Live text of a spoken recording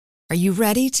Are you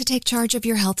ready to take charge of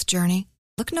your health journey?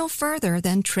 Look no further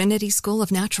than Trinity School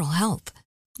of Natural Health.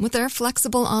 With their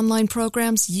flexible online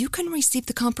programs, you can receive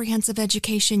the comprehensive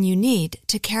education you need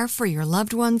to care for your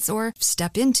loved ones or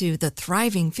step into the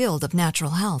thriving field of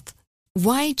natural health.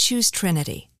 Why choose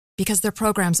Trinity? Because their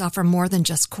programs offer more than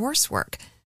just coursework.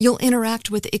 You'll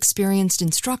interact with experienced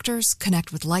instructors,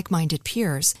 connect with like-minded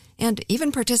peers, and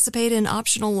even participate in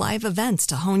optional live events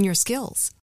to hone your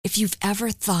skills. If you've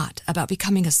ever thought about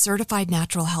becoming a certified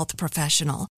natural health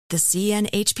professional, the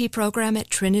CNHP program at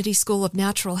Trinity School of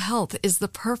Natural Health is the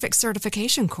perfect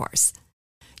certification course.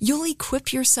 You'll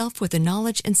equip yourself with the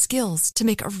knowledge and skills to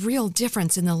make a real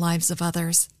difference in the lives of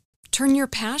others. Turn your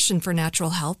passion for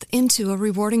natural health into a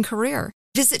rewarding career.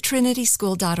 Visit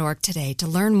trinityschool.org today to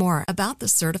learn more about the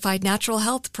Certified Natural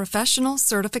Health Professional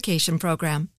Certification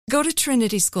Program. Go to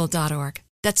trinityschool.org.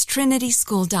 That's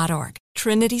trinityschool.org.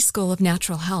 Trinity School of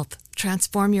Natural Health.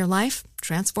 Transform your life,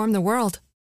 transform the world.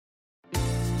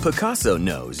 Pacaso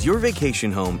knows your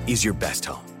vacation home is your best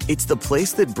home. It's the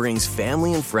place that brings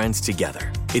family and friends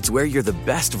together. It's where you're the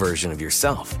best version of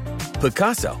yourself.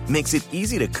 Pacaso makes it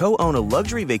easy to co-own a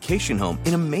luxury vacation home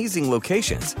in amazing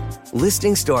locations.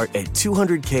 Listings start at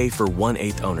 $200K for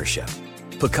 1/8 ownership.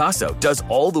 Pacaso does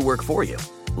all the work for you.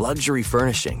 Luxury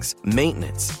furnishings,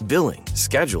 maintenance, billing,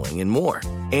 scheduling, and more.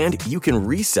 And you can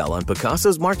resell on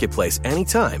Pacaso's marketplace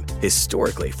anytime,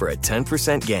 historically for a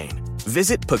 10% gain.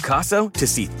 Visit Pacaso to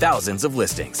see thousands of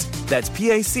listings. That's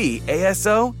PACASO.com.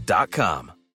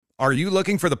 Are you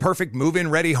looking for the perfect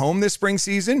move-in ready home this spring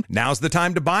season? Now's the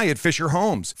time to buy at Fisher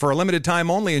Homes. For a limited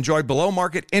time only, enjoy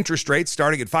below-market interest rates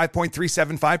starting at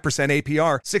 5.375%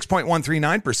 APR,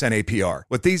 6.139% APR.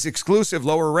 With these exclusive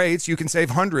lower rates, you can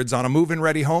save hundreds on a move-in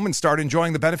ready home and start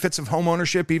enjoying the benefits of home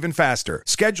ownership even faster.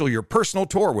 Schedule your personal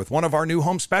tour with one of our new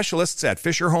home specialists at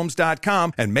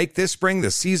FisherHomes.com and make this spring the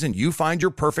season you find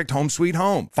your perfect home sweet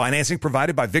home. Financing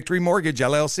provided by Victory Mortgage,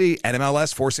 LLC,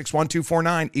 NMLS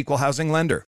 461249, Equal Housing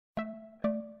Lender.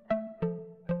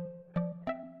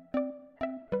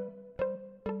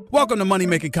 Welcome to Money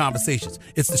Making Conversations.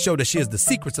 It's the show that shares the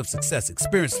secrets of success,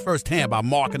 experienced firsthand by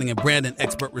marketing and branding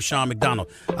expert Rushion McDonald.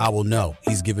 I will know.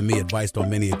 He's given me advice on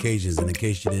many occasions, and in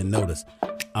case you didn't notice,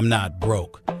 I'm not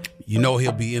broke. You know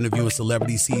he'll be interviewing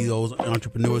celebrity CEOs,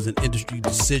 entrepreneurs, and industry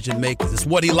decision makers. It's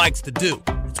what he likes to do.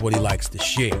 It's what he likes to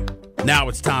share. Now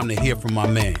it's time to hear from my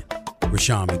man,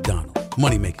 Rushion McDonald.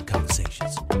 Money Making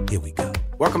Conversations. Here we go.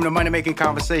 Welcome to Money Making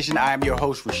Conversation. I am your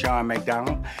host, Rushion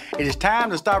McDonald. It is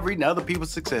time to stop reading other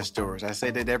people's success stories. I say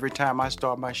that every time I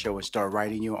start my show and start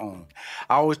writing your own.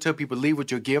 I always tell people, lead with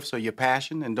your gifts or your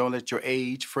passion, and don't let your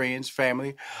age, friends,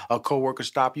 family, or coworkers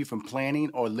stop you from planning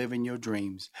or living your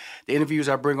dreams. The interviews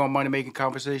I bring on Money Making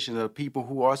Conversations are people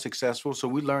who are successful, so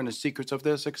we learn the secrets of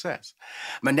their success.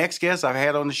 My next guest I've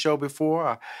had on the show before.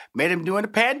 I met him during the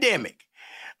pandemic.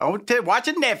 I'm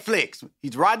watching Netflix.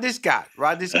 He's Rodney Scott.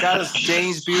 Rodney Scott is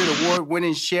James Beard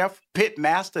Award-winning chef, pit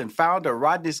master, and founder of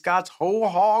Rodney Scott's Whole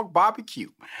Hog Barbecue.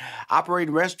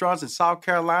 Operating restaurants in South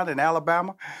Carolina and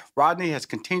Alabama, Rodney has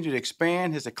continued to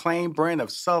expand his acclaimed brand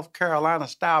of South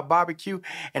Carolina-style barbecue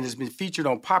and has been featured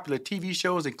on popular TV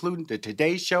shows, including The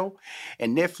Today Show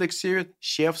and Netflix series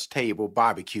Chef's Table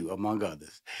Barbecue, among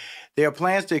others. There are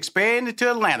plans to expand into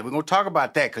Atlanta. We're going to talk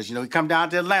about that because, you come down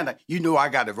to Atlanta, I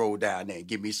got to roll down there and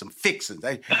give me some fixins.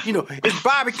 It's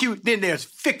barbecue, then there's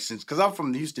fixins because I'm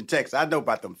from Houston, Texas. I know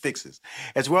about them fixins,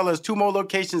 as well as 2 more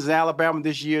locations in Alabama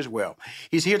this year as well.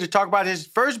 He's here to talk about his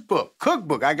first book,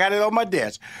 cookbook. I got it on my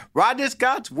desk, Rodney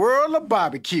Scott's World of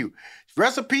Barbecue.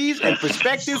 Recipes and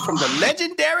perspectives from the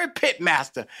legendary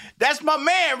pitmaster. That's my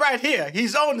man right here.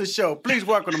 He's on the show. Please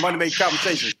welcome to Money Making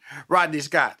Conversation, Rodney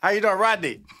Scott. How you doing,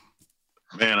 Rodney?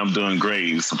 Man, I'm doing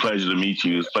great. It's a pleasure to meet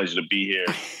you. It's a pleasure to be here.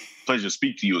 Pleasure to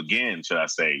speak to you again, should I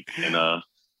say. And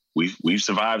we've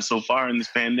survived so far in this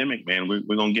pandemic, man.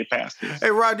 We're going to get past this.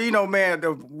 Hey, Rodney, man,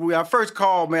 when I first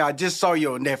called, man, I just saw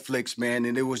you on Netflix, man,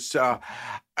 and it was a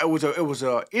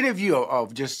interview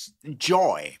of just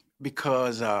joy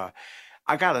because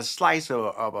I got a slice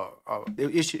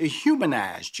it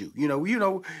humanized you.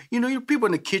 People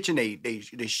in the kitchen, they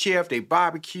chef, they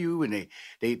barbecue, and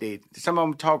they some of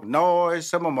them talk noise,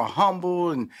 some of them are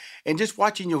humble, and just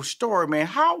watching your story, man.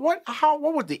 What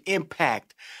was the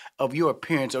impact of your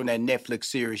appearance on that Netflix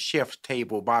series Chef's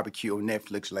Table Barbecue on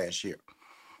Netflix last year?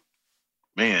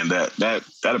 Man, that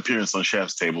appearance on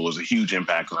Chef's Table was a huge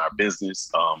impact on our business.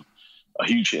 A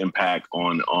huge impact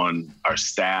on our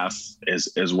staff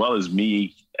as well as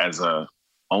me as a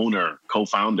owner,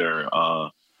 co-founder,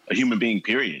 a human being,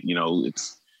 period.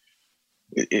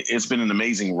 It's been an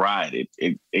amazing ride.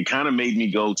 It kind of made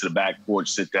me go to the back porch,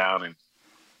 sit down and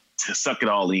to suck it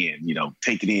all in,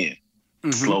 take it in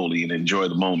slowly and enjoy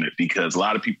the moment, because a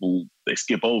lot of people, they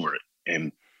skip over it.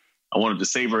 And I wanted to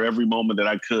savor every moment that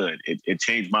I could. It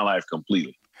changed my life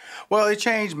completely. Well, it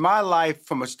changed my life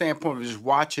from a standpoint of just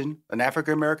watching an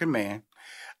African-American man.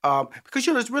 Because,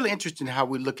 it's really interesting how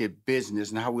we look at business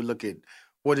and how we look at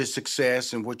what is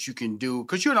success and what you can do.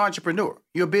 Because you're an entrepreneur.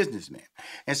 You're a businessman.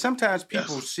 And sometimes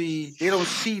people they don't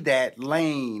see that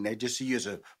lane. They just see you as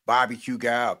a barbecue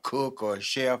guy, a cook, or a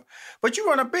chef. But you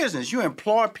run a business. You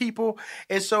employ people.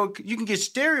 And so you can get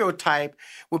stereotyped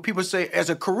when people say,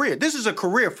 as a career, this is a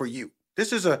career for you.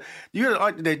 This is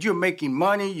you're making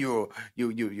money. You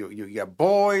have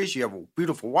boys. You have a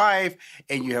beautiful wife,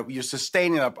 and you're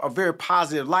sustaining a very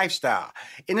positive lifestyle,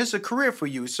 and it's a career for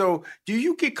you. So, do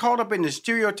you get caught up in the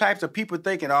stereotypes of people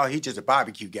thinking, "Oh, he's just a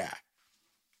barbecue guy"?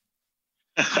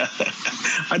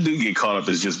 I do get caught up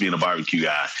as just being a barbecue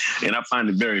guy, and I find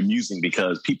it very amusing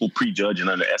because people prejudge and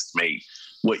underestimate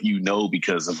what you know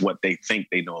because of what they think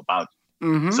they know about you.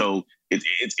 Mm-hmm. So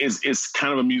it's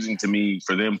kind of amusing to me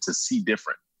for them to see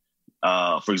different.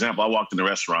 For example, I walked in the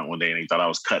restaurant one day and they thought I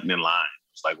was cutting in line.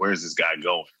 It's like, where's this guy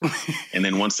going? And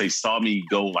then once they saw me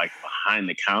go like behind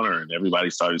the counter and everybody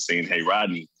started saying, "Hey,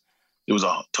 Rodney," it was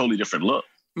a totally different look.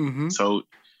 Mm-hmm. So,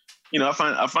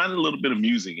 I find it a little bit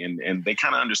amusing, and they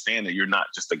kind of understand that you're not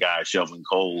just a guy shoveling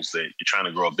coals, that you're trying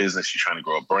to grow a business, you're trying to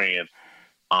grow a brand.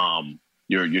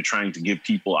 You're trying to give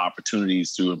people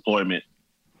opportunities through employment.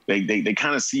 They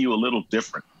kind of see you a little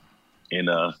different. And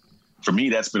for me,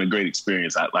 that's been a great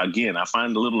experience. I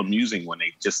find it a little amusing when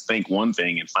they just think one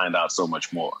thing and find out so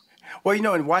much more. Well,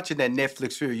 in watching that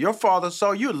Netflix series, your father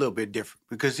saw you a little bit different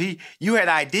because you had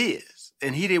ideas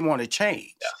and he didn't want to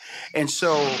change. Yeah.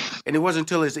 And it wasn't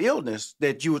until his illness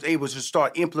that you was able to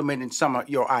start implementing some of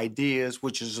your ideas,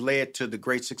 which has led to the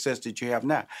great success that you have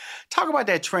now. Talk about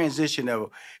that transition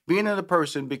of being another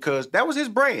person, because that was his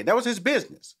brand, that was his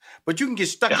business. But you can get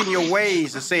stuck in your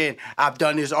ways of saying, "I've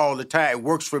done this all the time. It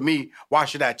works for me. Why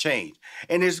should I change?"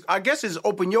 And it's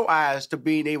opened your eyes to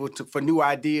being able for new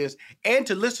ideas and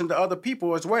to listen to other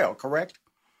people as well, correct?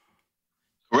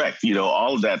 Correct.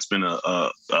 All of that's been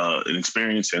an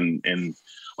experience and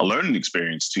a learning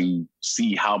experience to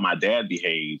see how my dad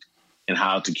behaved and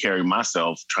how to carry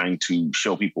myself, trying to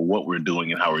show people what we're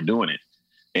doing and how we're doing it.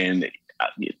 And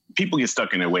people get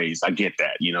stuck in their ways. I get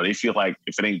that. They feel like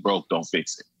if it ain't broke, don't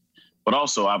fix it. But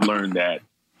also I've learned that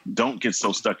don't get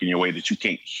so stuck in your way that you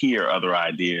can't hear other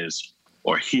ideas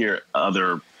or hear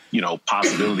other,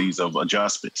 possibilities of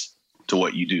adjustments to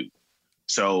what you do.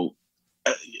 So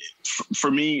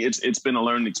for me, it's been a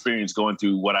learning experience going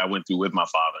through what I went through with my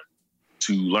father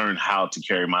to learn how to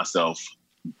carry myself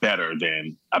better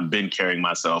than I've been carrying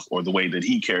myself, or the way that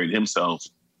he carried himself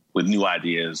with new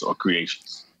ideas or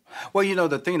creations. Well,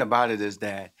 the thing about it is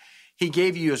that he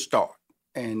gave you a start,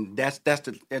 and that's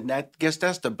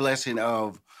the blessing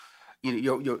of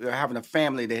you're having a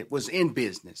family that was in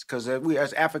business. Because we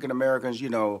as African Americans,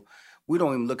 we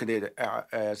don't even look at it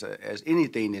as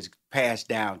anything that's passed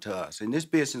down to us. And this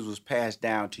business was passed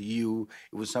down to you.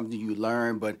 It was something you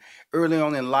learned. But early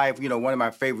on in life, one of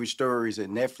my favorite stories at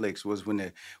Netflix was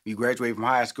when we graduated from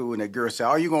high school and the girl said,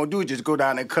 "All you're going to do is just go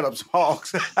down and cut up some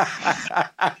hogs."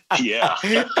 Yeah.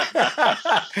 and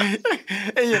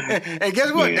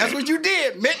guess what? Yeah. That's what you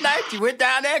did. Midnight, you went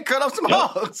down there and cut up some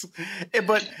hogs.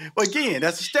 But again,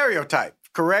 that's a stereotype,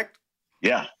 correct?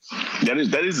 Yeah, that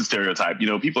is a stereotype.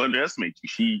 People underestimate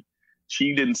you.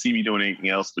 She didn't see me doing anything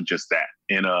else but just that.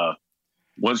 And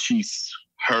once she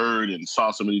heard and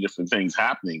saw so many different things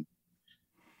happening,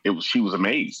 she was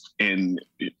amazed. And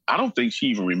I don't think she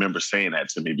even remembers saying that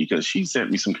to me, because she sent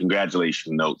me some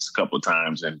congratulation notes a couple of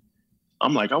times, and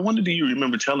I'm like, I wonder, do you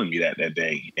remember telling me that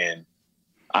day? And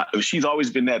she's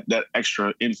always been that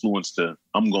extra influence to,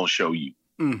 I'm going to show you.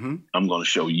 Mm-hmm. I'm going to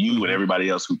show you and everybody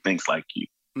else who thinks like you.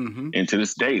 Mm-hmm. And to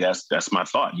this day, that's my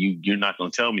thought. You're not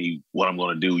going to tell me what I'm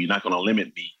going to do. You're not going to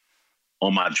limit me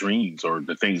on my dreams or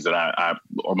the things that I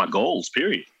or my goals,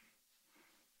 period.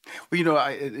 Well,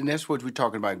 and that's what we're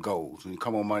talking about, goals. When you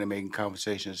come on Money Making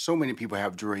Conversations, so many people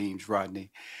have dreams,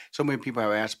 Rodney. So many people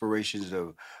have aspirations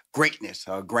of greatness,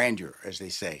 grandeur, as they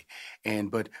say.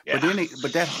 But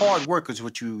that hard work is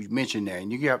what you mentioned there.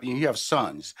 And you have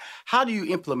sons. How do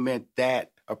you implement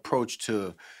that approach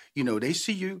to, they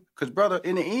see you? Because, brother,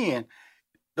 in the end,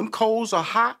 them coals are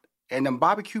hot and them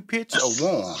barbecue pits are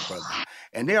warm, brother.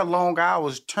 And their long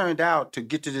hours turned out to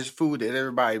get to this food that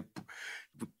everybody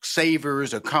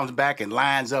savors or comes back and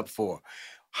lines up for.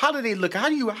 How do they look? How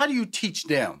do you teach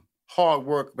them hard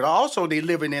work? But also they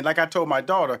living in, like I told my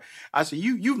daughter, I said,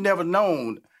 you've never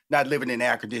known not living in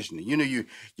air conditioning. You know, you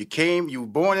were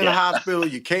born in the hospital,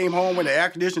 you came home in an air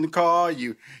conditioning car,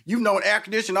 you've known air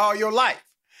conditioning all your life.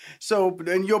 So,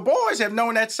 and your boys have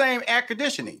known that same air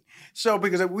conditioning. So,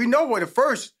 because we know where the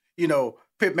first,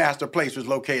 Pitmaster place was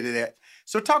located at.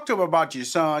 So talk to them about your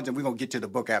sons, and we're going to get to the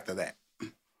book after that.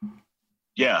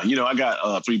 Yeah, I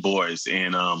got 3 boys,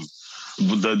 and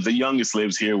the youngest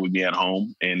lives here with me at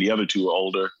home, and the other 2 are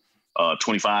older,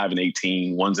 25 and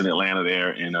 18. One's in Atlanta there,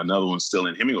 and another one's still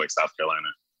in Hemingway, South Carolina.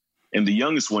 And the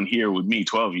youngest one here with me,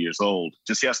 12 years old,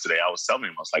 just yesterday, I was telling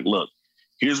him, I was like, look,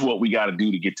 here's what we got to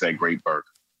do to get to that great burger.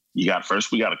 We got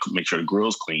to make sure the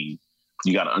grill's clean.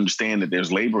 You got to understand that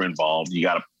there's labor involved. You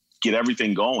got to get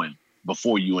everything going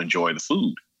before you enjoy the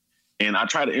food. And I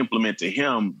try to implement to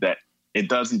him that it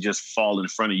doesn't just fall in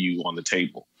front of you on the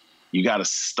table. You got to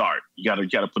start. You got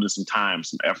to put in some time,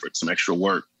 some effort, some extra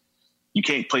work. You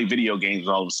can't play video games and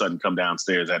all of a sudden come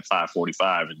downstairs at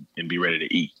 5:45 and be ready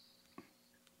to eat.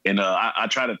 And I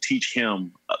try to teach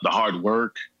him the hard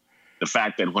work, the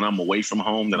fact that when I'm away from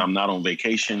home, that I'm not on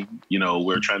vacation.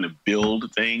 We're trying to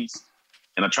build things.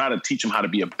 And I try to teach him how to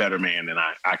be a better man than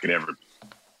I could ever be.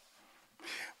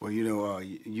 Well,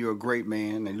 you're a great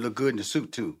man, and you look good in the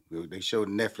suit too. They showed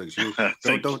on Netflix.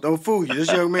 Don't fool you.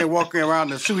 This young man walking around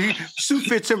in the suit, suit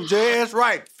fits him just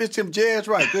right.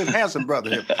 Good, handsome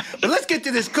brother here. But let's get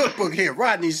to this cookbook here,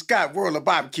 Rodney Scott, World of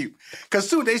Barbecue. Because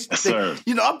soon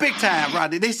I'm big time,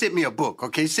 Rodney. They sent me a book.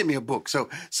 Okay, sent me a book. So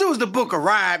as soon as the book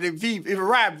arrived, it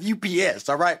arrived UPS.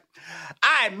 All right,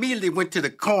 I immediately went to the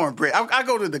cornbread. I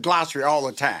go to the glossary all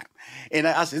the time. And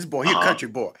I said, this boy, he's a country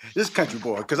boy. This country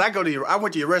boy. Because I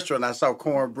went to your restaurant and I saw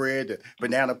cornbread, the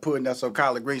banana pudding, I saw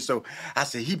collard greens. So I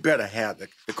said, he better have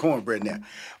the cornbread now.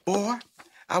 Boy,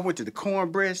 I went to the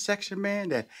cornbread section, man.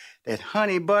 That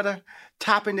honey butter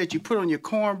topping that you put on your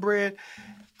cornbread.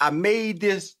 I made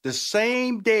this the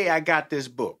same day I got this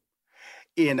book.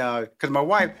 Because my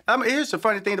wife, here's the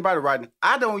funny thing about it, Rodney.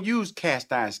 I don't use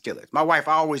cast iron skillets. My wife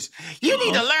always, you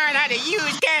need to learn how to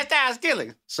use cast iron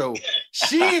skillets. So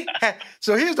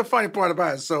so here's the funny part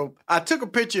about it. So I took a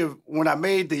picture of when I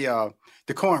made the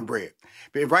cornbread.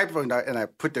 Right before, and I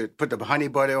put the honey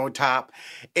butter on top,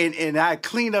 and I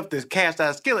cleaned up the cast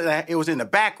iron skillet. It was in the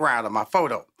background of my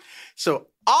photo. So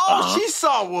all she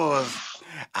saw was,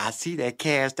 I see that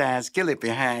cast iron skillet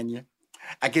behind you.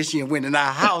 I guess she went in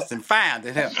our house and found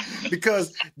it,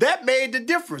 because that made the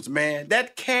difference, man.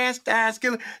 That cast iron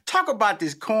skillet. Talk about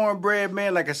this cornbread,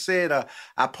 man. Like I said,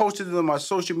 I posted it on my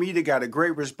social media, got a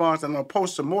great response. I'm going to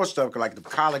post some more stuff, like the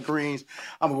collard greens.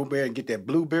 I'm going to go there and get that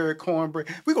blueberry cornbread.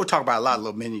 We're going to talk about a lot of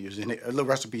little menus in there, little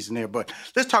recipes in there, but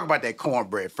let's talk about that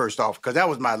cornbread first off, because that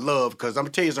was my love, because I'm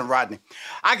going to tell you something, Rodney.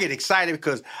 I get excited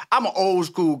because I'm an old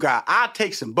school guy. I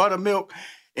take some buttermilk.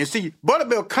 And see,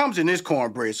 buttermilk comes in this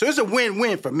cornbread, so it's a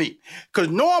win-win for me. Because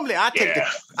normally I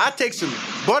take some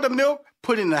buttermilk,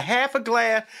 put in a half a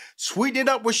glass, sweeten it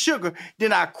up with sugar,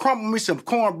 then I crumble me some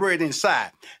cornbread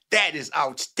inside. That is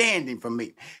outstanding for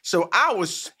me. So I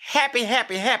was happy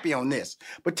on this.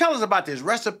 But tell us about this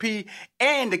recipe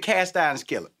and the cast iron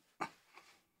skillet.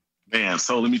 Man,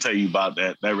 so let me tell you about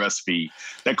that recipe.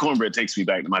 That cornbread takes me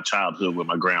back to my childhood with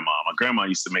my grandma. My grandma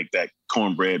used to make that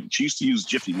cornbread. She used to use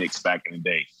Jiffy Mix back in the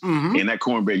day. Mm-hmm. And that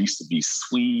cornbread used to be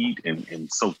sweet and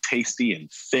so tasty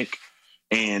and thick.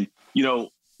 And,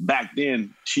 back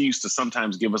then, she used to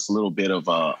sometimes give us a little bit of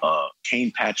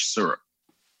cane patch syrup.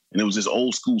 And it was this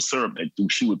old school syrup that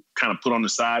she would kind of put on the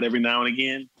side every now and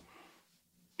again.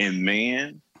 And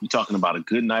man, you're talking about a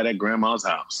good night at grandma's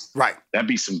house. Right. That'd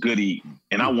be some good eating.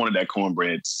 And I wanted that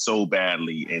cornbread so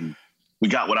badly. And we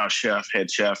got with our head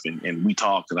chef, and we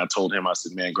talked. And I told him, I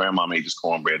said, man, grandma made this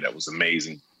cornbread that was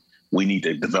amazing. We need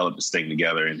to develop this thing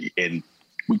together. And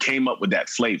we came up with that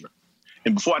flavor.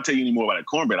 And before I tell you any more about that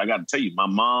cornbread, I got to tell you, my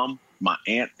mom, my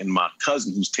aunt, and my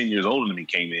cousin, who's 10 years older than me,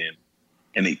 came in.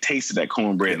 And they tasted that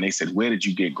cornbread. And they said, where did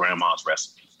you get grandma's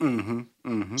recipe? Mm-hmm.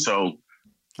 Mm-hmm. So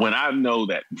when I know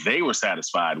that they were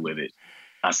satisfied with it,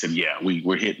 I said, yeah,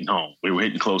 we're hitting home. We were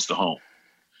hitting close to home.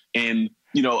 And,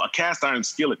 a cast iron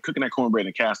skillet, cooking that cornbread in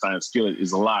a cast iron skillet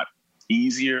is a lot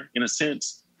easier in a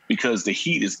sense because the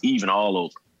heat is even all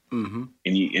over. Mm-hmm.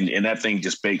 And that thing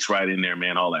just bakes right in there,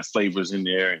 man. All that flavor's in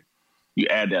there. And you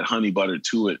add that honey butter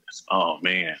to it. Oh,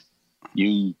 man.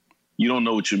 You don't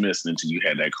know what you're missing until you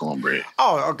had that cornbread.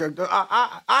 Oh, okay.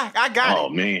 I got it. Oh,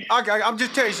 man. I'm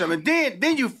just telling you something.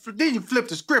 Then you flip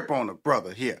the script on the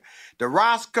brother here. The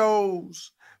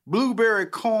Roscoe's Blueberry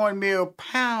Cornmeal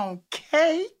Pound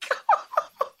Cake.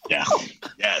 Yeah.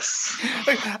 Yes.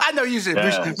 I know you said,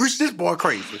 Rich, this boy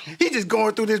crazy. He just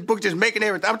going through this book, just making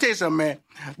everything. I'm tell you something, man.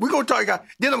 We're going to talk about,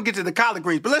 then I'm going to get to the collard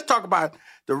greens, but let's talk about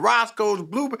the Roscoe's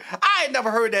blueberry. I ain't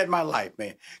never heard that in my life,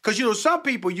 man. Because, some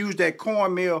people use that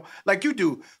cornmeal, like you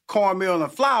do, cornmeal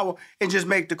and flour, and just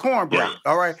make the cornbread,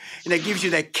 all right? And that gives you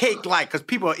that cake-like, because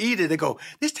people eat it, they go,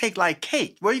 this tastes like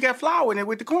cake. Well, you got flour in it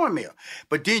with the cornmeal.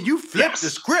 But then you flip the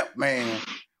script, man,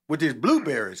 with these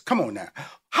blueberries. Come on now.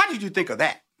 How did you think of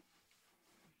that?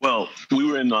 Well, we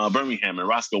were in Birmingham, and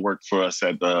Roscoe worked for us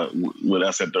with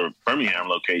us at the Birmingham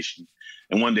location.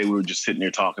 And one day we were just sitting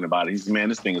there talking about it. He said, man,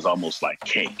 this thing is almost like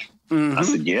cake. Mm-hmm. I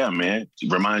said, yeah, man.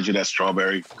 It reminds you of that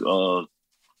strawberry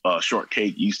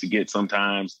shortcake you used to get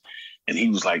sometimes. And he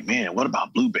was like, man, what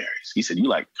about blueberries? He said, you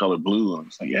like color blue? And I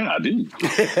was like, yeah, I do.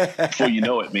 Before you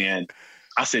know it, man,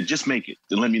 I said, just make it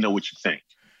and let me know what you think.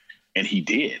 And he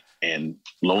did. And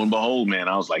lo and behold, man,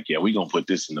 I was like, yeah, we're going to put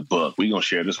this in the book. We're going to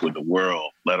share this with the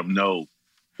world. Let them know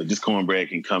that this cornbread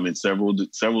can come in several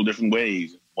different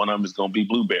ways. One of them is going to be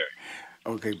blueberry.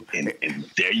 Okay. And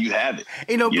there you have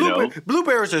it.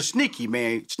 Blueberries are sneaky,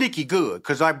 man. Sneaky good.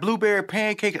 Because like blueberry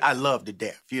pancakes, I love to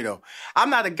death, I'm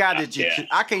not a guy that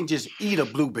I can't just eat a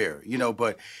blueberry,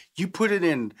 but you put it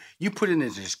in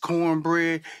this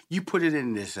cornbread, you put it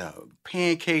in this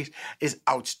pancakes, it's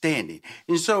outstanding.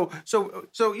 And so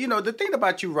the thing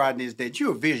about you, Rodney, is that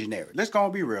you're a visionary. Let's go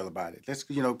and be real about it. Let's,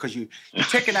 because you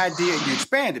take an idea and you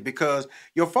expand it, because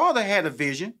your father had a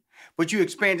vision. But you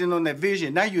expanding on that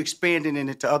vision. Now you're expanding it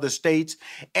into other states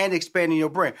and expanding your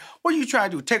brand. What are you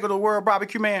trying to do? Take over the world,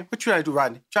 barbecue man? What you trying to do,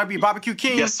 Rodney? Trying to be a barbecue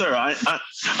king? Yes, sir. I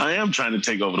am trying to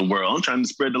take over the world. I'm trying to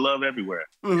spread the love everywhere.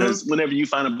 Because whenever you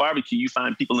find a barbecue, you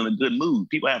find people in a good mood.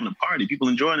 People having a party. People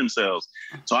enjoying themselves.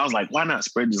 So I was like, why not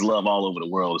spread this love all over the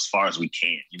world as far as we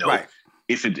can? Right.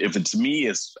 If it's me,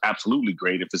 it's absolutely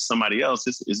great. If it's somebody else,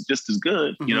 it's just as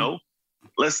good.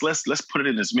 Let's put it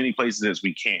in as many places as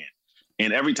we can.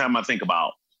 And every time I think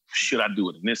about, should I do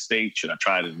it in this state? Should I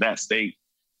try it in that state?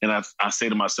 And I say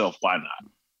to myself, why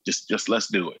not? Just let's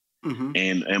do it.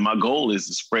 Mm-hmm. And my goal is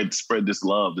to spread this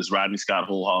love, this Rodney Scott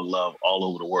Whole Hog love all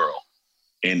over the world.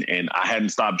 And I hadn't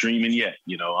stopped dreaming yet.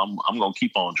 I'm going to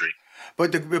keep on dreaming.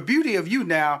 But the beauty of you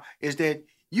now is that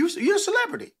you're a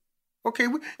celebrity. Okay,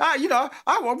 you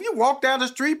walk down the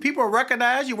street, people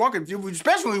recognize you walking,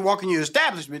 especially when you walk in your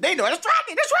establishment. They know that's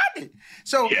Rodney.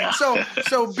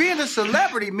 So being a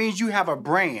celebrity means you have a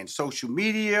brand, social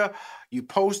media, you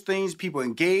post things, people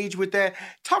engage with that.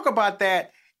 Talk about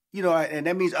that, and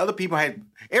that means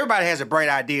everybody has a bright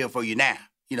idea for you now.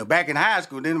 Back in high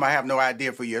school, they might have no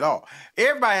idea for you at all.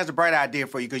 Everybody has a bright idea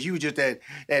for you because you were just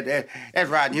that's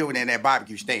Rodney Hill in that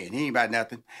barbecue stand. He ain't about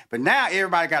nothing. But now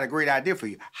everybody got a great idea for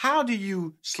you. How do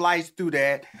you slice through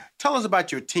that? Tell us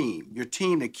about your team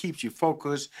that keeps you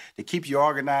focused, that keeps you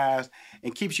organized,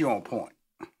 and keeps you on point.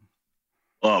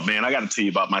 Oh, man, I got to tell you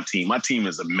about my team. My team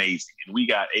is amazing. And we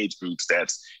got age groups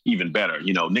that's even better.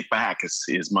 Nick Bahakis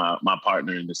is my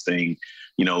partner in this thing.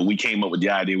 We came up with the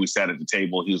idea. We sat at the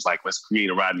table. He was like, let's create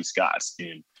a Rodney Scott.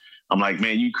 And I'm like,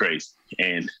 man, you crazy.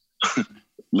 And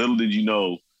little did you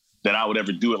know that I would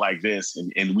ever do it like this.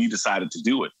 And we decided to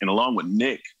do it. And along with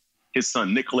Nick, his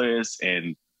son Nicholas,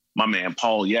 and my man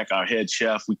Paul Yeck, our head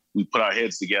chef, we put our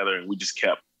heads together and we just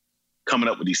kept coming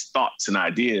up with these thoughts and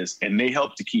ideas. And they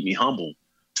helped to keep me humble,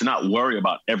 to not worry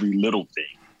about every little thing.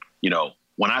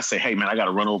 When I say, hey, man, I got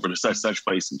to run over to such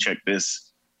place and check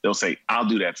this, they'll say, I'll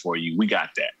do that for you. We got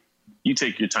that. You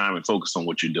take your time and focus on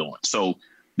what you're doing. So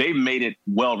they made it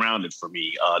well-rounded for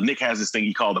me. Nick has this thing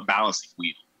he called the balancing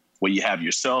wheel, where you have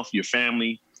yourself, your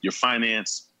family, your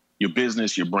finance, your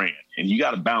business, your brand, and you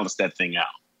got to balance that thing out.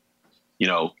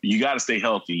 You got to stay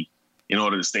healthy in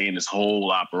order to stay in this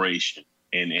whole operation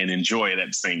and enjoy it at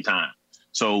the same time.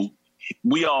 So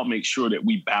we all make sure that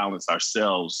we balance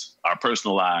ourselves, our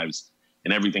personal lives,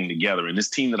 and everything together. And this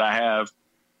team that I have,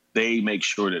 they make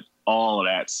sure that all of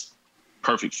that's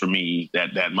perfect for me,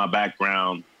 that my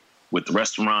background with the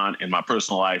restaurant and my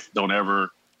personal life don't ever,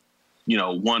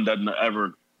 one doesn't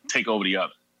ever take over the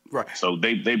other. Right. So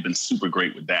they've been super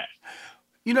great with that.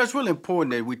 It's really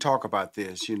important that we talk about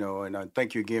this, and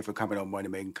thank you again for coming on Money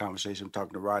Making Conversation. I'm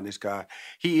talking to Rodney Scott.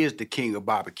 He is the king of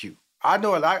barbecue. I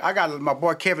know it. I got my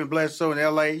boy Kevin Bledsoe in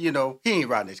L.A. He ain't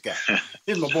Rodney Scott.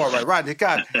 This is my boy, right? Rodney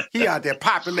Scott. He out there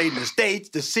populating the states,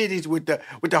 the cities with the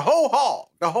whole hog.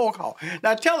 The whole hog.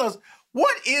 Now tell us,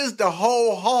 what is the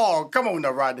whole hog? Come on now,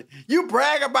 Rodney. You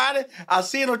brag about it. I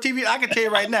see it on TV. I can tell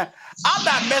you right now, I'm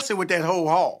not messing with that whole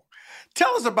hog.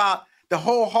 Tell us about the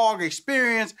whole hog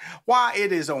experience, why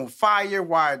it is on fire,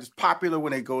 why it's popular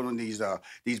when they go on these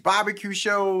barbecue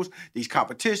shows, these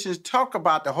competitions. Talk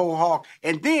about the whole hog,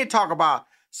 and then talk about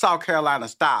South Carolina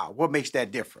style? What makes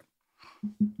that different?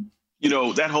 You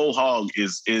know, that whole hog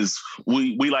is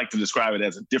we like to describe it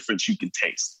as a difference you can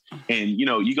taste. And, you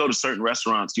know, you go to certain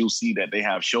restaurants, you'll see that they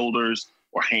have shoulders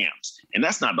or hams, and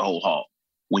that's not the whole hog.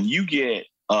 When you get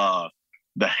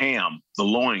the ham, the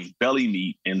loin, belly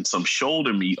meat, and some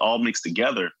shoulder meat all mixed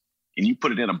together, and you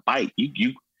put it in a bite,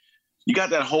 you got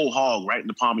that whole hog right in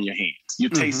the palm of your hands. You're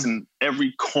tasting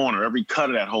every corner, every cut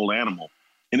of that whole animal,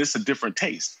 and it's a different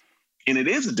taste. And it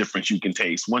is a difference you can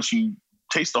taste. Once you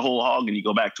taste the whole hog and you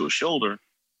go back to a shoulder,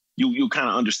 you kind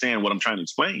of understand what I'm trying to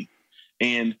explain.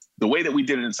 And the way that we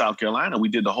did it in South Carolina, we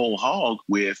did the whole hog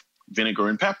with vinegar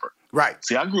and pepper. Right.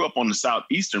 See, I grew up on the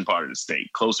southeastern part of the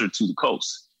state, closer to the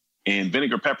coast. And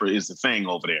vinegar pepper is the thing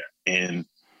over there. And,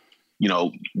 you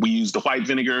know, we use the white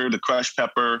vinegar, the crushed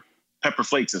pepper, pepper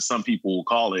flakes, as some people will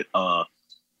call it,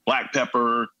 black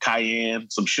pepper, cayenne,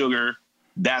 some sugar.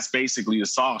 That's basically the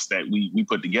sauce that we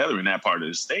put together in that part of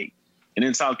the state. And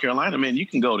in South Carolina, man, you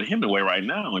can go to Hemingway right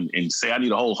now and say, I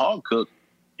need a whole hog cooked.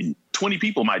 And 20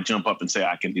 people might jump up and say,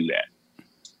 I can do that.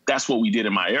 That's what we did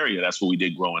in my area. That's what we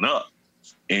did growing up.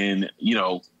 And, you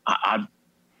know,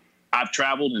 I've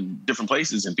traveled in different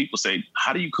places and people say,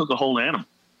 how do you cook a whole animal?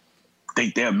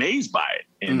 They're amazed by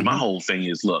it. And my whole thing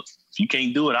is, look, if you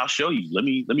can't do it, I'll show you. Let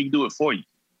me do it for you.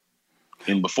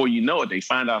 And before you know it, they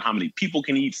find out how many people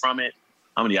can eat from it,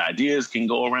 how many ideas can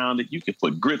go around it. You can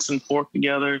put grits and pork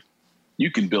together. You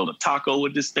can build a taco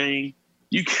with this thing.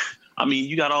 You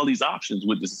got all these options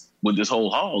with this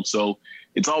whole hog. So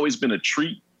it's always been a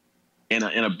treat and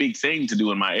a big thing to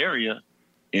do in my area.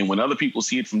 And when other people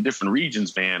see it from different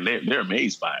regions, man, they're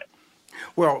amazed by it.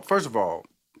 Well, first of all,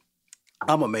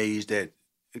 I'm amazed that,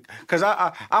 because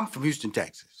I'm from Houston,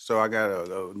 Texas. So I got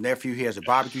a nephew. He has a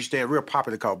barbecue stand, real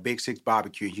popular, called Big Six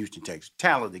Barbecue in Houston, Texas.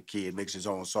 Talented kid, makes his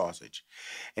own sausage.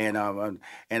 And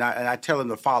I tell him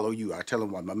to follow you. I tell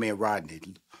him, my man Rodney,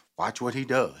 watch what he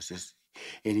does.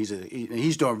 And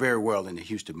he's doing very well in the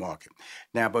Houston market.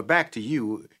 Now, but back to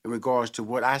you in regards to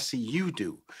what I see you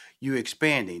do. You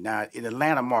expanding. Now, in the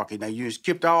Atlanta market, now you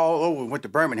skipped all over and went to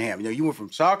Birmingham. You know, you went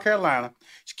from South Carolina,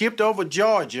 skipped over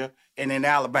Georgia, and then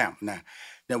Alabama.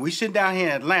 Now we sit down here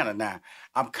in Atlanta now.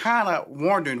 I'm kind of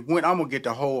wondering when I'm going to get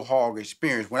the whole hog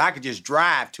experience, when I could just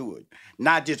drive to it,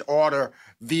 not just order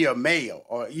via mail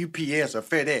or UPS or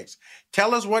FedEx.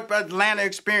 Tell us what Atlanta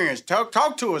experience.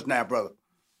 Talk to us now, brother.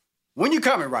 When you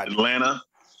coming, right? Atlanta,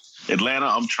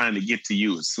 I'm trying to get to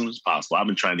you as soon as possible. I've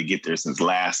been trying to get there since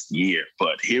last year,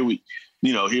 but here's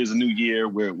a new year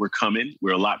where we're coming.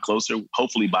 We're a lot closer,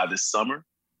 hopefully by this summer.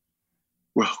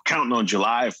 We're counting on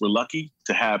July, if we're lucky,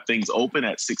 to have things open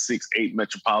at 668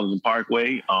 Metropolitan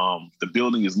Parkway. The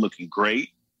building is looking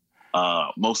great.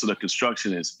 Most of the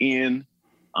construction is in.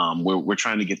 We're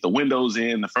trying to get the windows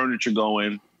in, the furniture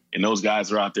going, and those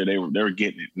guys are out there. They were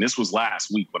getting it. And this was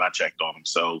last week when I checked on them.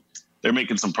 So they're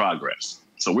making some progress.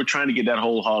 So we're trying to get that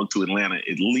whole hog to Atlanta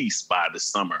at least by the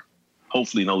summer,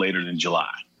 hopefully no later than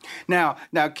July. Now,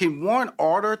 can one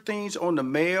order things on the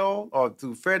mail or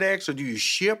through FedEx, or do you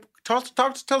ship? Tell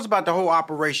us about the whole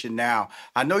operation now.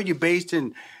 I know you're based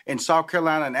in South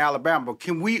Carolina and Alabama, but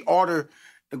can we go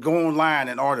online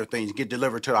and order things, get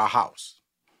delivered to our house?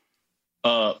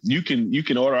 You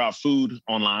can order our food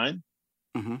online.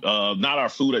 Not our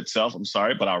food itself, I'm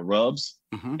sorry, but our rubs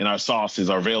and our sauces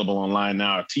are available online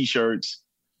now. Our T-shirts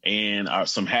and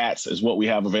some hats is what we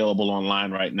have available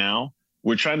online right now.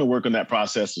 We're trying to work on that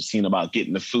process of seeing about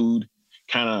getting the food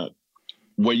kind of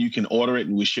where you can order it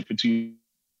and we ship it to you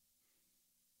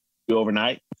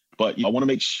overnight. But I want to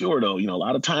make sure, though, a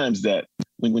lot of times that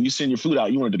when you send your food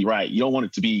out, you want it to be right. You don't want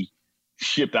it to be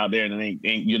shipped out there and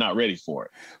you're not ready for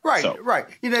it. Right, right.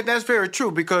 That's very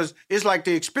true, because it's like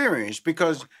the experience,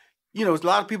 because a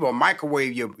lot of people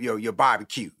microwave your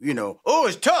barbecue, oh,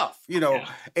 it's tough,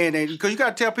 and because you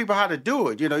got to tell people how to do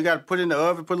it. You got to put it in the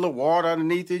oven, put a little water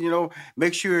underneath it,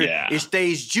 make sure it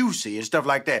stays juicy and stuff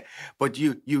like that. But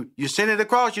you send it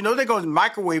across, they're going to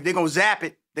microwave, they're going to zap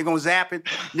it. They're going to zap it.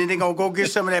 Then they're going to go get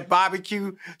some of that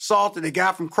barbecue sauce that they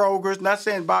got from Kroger's. Not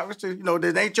saying barbecue,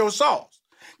 that ain't your sauce.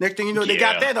 Next thing you know, they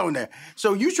got that on there.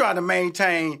 So you try to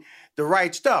maintain the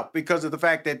right stuff because of the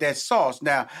fact that sauce.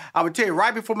 Now, I'm going to tell you,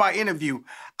 right before my interview,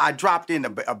 I dropped in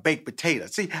a baked potato.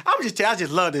 See, I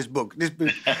just love this book.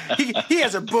 He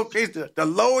has a book, it's the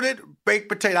Loaded Baked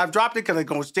Potato. I've dropped it because it's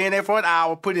going to stand there for an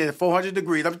hour, put it at 400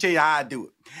 degrees. Let me tell you how I do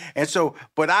it. And so,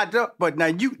 but now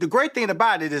the great thing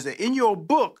about it is that in your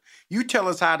book, you tell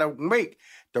us how to make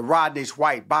the Rodney's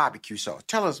white barbecue sauce.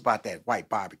 Tell us about that white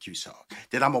barbecue sauce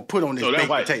that I'm going to put on this baked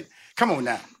potato. Come on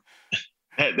now.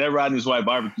 That Rodney's white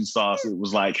barbecue sauce, it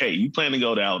was like, hey, you plan to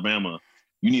go to Alabama,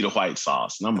 you need a white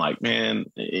sauce. And I'm like, man,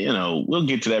 we'll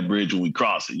get to that bridge when we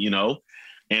cross it,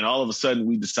 And all of a sudden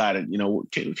we decided,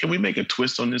 can we make a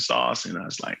twist on this sauce? And I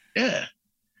was like, yeah.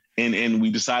 And we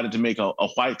decided to make a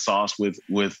white sauce with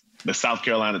the South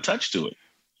Carolina touch to it.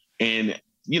 And,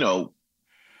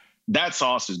 that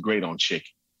sauce is great on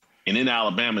chicken. And in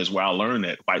Alabama is where I learned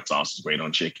that white sauce is great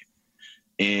on chicken.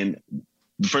 And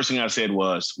the first thing I said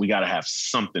was, we got to have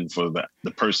something for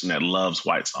the person that loves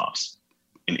white sauce.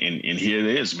 And here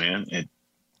it is, man. And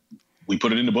we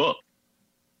put it in the book.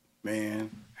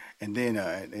 Man. And then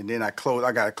I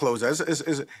got to close.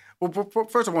 Well,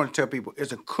 first I want to tell people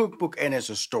it's a cookbook and it's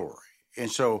a story. And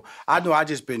so I know I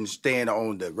just been staying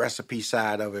on the recipe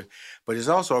side of it, but it's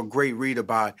also a great read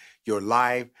about your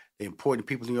life, the important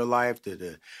people in your life,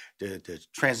 the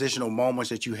transitional moments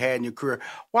that you had in your career.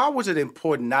 Why was it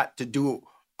important not to do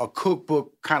a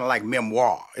cookbook kind of like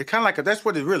memoir? It's kind of like that's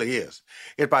what it really is.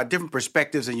 It's about different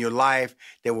perspectives in your life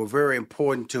that were very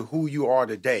important to who you are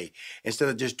today, instead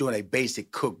of just doing a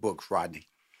basic cookbook, Rodney.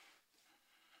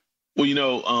 Well,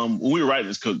 when we were writing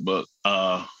this cookbook,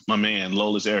 my man,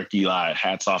 Lolis Eric Eli,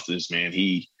 hats off to this man.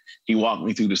 He walked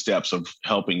me through the steps of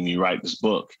helping me write this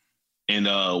book. And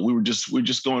we're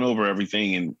just going over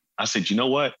everything. And I said, you know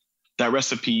what? That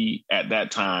recipe at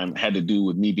that time had to do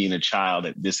with me being a child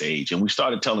at this age. And we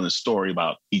started telling a story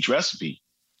about each recipe.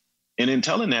 And in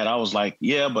telling that, I was like,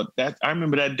 yeah, but I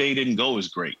remember that day didn't go as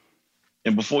great.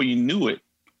 And before you knew it,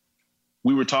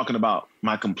 we were talking about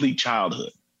my complete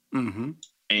childhood. Mm-hmm.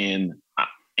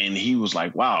 And he was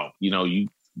like, wow, you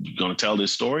going to tell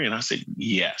this story? And I said,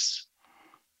 yes.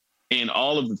 And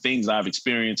all of the things I've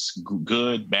experienced,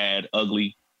 good, bad,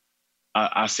 ugly,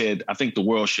 I said, I think the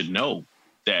world should know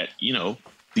that,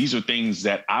 these are things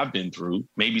that I've been through.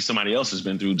 Maybe somebody else has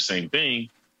been through the same thing.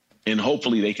 And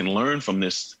hopefully they can learn from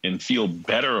this and feel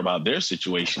better about their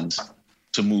situations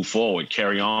to move forward,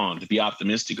 carry on, to be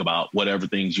optimistic about whatever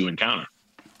things you encounter.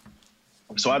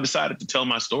 So I decided to tell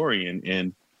my story,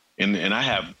 and I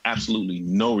have absolutely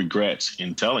no regrets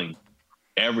in telling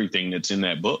everything that's in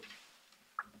that book.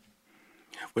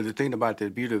 Well, the thing about the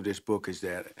beauty of this book is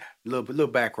that a little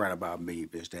background about me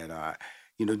is that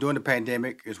during the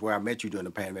pandemic is where I met you during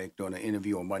the pandemic, doing an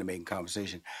interview on Money Making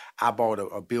Conversation. I bought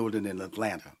a building in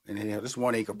Atlanta, and it had this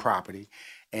 1 acre property.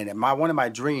 And one of my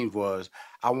dreams was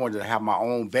I wanted to have my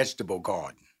own vegetable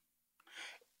garden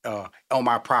on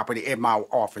my property at my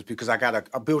office, because I got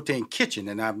a built-in kitchen,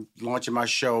 and I'm launching my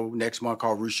show next month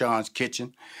called Rushion's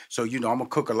Kitchen. So, I'm going to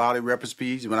cook a lot of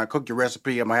recipes. When I cook your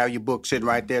recipe, I'm going to have your book sitting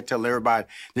right there, telling everybody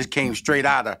this came straight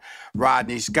out of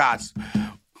Rodney Scott's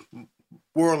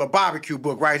World of Barbecue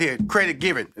book right here. Credit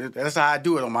given. That's how I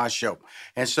do it on my show.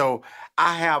 And so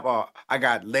I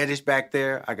got lettuce back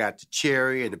there. I got the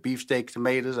cherry and the beefsteak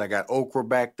tomatoes. I got okra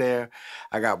back there.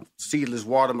 I got a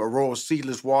row of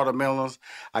seedless watermelons.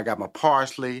 I got my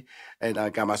parsley, and I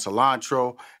got my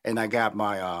cilantro, and I got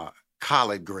my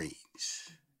collard greens.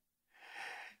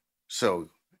 So,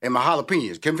 and my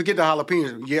jalapenos. Can't forget the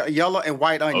jalapenos, yellow and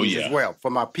white onions as well,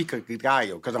 for my pico de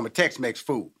gallo, because I'm a Tex-Mex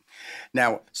food.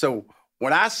 Now, so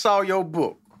when I saw your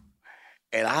book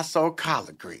and I saw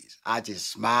collard greens, I just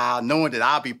smiled, knowing that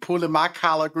I'll be pulling my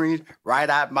collard greens right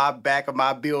out my back of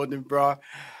my building, bro.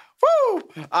 Woo!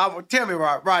 Tell me,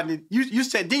 Rodney, you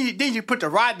said, did you put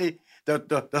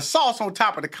the sauce on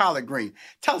top of the collard green?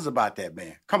 Tell us about that,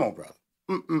 man. Come on, brother.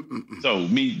 So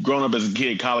me growing up as a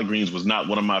kid, collard greens was not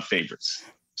one of my favorites.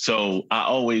 So I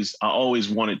always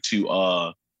wanted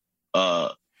to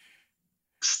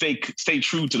stay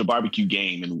true to the barbecue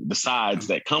game and the sides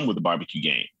that come with the barbecue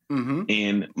game. Mm-hmm.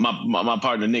 And my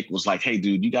partner Nick was like, "Hey,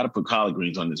 dude, you got to put collard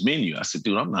greens on this menu." I said,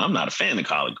 "Dude, I'm not a fan of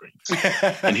collard greens."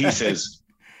 And he says,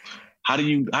 "How do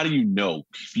you know?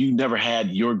 If you never had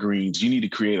your greens, you need to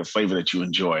create a flavor that you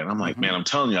enjoy." And I'm like, "Man, I'm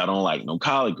telling you, I don't like no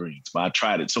collard greens, but I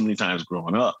tried it so many times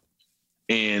growing up."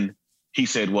 And he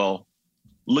said, "Well,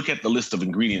 look at the list of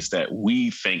ingredients that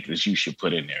we think that you should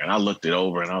put in there." And I looked it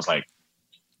over and I was like,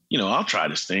 I'll try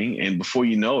this thing. And before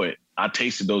you know it, I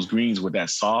tasted those greens with that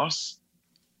sauce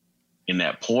and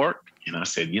that pork. And I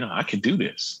said, I could do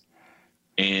this.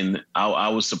 And I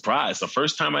was surprised. The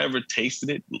first time I ever tasted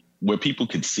it where people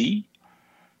could see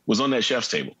was on that chef's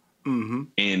table. Mm-hmm.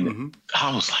 And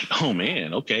I was like, oh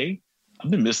man, okay. I've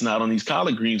been missing out on these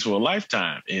collard greens for a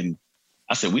lifetime. And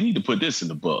I said, we need to put this in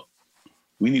the book.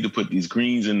 We need to put these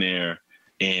greens in there,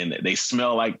 and they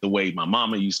smell like the way my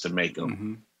mama used to make them.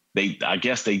 Mm-hmm. I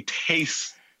guess they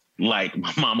taste like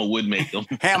my mama would make them.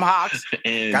 Ham hocks.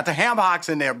 And got the ham hocks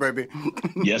in there, baby.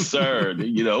 Yes, sir.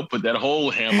 Put that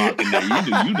whole ham hock in there.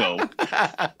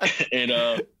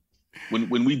 And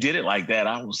when we did it like that,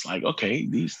 I was like, okay,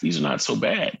 these are not so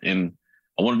bad. And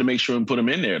I wanted to make sure and put them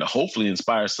in there to hopefully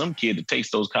inspire some kid to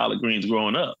taste those collard greens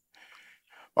growing up.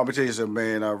 I'm going to tell you something,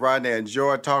 man. Rodney, I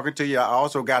enjoyed talking to you. I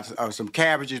also got some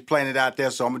cabbages planted out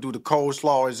there, so I'm going to do the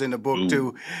coleslaw is in the book,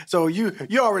 too. So you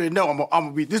already know I'm going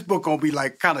to be, this book going to be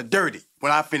like kind of dirty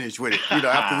when I finish with it,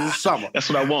 after this summer. That's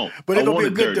what I want. But it's going to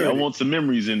be a good dirty. I want some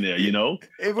memories in there,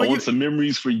 I want some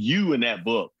memories for you in that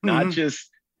book, not just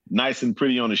nice and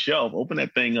pretty on the shelf. Open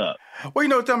that thing up.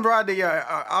 Well, Tom Rodney,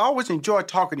 I always enjoy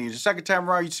talking to you. The second time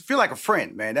around, you feel like a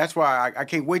friend, man. That's why I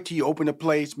can't wait till you open the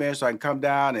place, man, so I can come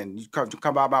down and you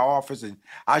come by my office and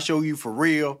I show you for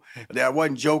real that I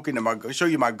wasn't joking. And show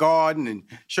you my garden and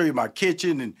show you my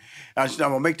kitchen. And I'm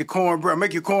going to make the cornbread.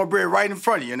 Make your cornbread right in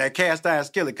front of you in that cast iron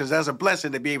skillet, because that's a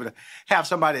blessing to be able to have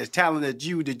somebody as talented as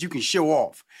you that you can show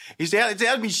off. He said,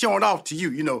 that's me showing off to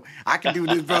you. I can do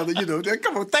this, brother.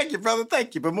 Come on, thank you, brother.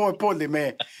 Thank you. But more importantly,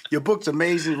 man, your book's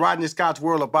amazing. Rodney Scott's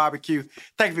World of Barbecue.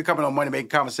 Thank you for coming on Money Making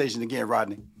Conversation again,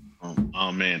 Rodney.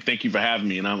 Oh man, thank you for having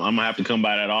me. And I'm going to have to come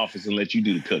by that office and let you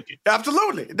do the cooking.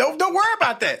 Absolutely. Don't worry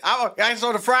about that. I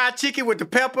saw the fried chicken with the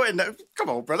pepper. Come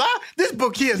on, brother. This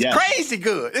book here is crazy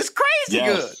good. It's crazy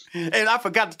good. And I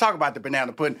forgot to talk about the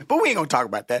banana pudding, but we ain't going to talk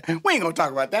about that. We ain't going to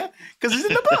talk about that because it's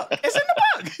in the book. It's in the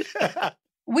book.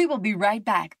 We will be right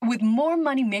back with more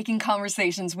money-making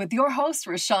conversations with your host,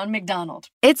 Rushion McDonald.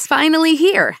 It's finally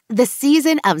here, the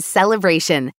season of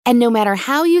celebration. And no matter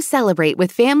how you celebrate with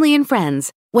family and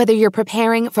friends, whether you're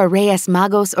preparing for Reyes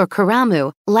Magos or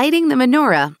Karamu, lighting the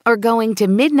menorah, or going to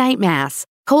midnight mass,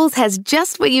 Kohl's has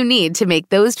just what you need to make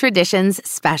those traditions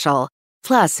special.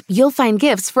 Plus, you'll find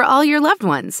gifts for all your loved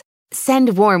ones.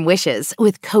 Send warm wishes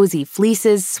with cozy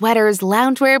fleeces, sweaters,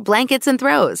 loungewear, blankets, and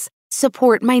throws.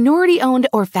 Support minority-owned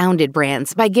or founded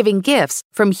brands by giving gifts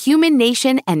from Human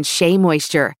Nation and Shea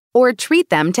Moisture, or treat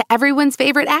them to everyone's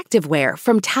favorite activewear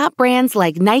from top brands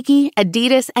like Nike,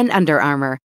 Adidas, and Under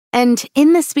Armour. And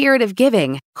in the spirit of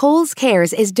giving, Kohl's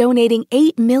Cares is donating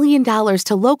 $8 million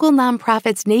to local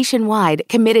nonprofits nationwide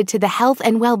committed to the health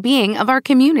and well-being of our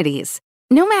communities.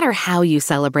 No matter how you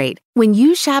celebrate, when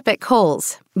you shop at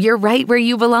Kohl's, you're right where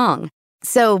you belong.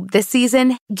 So this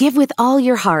season, give with all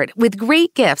your heart with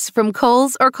great gifts from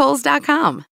Kohl's or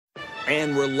Kohls.com.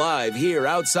 And we're live here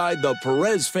outside the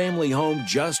Perez family home,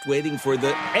 just waiting for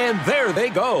And there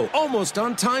they go, almost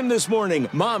on time this morning.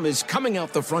 Mom is coming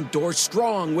out the front door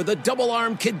strong with a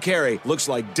double-arm kid carry. Looks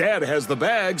like Dad has the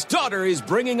bags. Daughter is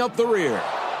bringing up the rear.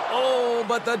 Oh,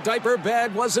 but the diaper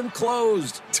bag wasn't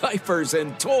closed. Diapers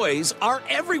and toys are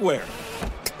everywhere.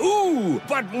 Ooh,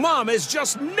 but Mom has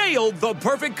just nailed the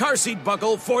perfect car seat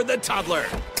buckle for the toddler.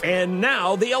 And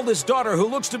now the eldest daughter, who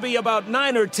looks to be about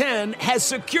 9 or 10, has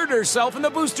secured herself in the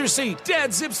booster seat.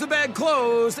 Dad zips the bag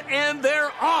closed, and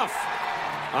they're off.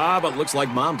 But looks like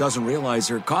Mom doesn't realize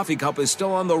her coffee cup is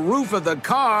still on the roof of the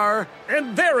car.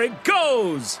 And there it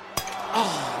goes.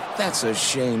 Oh, that's a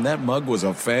shame. That mug was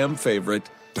a fam favorite.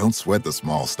 Don't sweat the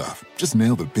small stuff. Just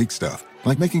nail the big stuff.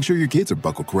 Like making sure your kids are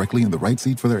buckled correctly in the right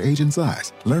seat for their age and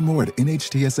size. Learn more at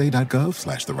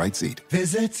nhtsa.gov/the right seat.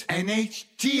 Visit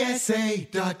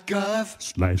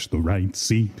nhtsa.gov/the right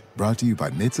seat. Brought to you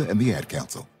by NHTSA and the Ad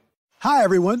Council. Hi,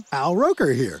 everyone. Al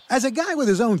Roker here. As a guy with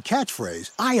his own catchphrase,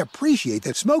 I appreciate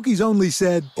that Smokey's only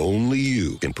said, "Only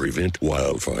you can prevent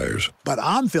wildfires." But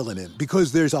I'm filling in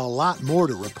because there's a lot more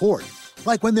to report.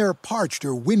 Like when there are parched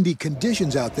or windy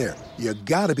conditions out there, you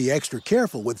gotta be extra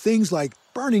careful with things like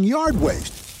burning yard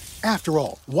waste. After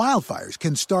all, wildfires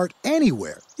can start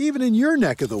anywhere, even in your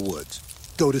neck of the woods.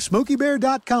 Go to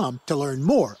SmokeyBear.com to learn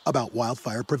more about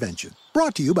wildfire prevention.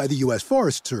 Brought to you by the U.S.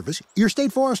 Forest Service, your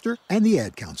state forester, and the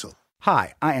Ad Council.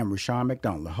 Hi, I am Rushion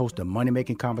McDonald, the host of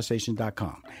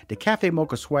MoneyMakingConversation.com. The Cafe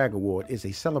Mocha Swag Award is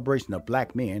a celebration of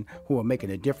Black men who are making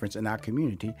a difference in our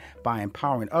community by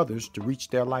empowering others to reach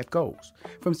their life goals.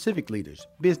 From civic leaders,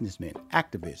 businessmen,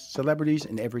 activists, celebrities,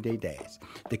 and everyday dads.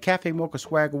 The Cafe Mocha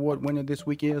Swag Award winner this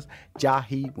week is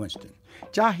Jahi Winston.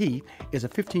 Jahi is a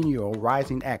 15-year-old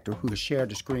rising actor who has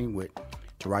shared the screen with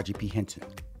Taraji P. Henson,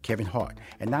 Kevin Hart,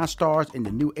 and now stars in the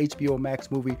new HBO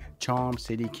Max movie Charm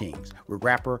City Kings with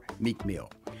rapper Meek Mill.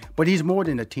 But he's more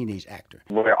than a teenage actor.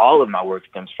 Where all of my work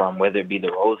stems from, whether it be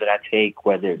the roles that I take,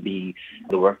 whether it be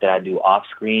the work that I do off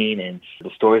screen and the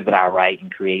stories that I write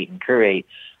and create and curate,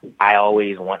 I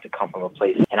always want to come from a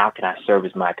place, and how can I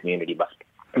service my community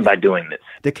by doing this.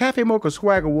 The Cafe Mocha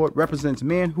Swag Award represents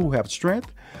men who have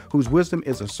strength, whose wisdom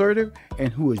is assertive,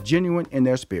 and who is genuine in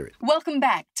their spirit. Welcome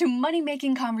back to Money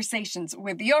Making Conversations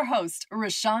with your host,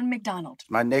 Rushion McDonald.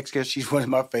 My next guest, she's one of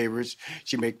my favorites.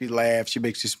 She makes me laugh. She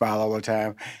makes me smile all the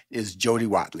time, is Jody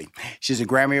Watley. She's a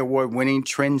Grammy Award-winning,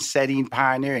 trend-setting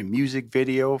pioneer in music,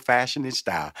 video, fashion, and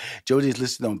style. Jody is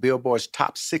listed on Billboard's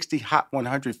Top 60 Hot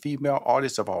 100 Female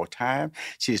Artists of All Time.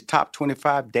 She is Top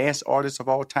 25 Dance Artists of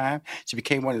All Time. She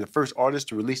became one of the first artists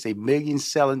to release a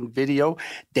million-selling video,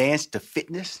 Dance to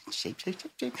Fitness. Shape.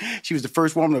 She was the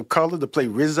first woman of color to play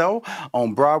Rizzo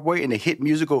on Broadway in the hit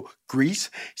musical Grease.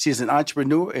 She is an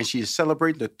entrepreneur, and she is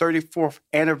celebrating the 34th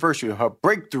anniversary of her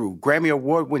breakthrough Grammy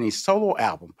Award-winning solo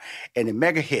album and the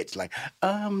mega hits like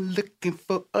I'm Looking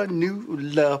for a New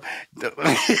Love.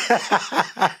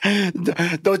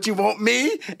 Don't You Want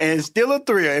Me? And Still a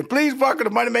Thrill. And please welcome to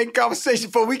Money Making Conversation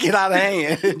before we get out of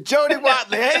hand. Jody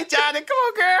Watley. Hey, Johnny. Come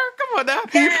on, girl. Come on now.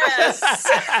 Yes.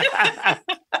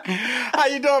 How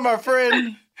you doing, my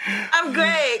friend? I'm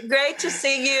great. Great to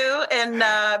see you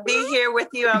and be here with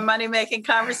you on Money Making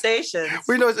Conversations.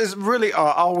 Well, you know, it's really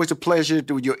always a pleasure.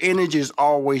 Your energy is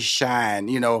always shine,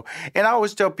 you know. And I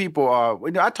always tell people,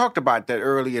 I talked about that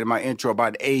earlier in my intro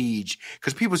about age,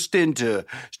 because people tend to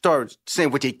start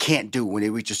saying what they can't do when they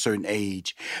reach a certain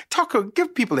age.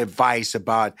 Give people advice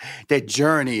about that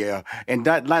journey and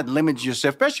not limit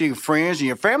yourself, especially your friends and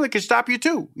your family can stop you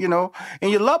too, you know,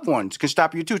 and your loved ones can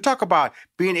stop you too. Talk about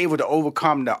being able to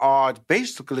overcome the odds.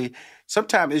 Basically,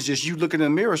 sometimes it's just you looking in the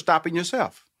mirror, stopping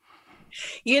yourself.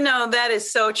 You know, that is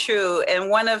so true. And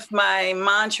one of my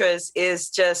mantras is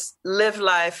just live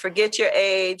life, forget your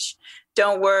age.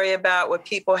 Don't worry about what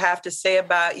people have to say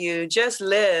about you. Just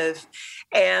live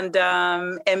and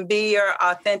be your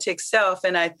authentic self.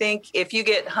 And I think if you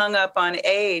get hung up on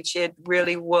age, it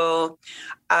really will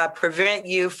prevent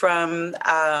you from,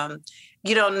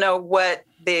 you don't know what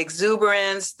the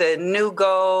exuberance, the new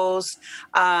goals.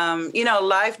 You know,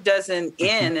 life doesn't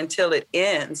end until it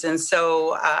ends. And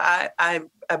so I'm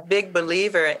a big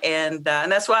believer, and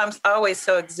that's why I'm always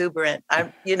so exuberant.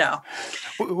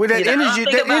 With that energy, I don't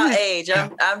think about age.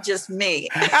 I'm just me.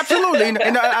 Absolutely,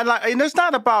 and it's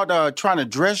not about trying to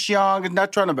dress young. It's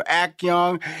not trying to act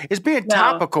young. It's being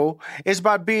topical. It's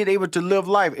about being able to live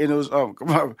life. And it was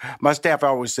my staff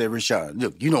always said, Rushion,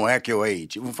 look, you don't act your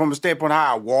age. From a standpoint of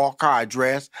how I walk, how I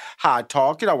dress, how I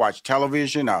talk. You know, I watch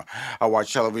television. I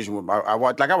watch television with I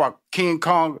watch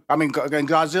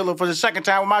Godzilla for the second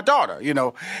time with my daughter. You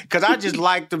know, because I just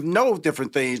like to know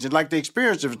different things and like to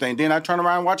experience different things. Then I turn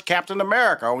around and watch Captain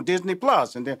America on Disney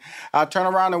Plus, and then I turn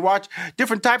around and watch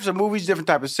different types of movies, different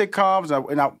types of sitcoms,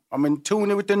 and I'm in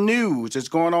tune with the news that's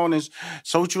going on in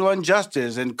social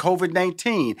injustice and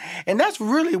COVID-19, and that's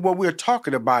really what we're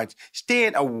talking about: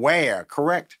 staying aware.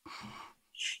 Correct?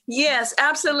 Yes,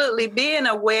 absolutely. Being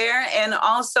aware and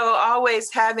also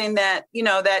always having that, you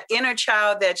know, that inner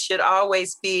child that should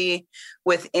always be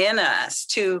within us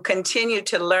to continue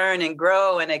to learn and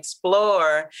grow and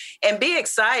explore and be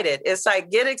excited. It's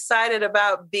like get excited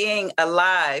about being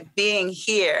alive, being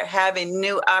here, having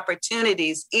new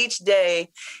opportunities. Each day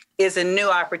is a new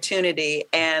opportunity,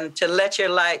 and to let your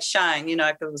light shine. You know,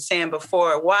 like I was saying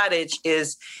before, wattage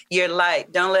is your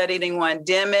light. Don't let anyone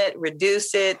dim it,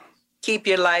 reduce it. Keep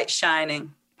your light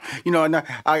shining. You know, and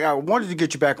I wanted to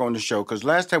get you back on the show because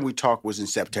last time we talked was in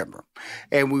September.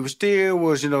 And we were still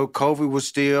COVID was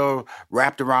still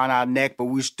wrapped around our neck, but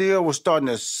we still were starting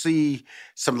to see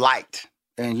some light.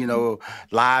 And, you know,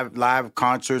 live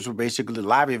concerts were basically,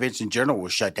 live events in general were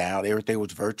shut down. Everything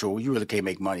was virtual. You really can't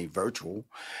make money virtual.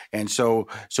 And so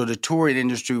the touring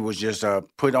industry was just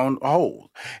put on hold.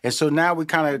 And so now we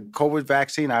kind of, COVID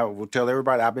vaccine, I will tell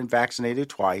everybody I've been vaccinated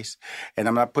twice. And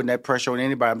I'm not putting that pressure on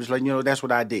anybody. I'm just letting you know that's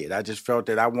what I did. I just felt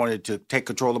that I wanted to take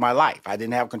control of my life. I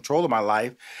didn't have control of my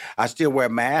life. I still wear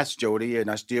masks, Jody,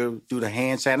 and I still do the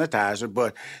hand sanitizer.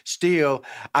 But still,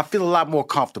 I feel a lot more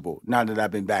comfortable now that I've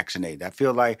been vaccinated. I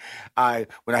feel like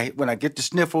when I get the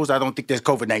sniffles, I don't think there's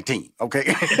COVID-19.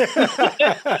 Okay.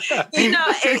 You know,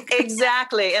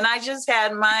 exactly. And I just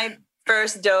had my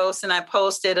first dose, and I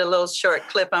posted a little short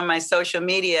clip on my social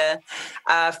media.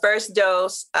 First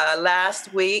dose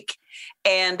last week.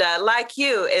 And like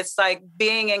you, it's like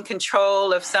being in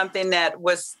control of something that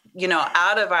was, you know,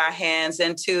 out of our hands,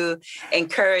 and to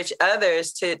encourage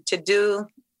others to do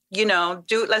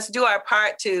let's do our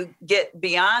part to get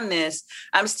beyond this.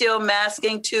 I'm still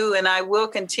masking too, and I will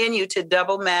continue to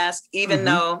double mask, even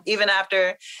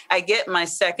after I get my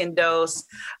second dose,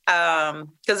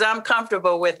 because I'm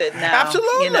comfortable with it now.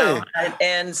 Absolutely.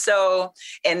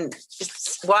 And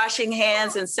washing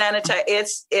hands and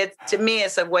sanitize, to me,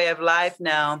 it's a way of life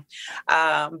now.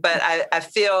 But I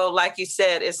feel, like you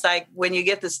said, it's like when you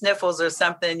get the sniffles or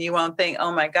something, you won't think,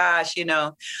 oh my gosh,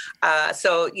 I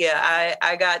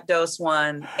got dose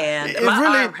 1, and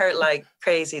my arm hurt like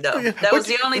crazy though. That was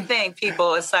the only thing,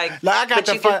 people. It's like I got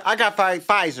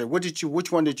Pfizer.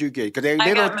 Which one did you get? Because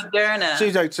I got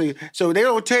Moderna. So they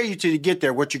don't tell you till you get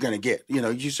there what you're gonna get.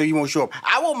 So you won't show up.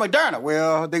 I want Moderna.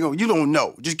 Well, they go. You don't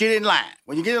know. Just get in line.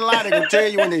 When you get in line, they gonna tell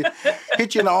you when they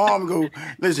hit you in the arm. And go,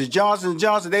 listen, Johnson &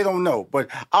 Johnson. They don't know. But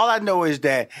all I know is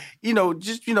that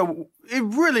it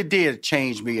really did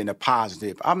change me in a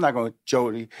positive. I'm not going to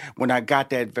Jody. When I got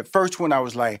that the first one, I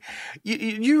was like,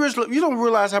 you don't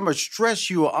realize how much stress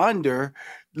you are under.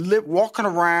 Walking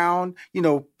around,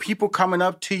 people coming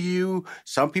up to you.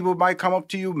 Some people might come up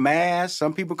to you masked.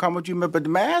 Some people come up to you, but the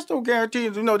masks don't guarantee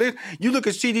you. You look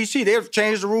at CDC; they've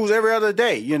changed the rules every other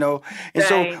day. And right.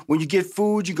 So when you get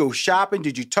food, you go shopping.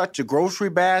 Did you touch the grocery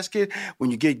basket?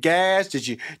 When you get gas,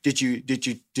 did you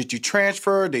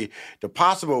transfer the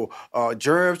possible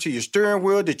germs to your steering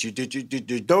wheel? Did you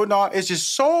don't? It's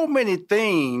just so many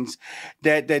things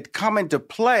that come into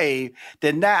play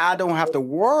that now I don't have to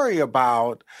worry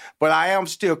about. But I am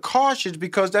still cautious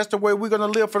because that's the way we're going to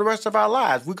live for the rest of our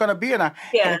lives. We're going to be in a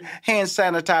hand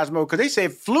sanitizer mode because they say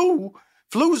flus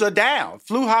are down.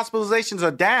 Flu hospitalizations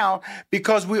are down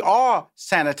because we are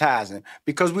sanitizing,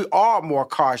 because we are more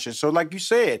cautious. So like you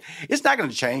said, it's not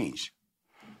going to change.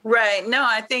 Right. No,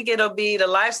 I think it'll be the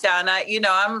lifestyle. And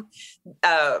I'm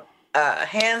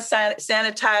hand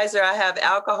sanitizer. I have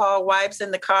alcohol wipes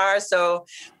in the car. So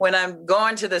when I'm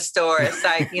going to the store, it's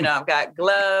like, I've got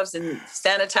gloves and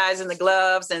sanitizing the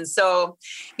gloves. And so,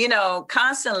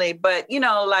 constantly, but,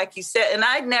 like you said, and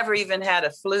I'd never even had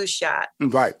a flu shot.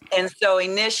 Right. And so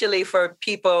initially for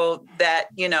people that,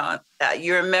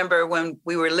 you remember when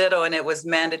we were little and it was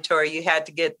mandatory, you had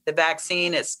to get the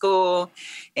vaccine at school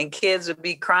and kids would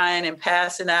be crying and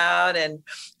passing out. And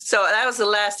so that was the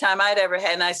last time I'd ever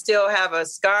had. And I still have a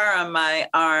scar on my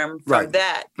arm from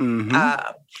that. Mm-hmm.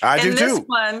 I do this too.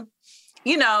 One,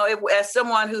 as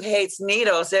someone who hates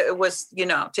needles, it was,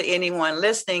 to anyone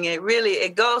listening,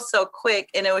 it goes so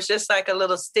quick. And it was just like a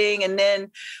little sting. And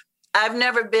then I've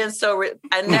never been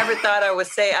I never thought I would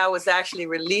say I was actually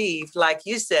relieved, like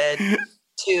you said,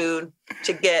 to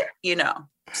get,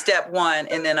 step 1,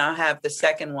 and then I'll have the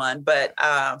second one. But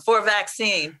for a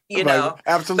vaccine,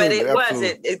 Absolutely. But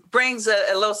it brings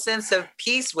a little sense of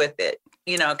peace with it,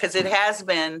 because it has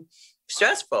been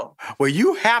stressful. Well,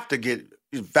 you have to get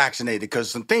vaccinated because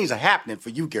some things are happening for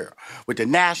you, girl, with the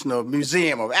National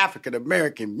Museum of African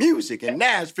American Music in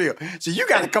Nashville. So you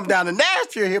got to come down to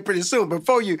Nashville here pretty soon.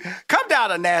 Before you come down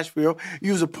to Nashville,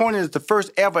 you was appointed as the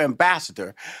first ever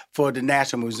ambassador for the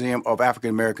National Museum of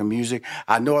African American Music.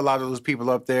 I know a lot of those people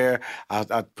up there.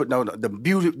 I put note. The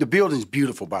building's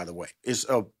beautiful, by the way. It's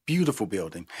a beautiful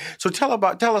building. So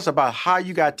tell us about how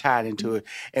you got tied into it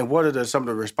and what are some of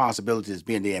the responsibilities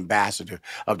being the ambassador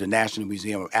of the National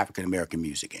Museum of African American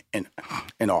Music and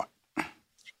Art.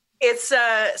 It's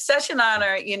such an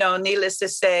honor, needless to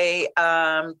say,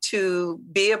 to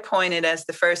be appointed as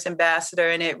the first ambassador.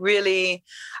 And it really,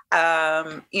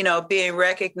 being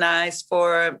recognized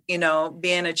for, being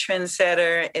a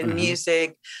trendsetter in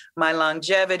music, my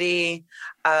longevity,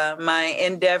 my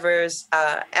endeavors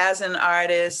as an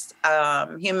artist,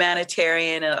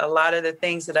 humanitarian, and a lot of the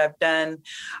things that I've done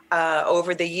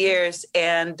over the years.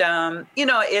 And,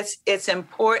 it's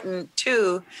important,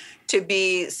 too, to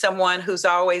be someone who's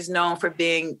always known for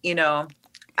being,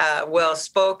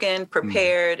 well-spoken,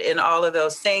 prepared, and all of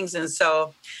those things. And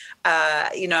so,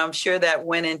 I'm sure that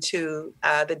went into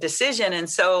the decision. And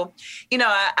so,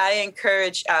 I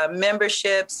encourage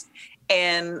memberships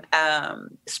and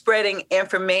spreading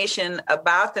information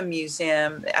about the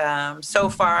museum. So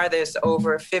far, there's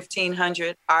over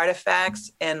 1,500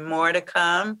 artifacts and more to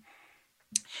come.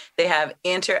 They have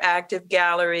interactive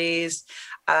galleries.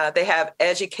 They have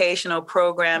educational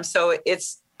programs. So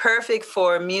it's perfect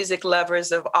for music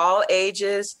lovers of all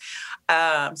ages.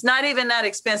 It's not even that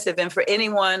expensive. And for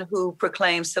anyone who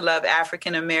proclaims to love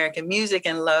African-American music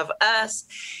and love us,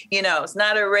 it's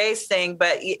not a race thing,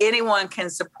 but anyone can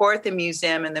support the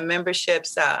museum, and the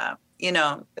memberships,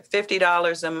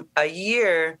 $50 a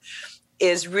year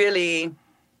is really,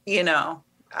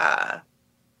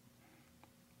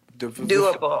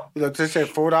 doable. They said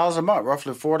 $4 a month,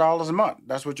 roughly $4 a month.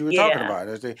 That's what you were talking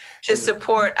about. To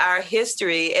support our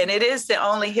history, and it is the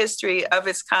only history of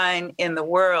its kind in the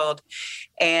world.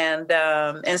 And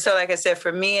so, like I said,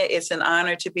 for me, it's an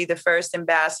honor to be the first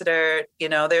ambassador. You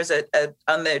know, there's a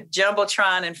on the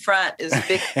jumbotron in front is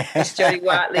big Jody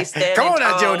Watley standing Come on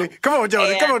now, tall. Jody. Come on,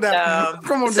 Jody. Come on now.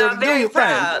 Come on, so Jody. I'm Do very your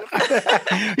proud.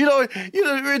 thing. you know,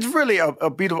 it's really a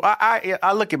beautiful.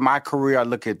 I look at my career. I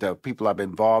look at the people I've been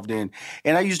involved in,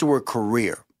 and I use the word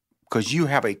career. Because you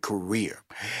have a career.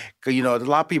 Because, you know, a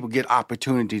lot of people get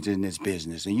opportunities in this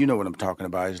business. And you know what I'm talking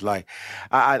about. It's like,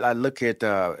 I look at,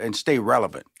 and stay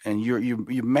relevant. And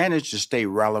you manage to stay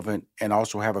relevant and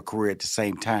also have a career at the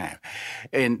same time.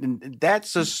 And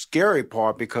that's a scary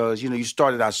part because, you know, you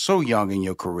started out so young in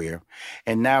your career.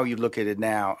 And now you look at it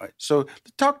now. So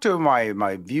talk to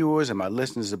my viewers and my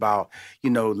listeners about, you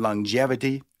know,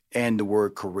 longevity and the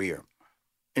word career,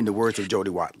 in the words of Jody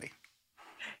Watley.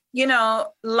 You know,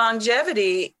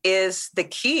 longevity is the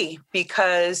key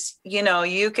because, you know,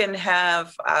 you can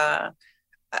have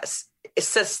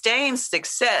sustained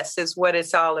success is what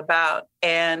it's all about.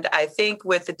 And I think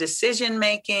with the decision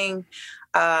making,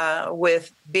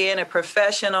 with being a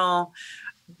professional,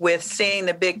 with seeing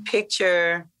the big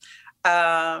picture,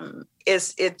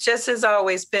 it just has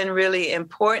always been really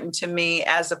important to me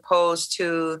as opposed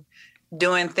to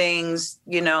doing things,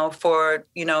 you know, for,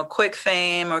 you know, quick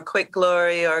fame or quick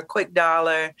glory or quick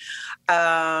dollar.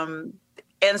 And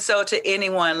so to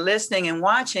anyone listening and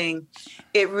watching,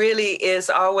 it really is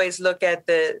always look at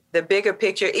the bigger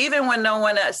picture. Even when no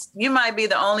one else, you might be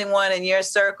the only one in your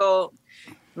circle,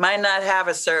 might not have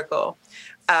a circle.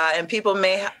 And people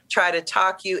may try to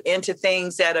talk you into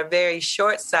things that are very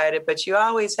short-sighted, but you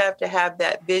always have to have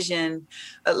that vision.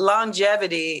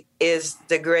 Longevity is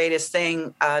the greatest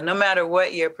thing, no matter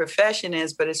what your profession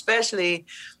is, but especially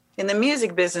in the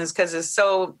music business because it's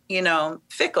so, you know,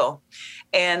 fickle.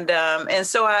 And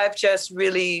so I've just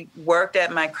really worked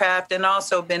at my craft and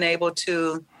also been able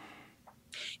to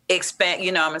expand,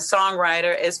 you know, I'm a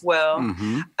songwriter as well.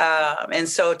 Mm-hmm. And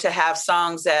so to have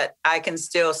songs that I can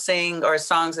still sing or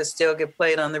songs that still get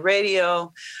played on the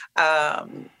radio,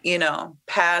 you know,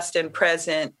 past and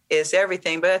present is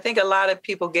everything. But I think a lot of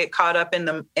people get caught up in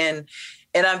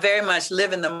and I very much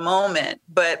live in the moment.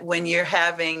 But when you're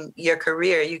having your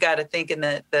career, you got to think in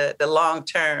the long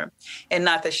term and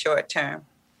not the short term.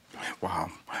 Wow.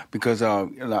 Because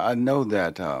I know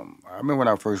that I remember when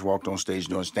I first walked on stage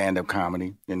doing stand-up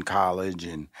comedy in college,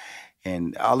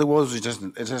 and all it was just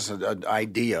an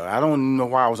idea. I don't know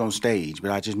why I was on stage,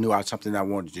 but I just knew I was something I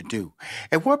wanted to do.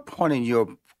 At what point in your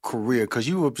career, because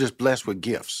you were just blessed with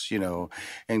gifts, you know,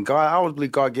 and God, I always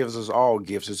believe God gives us all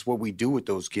gifts. It's what we do with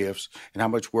those gifts and how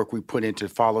much work we put into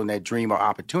following that dream or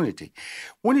opportunity.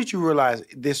 When did you realize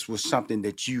this was something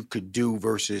that you could do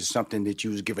versus something that you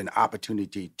was given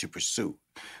opportunity to pursue?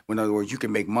 In other words, you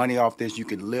can make money off this, you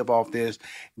can live off this.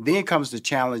 Then comes the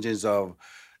challenges of,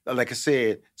 like I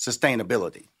said,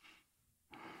 sustainability.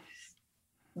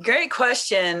 Great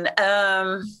question.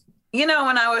 You know,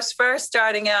 when I was first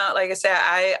starting out, like I said,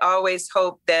 I always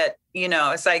hoped that, you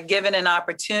know, it's like given an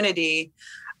opportunity,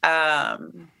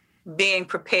 being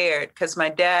prepared. Because my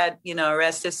dad, you know,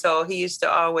 rest his soul, he used to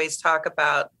always talk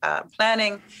about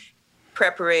planning,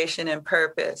 preparation, and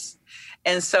purpose.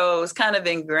 And so it was kind of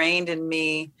ingrained in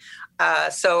me.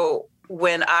 So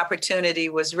when opportunity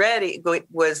was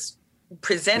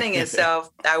presenting itself,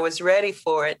 I was ready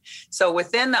for it. So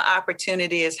within the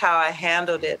opportunity is how I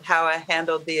handled it, how I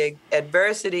handled the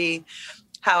adversity,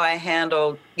 how I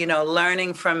handled, you know,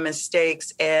 learning from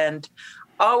mistakes and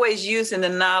always using the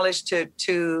knowledge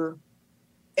to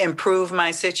improve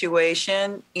my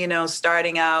situation, you know,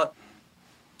 starting out,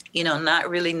 you know, not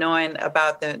really knowing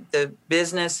about the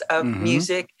business of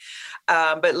music.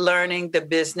 But learning the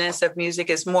business of music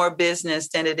is more business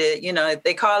than it is. You know,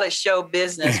 they call it show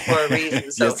business for a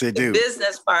reason. So yes, they do. The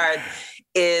business part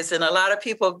is, and a lot of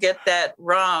people get that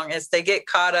wrong as they get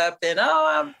caught up in, oh,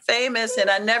 I'm famous. And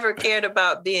I never cared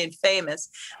about being famous.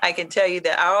 I can tell you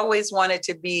that I always wanted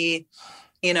to be,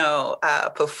 you know, a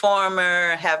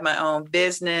performer, have my own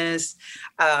business,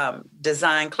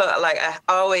 design clothes. Like I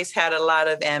always had a lot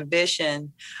of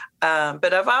ambition.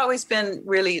 But I've always been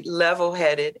really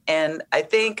level-headed. And I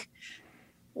think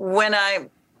when I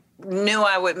knew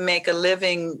I would make a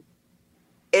living,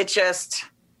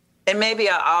 and maybe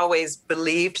I always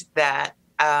believed that,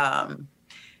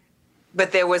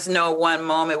 but there was no one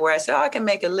moment where I said, oh, I can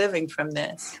make a living from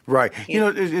this. Right. You know,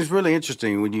 it's really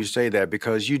interesting when you say that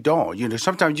because you don't. You know,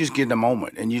 sometimes you just get in the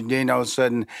moment and then all of a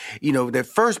sudden, you know, the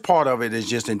first part of it is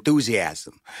just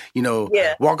enthusiasm. You know,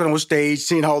 walking on stage,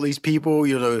 seeing all these people,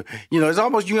 you know, it's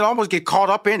almost, you almost get caught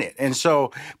up in it. And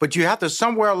so, but you have to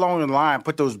somewhere along the line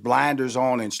put those blinders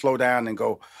on and slow down and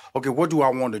go, okay, what do I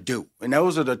want to do? And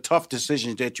those are the tough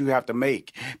decisions that you have to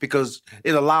make because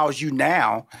it allows you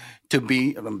now to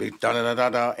be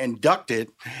inducted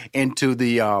into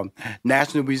the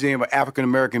National Museum of African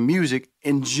American Music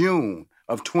in June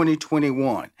of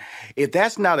 2021. If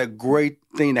that's not a great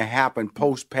thing to happen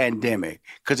post-pandemic,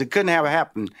 because it couldn't have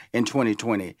happened in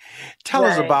 2020, tell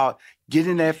us about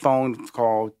getting that phone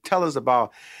call. Tell us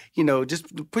about, you know,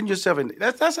 just putting yourself in.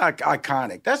 That's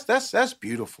iconic. That's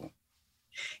beautiful.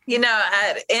 You know,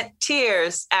 in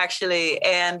tears, actually,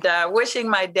 and wishing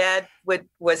my dad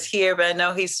was here, but I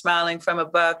know he's smiling from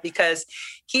above because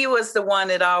he was the one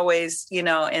that always, you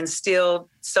know, instilled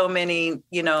so many,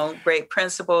 you know, great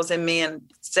principles in me and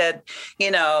said,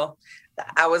 you know,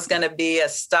 I was going to be a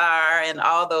star and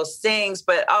all those things,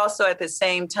 but also at the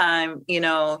same time, you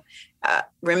know,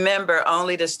 remember,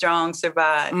 only the strong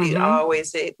survive. He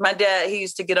always, my dad, he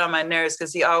used to get on my nerves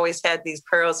because he always had these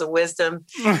pearls of wisdom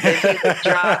that he would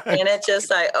drop. And it's just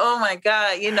like, oh my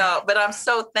God, you know, but I'm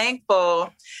so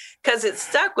thankful because it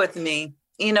stuck with me.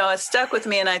 You know, it stuck with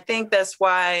me. And I think that's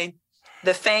why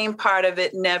the fame part of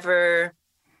it never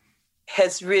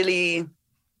has really,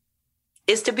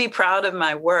 is to be proud of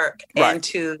my work and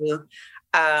to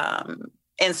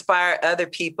inspire other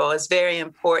people is very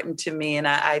important to me. And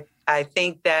I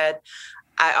think that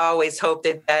I always hope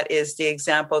that is the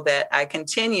example that I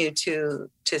continue to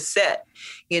set,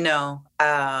 you know,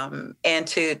 and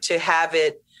to have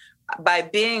it by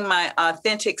being my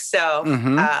authentic self,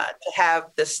 to have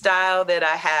the style that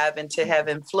I have and to have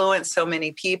influenced so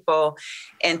many people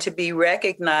and to be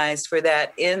recognized for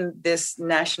that in this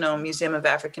National Museum of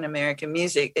African American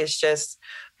Music. It's just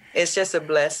a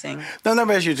blessing. Now, let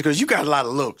me ask you, because you got a lot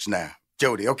of looks now,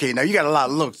 Jody. Okay, now you got a lot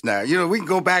of looks now. You know, we can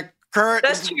go back current.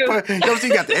 That's true. You know, so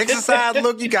you got the exercise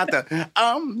look. You got the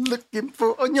I'm looking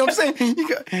for. You know what I'm saying?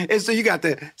 And so you got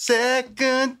the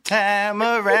second time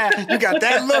around. You got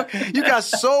that look. You got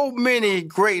so many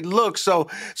great looks. So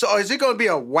is it going to be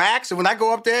a wax? And when I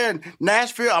go up there in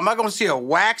Nashville, am I going to see a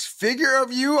wax figure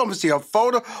of you? I'm going to see a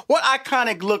photo. What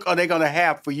iconic look are they going to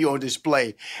have for you on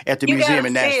display at the museum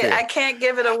in Nashville? I can't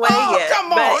give it away yet.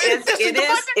 Come on. But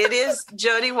it is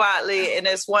Jody Watley, and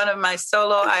it's one of my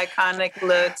solo iconic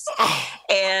looks.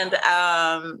 And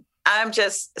I'm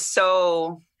just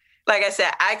so, like I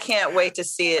said, I can't wait to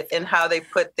see it and how they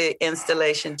put the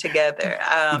installation together.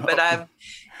 But I'm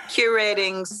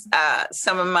curating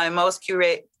some of my most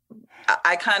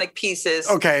iconic pieces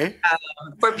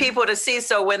for people to see.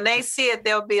 So when they see it,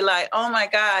 they'll be like, oh my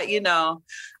God, you know,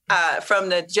 from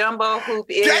the jumbo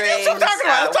hoop earrings.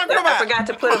 I forgot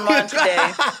to put them on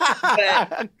today.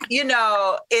 But, you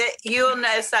know, you'll know,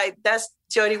 it's like, that's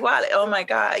Jody Watley. Oh my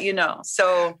God, you know.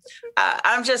 So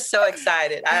I'm just so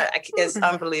excited. It's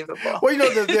unbelievable. Well, you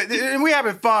know, and we're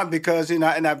having fun because, you know,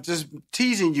 and I'm just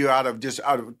teasing you out of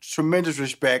tremendous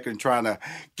respect and trying to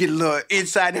get a little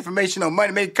inside information on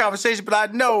Money Making Conversation. But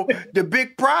I know the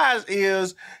big prize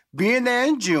is being there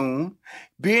in June,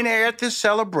 being there at this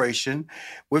celebration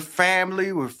with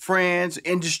family, with friends,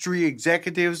 industry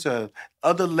executives,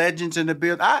 other legends in the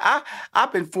building.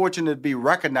 I've been fortunate to be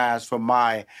recognized for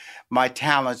my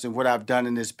talents and what I've done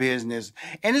in this business.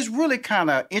 And it's really kind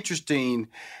of interesting,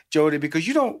 Jody, because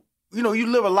you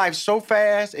live a life so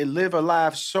fast and live a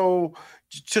life so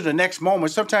to the next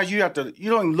moment. Sometimes you don't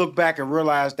even look back and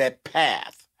realize that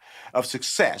path of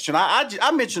success. And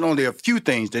I mentioned only a few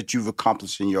things that you've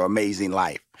accomplished in your amazing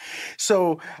life.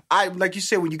 So like you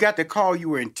said, when you got the call, you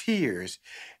were in tears.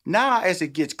 Now, as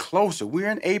it gets closer, we're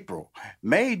in April,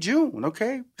 May, June,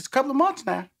 okay? It's a couple of months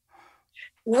now.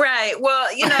 Right.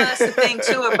 Well, you know, that's the thing,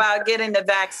 too, about getting the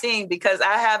vaccine, because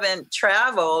I haven't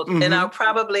traveled and I'll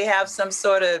probably have some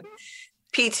sort of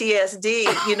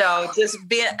PTSD, you know, just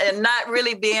being and not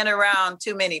really being around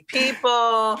too many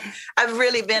people. I've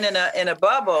really been in a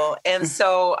bubble. And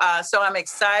so I'm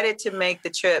excited to make the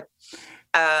trip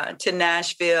to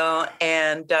Nashville.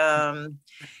 And,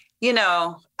 you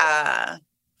know,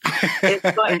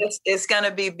 it's going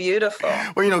to be beautiful.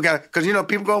 Well, you know, because, you know,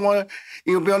 people going to want to,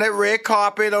 be on that red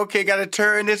carpet. Okay, got to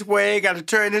turn this way, got to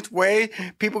turn this way.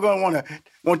 People going to want to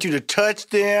want you to touch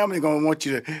them. They're gonna want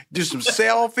you to do some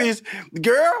selfies.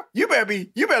 Girl, you better be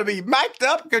mic'd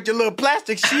up, get your little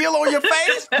plastic shield on your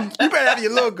face. You better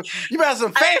have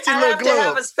some fancy little gloves. I have to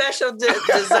have a special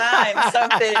design,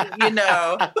 something,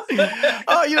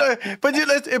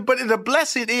 But the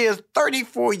blessing is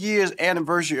 34 years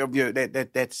anniversary of your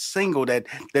that single that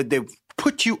they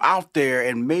put you out there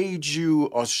and made you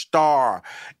a star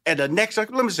at the next. Let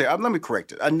me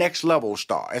correct it. A next level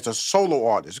star as a solo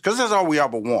artist, because that's all we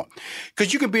ever want.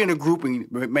 Because you can be in a group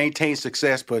and maintain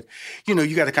success, but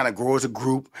you got to kind of grow as a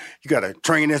group. You got to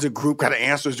train as a group. Got to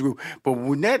answer as a group. But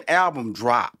when that album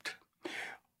dropped,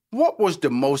 what was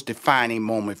the most defining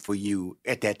moment for you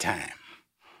at that time?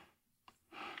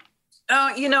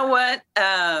 Oh, you know what?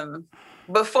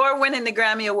 Before winning the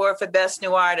Grammy Award for Best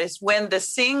New Artist, when the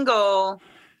single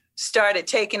started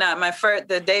taking out,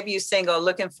 the debut single,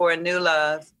 Looking for a New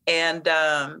Love, and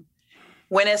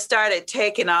when it started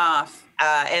taking off,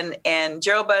 and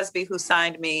Gerald Busby, who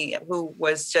signed me, who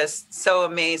was just so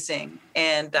amazing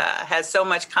and had so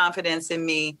much confidence in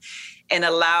me and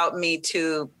allowed me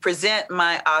to present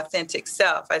my authentic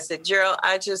self. I said, Gerald,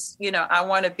 I I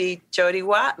want to be Jody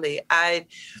Watley. I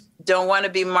don't want to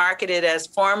be marketed as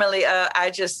formally,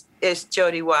 it's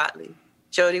Jody Watley.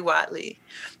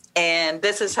 And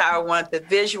this is how I want the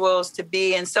visuals to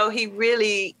be. And so he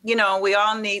really, we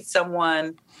all need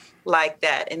someone like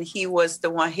that. And he was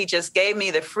the one, he just gave me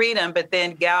the freedom, but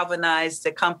then galvanized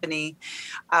the company.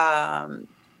 And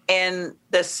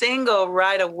the single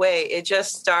right away, it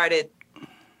just started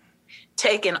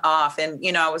taking off. And,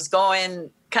 I was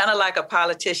going kind of like a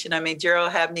politician. I mean,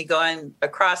 Gerald had me going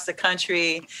across the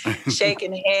country,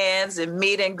 shaking hands and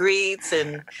meet and greets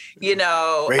and,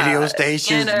 radio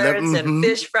stations, dinners and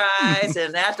fish fries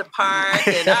and at the park.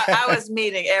 And I was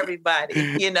meeting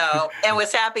everybody, and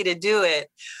was happy to do it.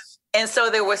 And so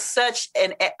there was such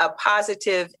a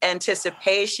positive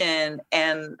anticipation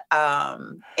and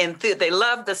they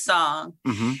loved the song.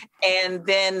 Mm-hmm. And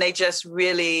then they just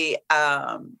really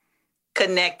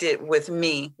connected with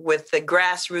me, with the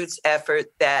grassroots effort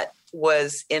that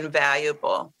was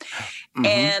invaluable. Mm-hmm.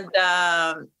 And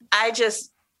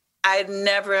I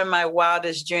never in my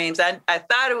wildest dreams, I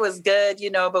thought it was good,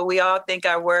 but we all think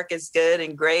our work is good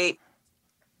and great.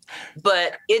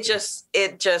 But it just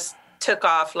took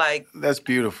off like... That's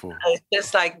beautiful. It's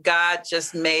just like God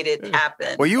just made it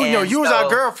happen. Well, you was our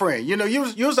girlfriend.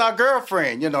 You was our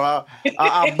girlfriend, our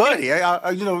buddy.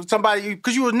 Somebody,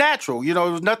 because you was natural. There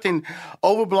was nothing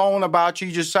overblown about you.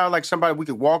 You just sounded like somebody we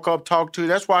could walk up, talk to.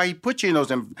 That's why he put you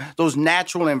in those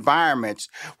natural environments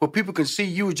where people can see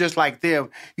you just like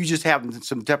them. You just have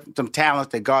some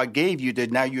talents that God gave you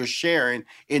that now you're sharing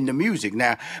in the music.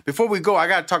 Now, before we go, I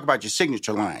got to talk about your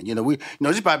signature line. This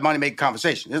is about money making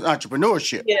conversation. It's entrepreneurship.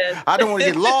 Yes. I don't want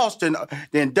to get lost in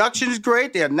the induction is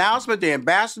great, the announcement, the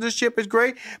ambassadorship is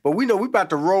great, but we know we're about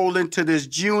to roll into this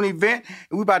June event,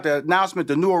 and we're about to announcement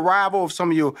the new arrival of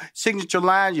some of your signature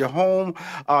lines, your home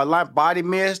body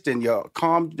mist and your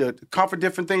the comfort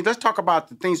different things. Let's talk about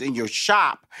the things in your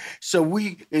shop. So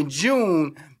we in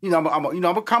June, I'm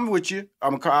gonna come with you.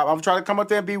 I'm trying to come up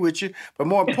there and be with you, but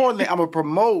more importantly, I'm gonna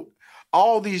promote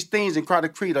all these things and try to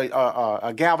create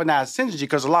a galvanized synergy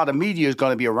because a lot of media is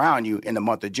going to be around you in the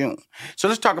month of June. So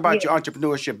let's talk about your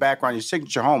entrepreneurship background, your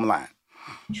signature home line.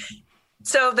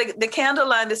 So the candle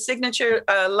line, the signature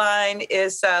line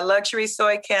is luxury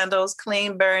soy candles,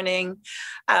 clean burning.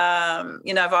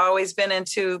 I've always been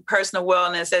into personal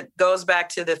wellness. It goes back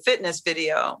to the fitness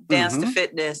video, Dance to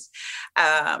Fitness.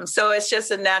 So it's just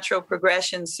a natural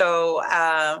progression. So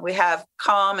we have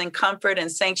calm and comfort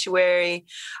and sanctuary.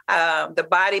 The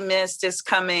body mist is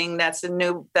coming.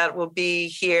 That will be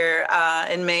here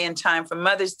in May in time for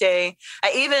Mother's Day.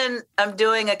 I'm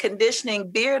doing a conditioning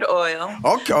beard oil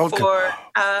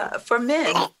for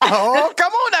men. Oh,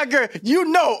 come on now, girl.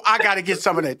 I got to get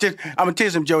some of that. I'm going to tell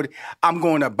you something, Jody. I'm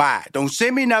going to buy it. Don't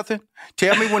send me nothing.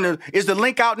 Tell me is the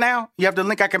link out now? You have the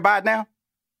link I can buy it now?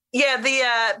 Yeah,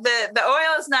 the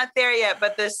oil is not there yet,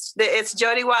 but it's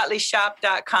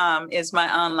jodywatleyshop.com is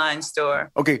my online store.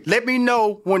 Okay, let me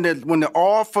know when the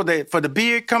oil for the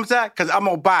beard comes out, because I'm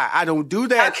gonna buy it. I don't do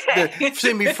that. Okay.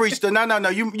 Send me free stuff. No.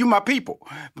 You my people.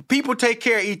 People take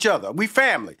care of each other. We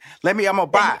family. I'm gonna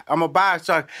buy it. I'm gonna buy it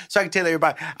so I can tell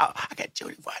everybody. I got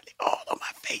Jody Watley all on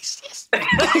my face. Yes.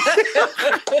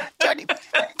 Jody.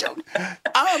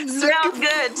 Smells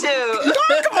good too.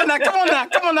 Come on now.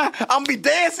 I'm gonna be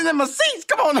dancing in my seats.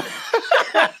 Come on. That's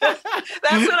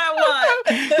what I want.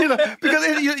 Because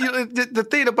the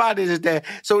thing about it is that,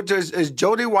 so it's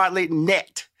Jody Watley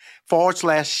net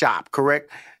 /shop,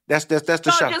 correct? That's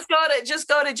the shop. Just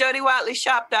go to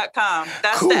JodyWatleyShop.com.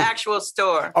 That's cool. The actual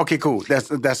store. Okay, cool.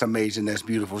 That's amazing. That's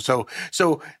beautiful. So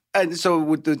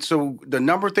with the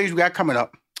number of things we got coming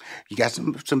up. You got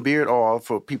some beard oil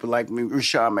for people like me,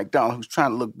 Rushion McDonald, who's trying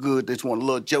to look good. They just want a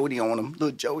little Jody on them.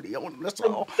 That's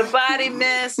all. The body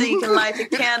mist, so you can light the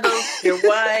candles, your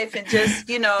wife, and just,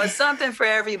 it's something for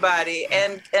everybody.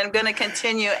 And I'm going to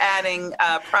continue adding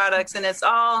products, and it's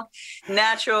all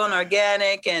natural and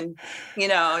organic and,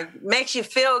 makes you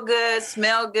feel good,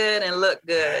 smell good, and look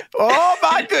good. Oh,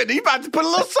 my goodness. You about to put a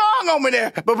little song on me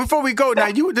there. But before we go, now,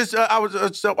 I want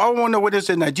to know what this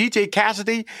is. Now, DJ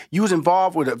Cassidy, you was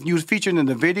involved with you was featured in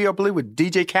the video, I believe, with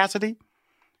DJ Cassidy?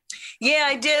 Yeah,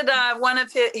 I did one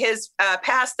of his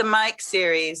Pass the Mic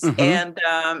series, and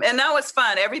that was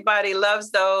fun. Everybody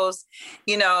loves those.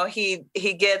 He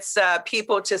gets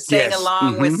people to sing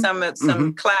along with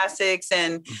some classics,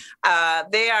 and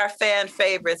they are fan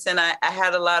favorites. And I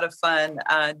had a lot of fun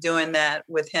doing that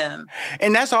with him.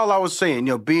 And that's all I was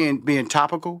saying. Being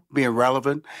topical, being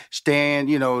relevant, staying,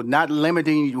 not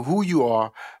limiting who you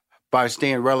are by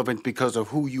staying relevant because of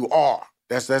who you are.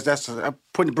 That's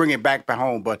bring it back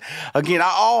home. But again, I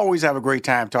always have a great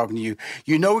time talking to you.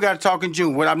 We got to talk in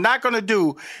June. What I'm not going to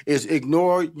do is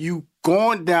ignore you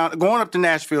going up to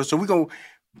Nashville. So we're going to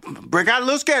break out a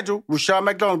little schedule. Rushion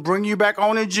McDonald bring you back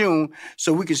on in June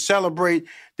so we can celebrate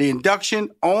the induction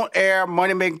on air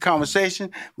money making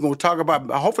conversation. We're going to talk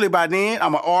about, hopefully by then,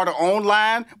 I'm going to order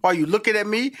online while you're looking at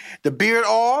me, the beard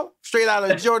oil straight out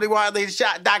of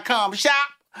JodyWatleyShop.com shop.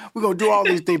 We're going to do all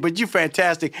these things, but you're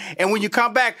fantastic. And when you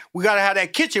come back, we got to have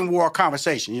that kitchen war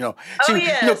conversation,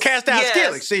 cast out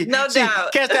skillets. No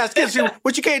doubt. Cast out skillets. See,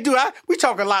 what you can't do, we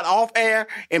talk a lot off air,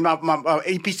 and my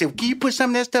AP said, can you put some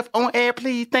of that stuff on air,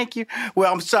 please? Thank you.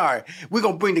 Well, I'm sorry. We're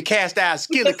going to bring the cast out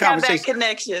skillet conversation. Have that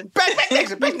connection. Back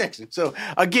connection. So,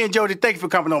 again, Jody, thank you for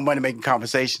coming on Money Making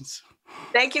Conversations.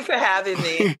 Thank you for having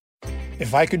me.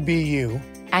 If I could be you.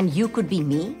 And you could be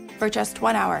me for just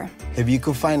 1 hour. If you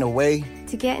could find a way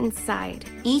to get inside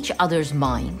each other's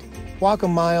mind. Walk a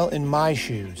mile in my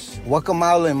shoes. Walk a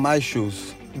mile in my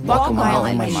shoes. Walk a mile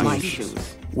in my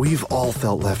shoes. We've all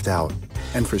felt left out.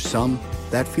 And for some,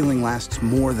 that feeling lasts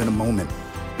more than a moment.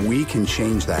 We can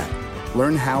change that.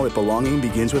 Learn how at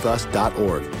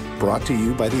belongingbeginswithus.org. Brought to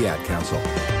you by the Ad Council.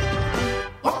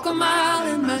 Walk a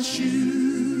mile in my shoes.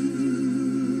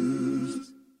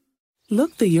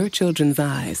 Look through your children's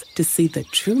eyes to see the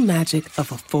true magic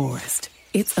of a forest.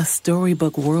 It's a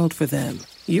storybook world for them.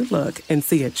 You look and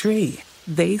see a tree.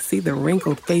 They see the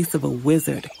wrinkled face of a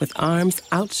wizard with arms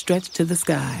outstretched to the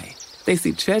sky. They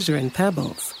see treasure in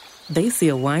pebbles. They see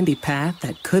a windy path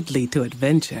that could lead to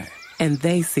adventure. And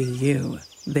they see you,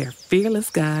 their fearless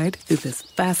guide through this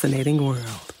fascinating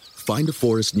world. Find a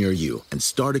forest near you and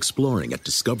start exploring at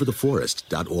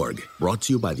discovertheforest.org. Brought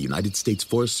to you by the United States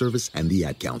Forest Service and the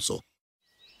Ad Council.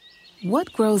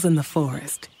 What grows in the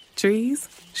forest? Trees?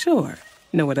 Sure.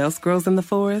 Know what else grows in the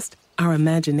forest? Our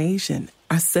imagination,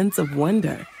 our sense of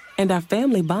wonder, and our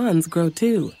family bonds grow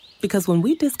too. Because when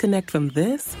we disconnect from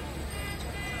this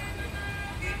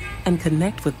and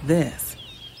connect with this,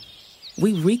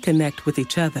 we reconnect with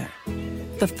each other.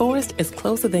 The forest is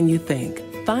closer than you think.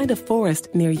 Find a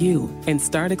forest near you and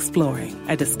start exploring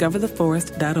at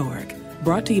discovertheforest.org.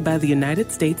 Brought to you by the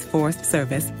United States Forest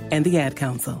Service and the Ad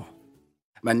Council.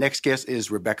 My next guest is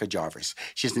Rebecca Jarvis.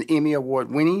 She's an Emmy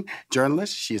Award-winning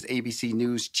journalist. She is ABC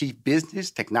News Chief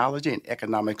Business, Technology, and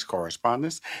Economics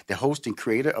Correspondent, the host and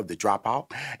creator of The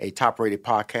Dropout, a top-rated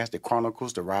podcast that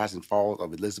chronicles the rise and fall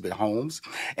of Elizabeth Holmes,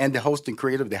 and the host and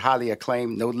creator of the highly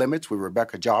acclaimed No Limits with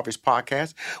Rebecca Jarvis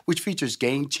podcast, which features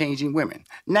game-changing women.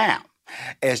 Now,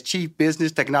 as Chief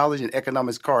Business, Technology, and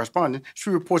Economics Correspondent, she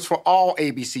reports for all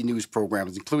ABC News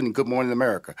programs, including Good Morning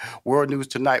America, World News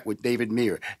Tonight with David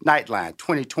Muir, Nightline,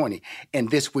 2020, and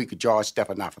This Week with George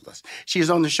Stephanopoulos. She is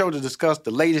on the show to discuss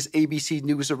the latest ABC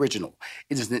News original.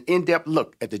 It is an in-depth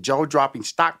look at the jaw-dropping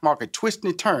stock market twists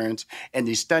and turns and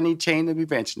the stunning chain of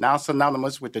events now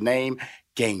synonymous with the name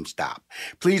GameStop.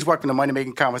 Please welcome to Money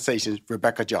Making Conversations,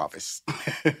 Rebecca Jarvis.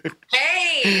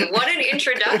 Hey, what an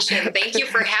introduction. Thank you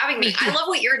for having me. I love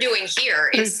what you're doing here.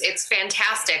 It's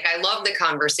fantastic. I love the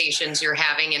conversations you're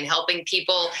having and helping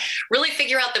people really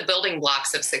figure out the building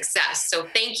blocks of success. So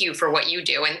thank you for what you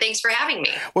do, and thanks for having me.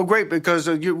 Well, great, because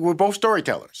we're both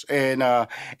storytellers. And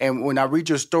when I read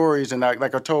your stories, and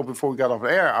like I told before we got off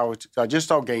the air, I just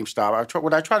saw GameStop.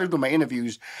 What I try to do in my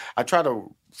interviews, I try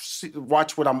to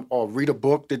watch or read a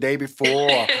book the day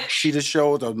before, or see the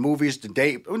shows or movies the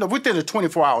day, within a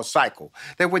 24-hour cycle.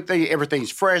 That way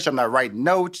everything's fresh. I'm not writing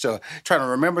notes or trying to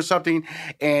remember something.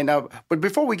 And but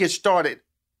before we get started,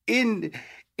 in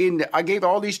I gave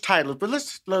all these titles, but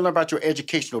let's learn about your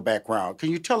educational background. Can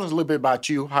you tell us a little bit about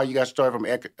you, how you got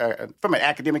started from an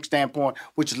academic standpoint,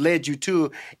 which led you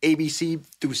to ABC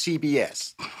through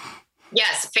CBS?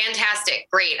 Yes, fantastic.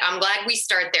 Great. I'm glad we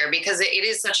start there because it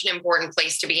is such an important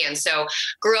place to be in. So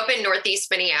grew up in Northeast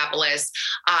Minneapolis.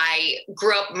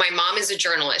 My mom is a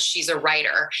journalist. She's a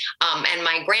writer. And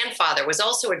my grandfather was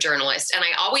also a journalist. And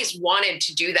I always wanted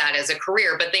to do that as a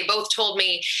career, but they both told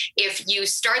me, if you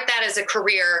start that as a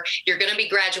career, you're going to be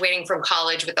graduating from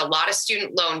college with a lot of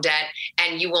student loan debt,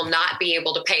 and you will not be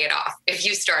able to pay it off if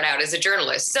you start out as a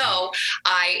journalist. So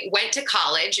I went to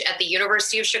college at the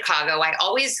University of Chicago. I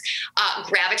always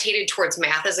gravitated towards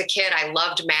math as a kid. I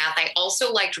loved math. I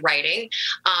also liked writing.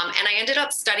 And I ended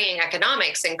up studying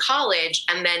economics in college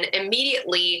and then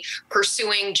immediately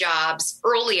pursuing jobs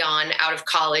early on out of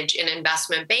college in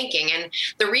investment banking. And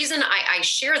the reason I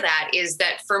share that is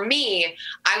that for me,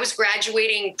 I was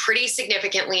graduating pretty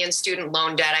significantly in student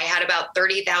loan debt. I had about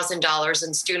 $30,000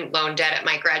 in student loan debt at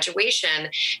my graduation.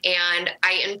 And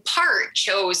I, in part,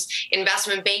 chose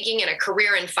investment banking and a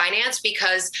career in finance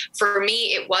because for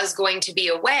me, it was going to be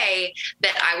a way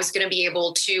that I was going to be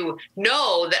able to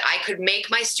know that I could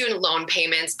make my student loan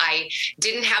payments. I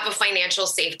didn't have a financial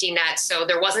safety net, so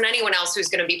there wasn't anyone else who's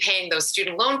going to be paying those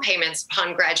student loan payments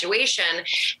upon graduation.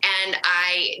 And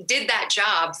I did that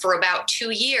job for about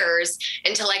 2 years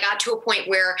until I got to a point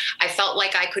where I felt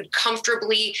like I could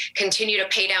comfortably continue to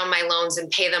pay down my loans and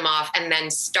pay them off, and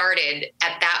then started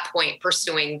at that point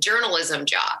pursuing journalism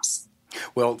jobs.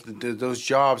 Well, those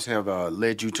jobs have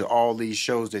led you to all these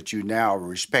shows that you now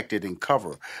respected and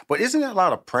cover. But isn't there a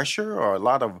lot of pressure or a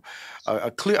lot of a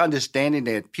clear understanding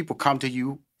that people come to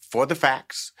you for the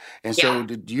facts? And so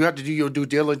you have to do your due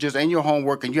diligence and your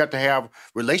homework, and you have to have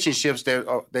relationships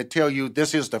that tell you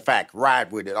this is the fact,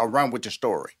 ride with it, or run with the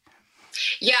story.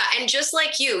 Yeah. And just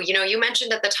like you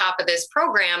mentioned at the top of this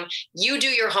program, you do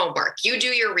your homework, you do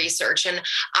your research. And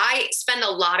I spend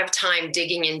a lot of time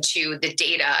digging into the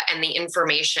data and the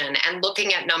information and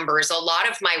looking at numbers. A lot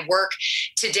of my work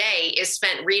today is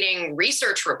spent reading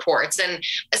research reports. And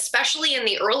especially in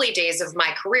the early days of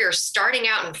my career, starting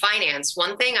out in finance,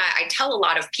 one thing I tell a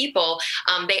lot of people,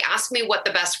 they ask me what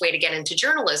the best way to get into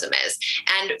journalism is.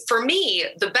 And for me,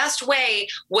 the best way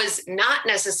was not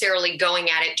necessarily going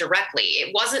at it directly.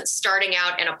 It wasn't starting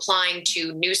out and applying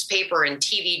to newspaper and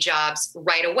TV jobs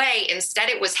right away. Instead,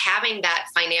 it was having that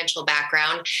financial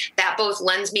background that both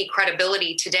lends me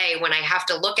credibility today when I have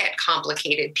to look at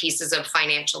complicated pieces of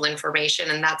financial information.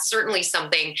 And that's certainly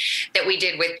something that we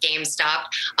did with GameStop,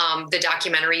 the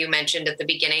documentary you mentioned at the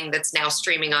beginning that's now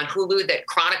streaming on Hulu that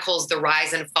chronicles the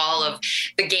rise and fall of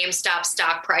the GameStop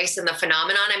stock price and the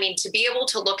phenomenon. I mean, to be able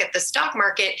to look at the stock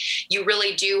market, you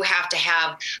really do have to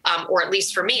have, or at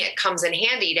least for me, it comes in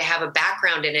handy to have a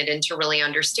background in it and to really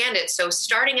understand it. So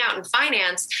starting out in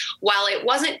finance, while it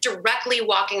wasn't directly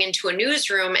walking into a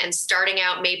newsroom and starting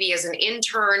out maybe as an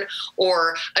intern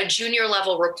or a junior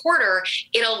level reporter,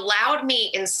 it allowed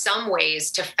me in some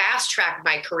ways to fast track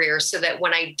my career so that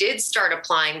when I did start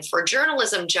applying for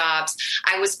journalism jobs,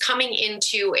 I was coming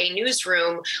into a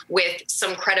newsroom with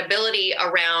some credibility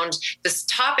around this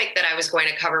topic that I was going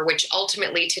to cover, which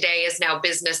ultimately today is now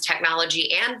business,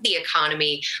 technology, and the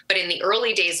economy. But in the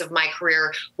early days of my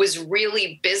career was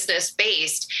really business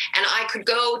based. And I could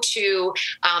go to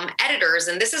editors,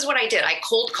 and this is what I did. I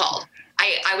cold called.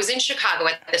 I was in Chicago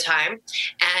at the time,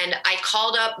 and I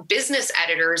called up business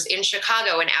editors in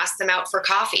Chicago and asked them out for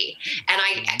coffee. And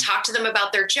I talked to them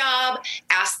about their job,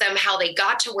 asked them how they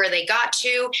got to where they got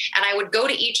to. And I would go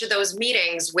to each of those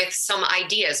meetings with some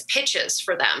ideas, pitches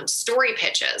for them, story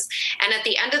pitches. And at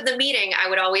the end of the meeting, I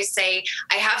would always say,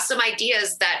 I have some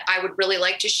ideas that I would really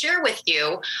like to share with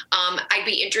you. I'd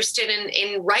be interested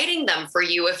in writing them for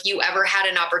you if you ever had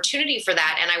an opportunity for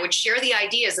that. And I would share the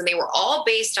ideas, and they were all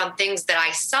based on things that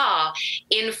I saw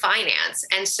in finance.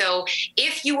 And so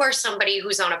if you are somebody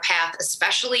who's on a path,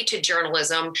 especially to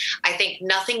journalism, I think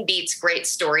nothing beats great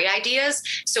story ideas.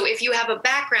 So if you have a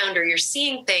background or you're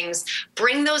seeing things,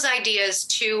 bring those ideas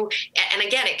to, and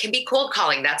again, it can be cold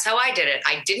calling. That's how I did it.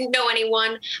 I didn't know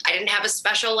anyone. I didn't have a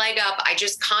special leg up. I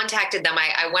just contacted them.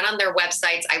 I went on their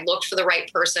websites. I looked for the right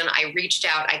person. I reached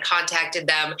out. I contacted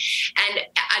them. And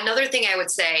another thing I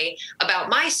would say about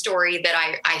my story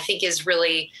that I think is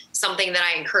really something that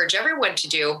I encourage everyone to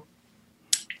do,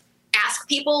 ask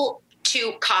people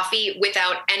to coffee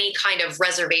without any kind of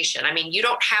reservation. I mean, you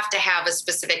don't have to have a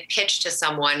specific pitch to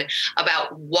someone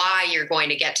about why you're going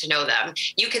to get to know them.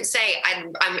 You can say,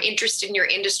 I'm interested in your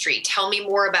industry. Tell me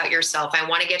more about yourself. I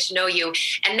want to get to know you.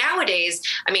 And nowadays,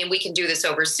 I mean, we can do this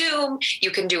over Zoom.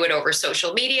 You can do it over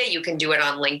social media. You can do it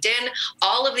on LinkedIn.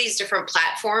 All of these different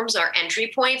platforms are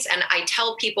entry points. And I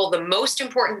tell people the most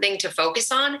important thing to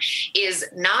focus on is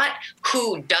not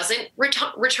who doesn't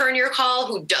return your call,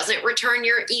 who doesn't return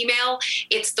your email.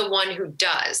 It's the one who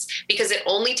does, because it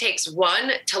only takes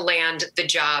one to land the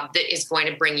job that is going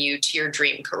to bring you to your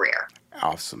dream career.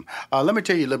 Awesome. Let me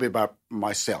tell you a little bit about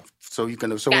myself. So you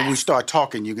can. So when we start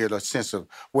talking, you get a sense of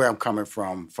where I'm coming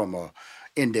from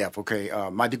in depth. Okay.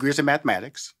 My degree is in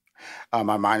mathematics.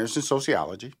 My minor is in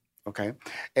sociology. Okay.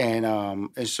 And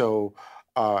so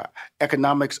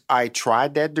economics, I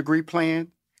tried that degree plan,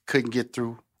 couldn't get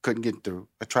through.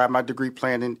 I tried my degree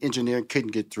plan in engineering,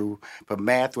 couldn't get through, but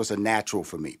math was a natural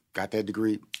for me. Got that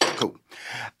degree, cool.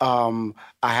 I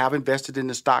have invested in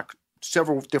the stock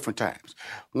several different times.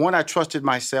 One, I trusted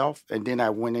myself, and then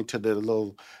I went into the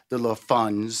little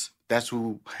funds.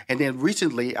 And then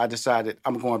recently I decided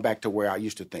I'm going back to where I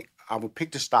used to think. I would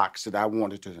pick the stocks that I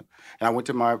wanted to, and I went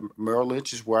to my Merrill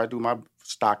Lynch, is where I do my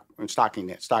stock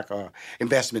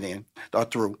investment in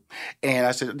through. And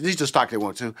I said, these are the stocks they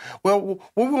want to. Well,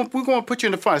 we're going to put you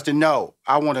in the fund. I said, no,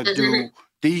 I want to do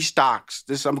these stocks.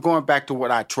 I'm going back to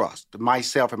what I trust,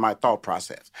 myself and my thought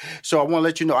process. So I want to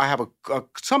let you know I have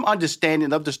some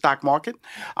understanding of the stock market.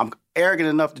 I'm arrogant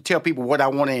enough to tell people what I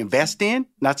want to invest in.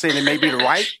 Not saying it may be the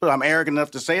right, but I'm arrogant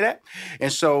enough to say that.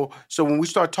 And so when we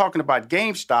start talking about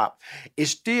GameStop,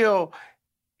 it's still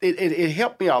it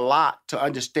helped me a lot to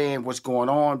understand what's going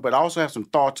on, but I also have some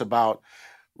thoughts about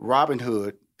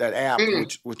Robinhood, that app,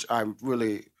 which I'm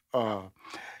really.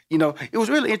 It was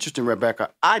really interesting,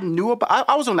 Rebecca. I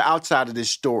was on the outside of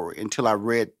this story until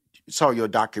I saw your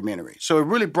documentary. So it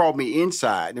really brought me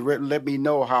inside and let me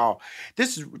know how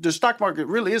the stock market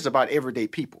really is about everyday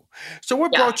people. So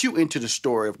what brought you into the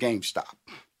story of GameStop?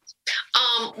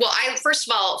 Well, first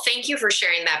of all, thank you for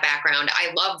sharing that background.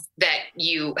 I love that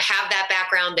you have that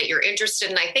background, that you're interested.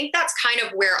 And I think that's kind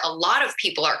of where a lot of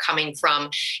people are coming from.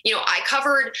 I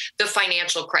covered the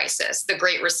financial crisis, the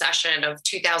Great Recession of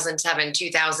 2007,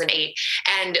 2008.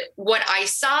 And what I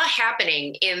saw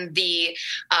happening in the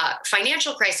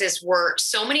financial crisis were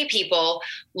so many people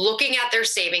looking at their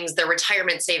savings, their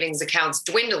retirement savings accounts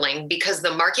dwindling because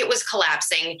the market was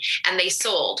collapsing and they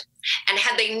sold. And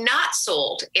had they not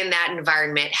sold in that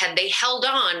environment, had they held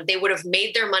on, they would have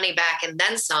made their money back and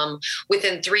then some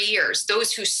within 3 years.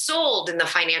 Those who sold in the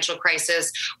financial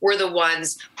crisis were the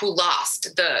ones who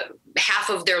lost the half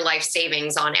of their life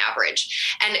savings on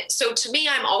average. And so to me,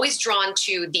 I'm always drawn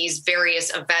to these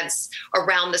various events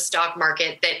around the stock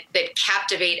market that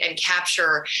captivate and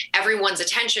capture everyone's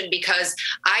attention, because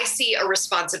I see a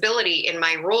responsibility in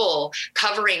my role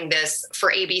covering this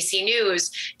for ABC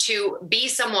News to be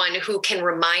someone who can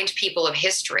remind people of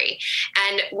history.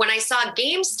 And when I saw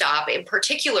GameStop in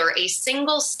particular, a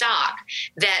single stock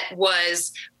that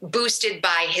was boosted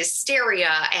by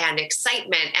hysteria and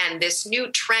excitement and this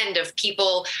new trend of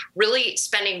people really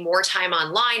spending more time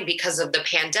online because of the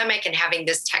pandemic and having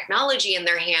this technology in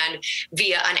their hand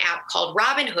via an app called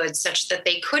Robinhood, such that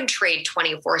they could trade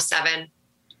 24/7.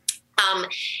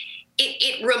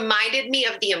 It reminded me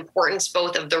of the importance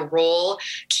both of the role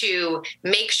to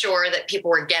make sure that people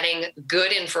were getting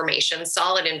good information,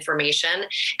 solid information,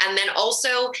 and then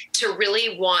also to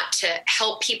really want to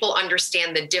help people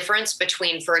understand the difference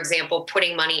between, for example,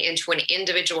 putting money into an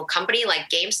individual company like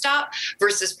GameStop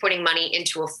versus putting money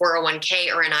into a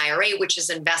 401k or an IRA, which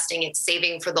is investing, it's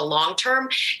saving for the long term.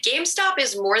 GameStop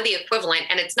is more the equivalent,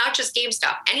 and it's not just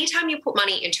GameStop. Anytime you put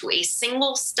money into a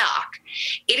single stock,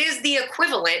 it is the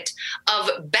equivalent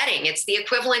of betting. It's the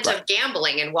equivalent of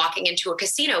gambling and walking into a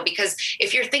casino, because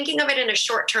if you're thinking of it in a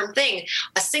short-term thing,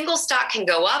 a single stock can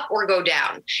go up or go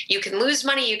down. You can lose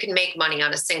money, you can make money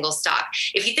on a single stock.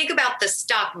 If you think about the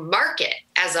stock market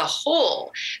as a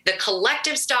whole, the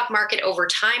collective stock market over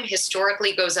time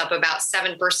historically goes up about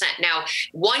 7%. Now,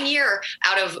 1 year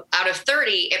out of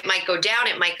 30, it might go down,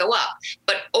 it might go up.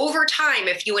 But over time,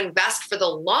 if you invest for the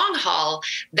long haul,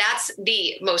 that's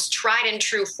the most tried and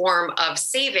true form of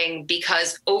saving,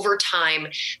 because over time,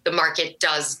 the market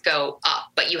does go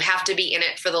up. But you have to be in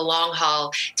it for the long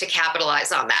haul to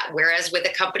capitalize on that. Whereas with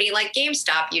a company like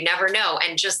GameStop, you never know.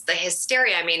 And just the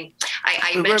hysteria. I mean,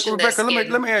 I mentioned Rebecca, this.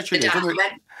 let me ask you this.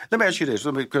 Let me ask you this,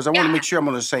 because I want to make sure I'm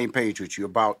on the same page with you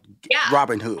about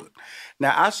Robinhood.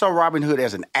 Now, I saw Robinhood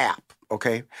as an app,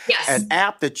 okay? Yes. An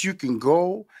app that you can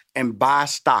go and buy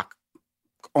stock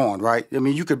on, right? I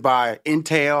mean, you could buy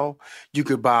Intel, you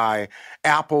could buy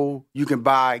Apple, you can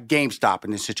buy GameStop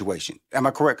in this situation. Am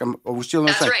I correct? Are we still on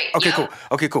the same? That's right. Okay, yeah. cool.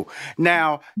 Okay, cool.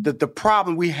 Now, the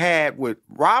problem we had with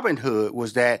Robinhood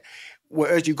was that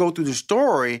as you go through the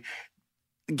story,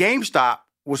 GameStop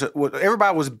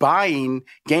everybody was buying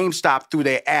GameStop through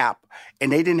their app,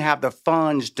 and they didn't have the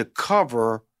funds to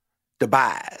cover the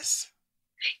buys.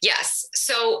 Yes.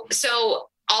 So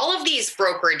all of these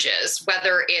brokerages,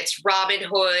 whether it's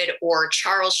Robinhood or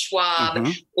Charles Schwab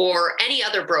or any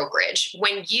other brokerage,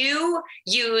 when you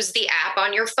use the app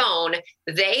on your phone,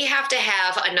 they have to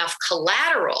have enough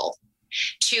collateral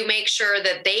to make sure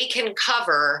that they can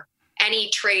cover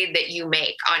any trade that you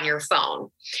make on your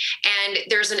phone. And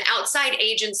there's an outside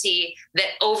agency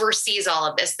that oversees all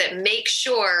of this, that makes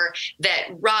sure that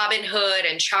Robinhood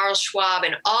and Charles Schwab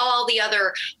and all the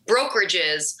other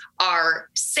brokerages are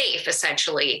safe,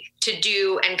 essentially, to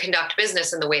do and conduct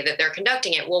business in the way that they're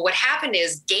conducting it. Well, what happened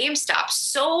is GameStop,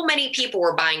 so many people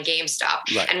were buying GameStop,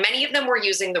 and many of them were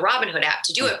using the Robinhood app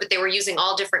to do it, but they were using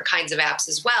all different kinds of apps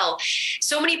as well.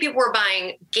 So many people were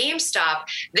buying GameStop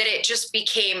that it just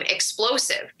became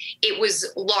explosive. It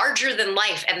was larger than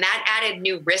life, and that added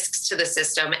new risks to the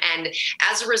system. And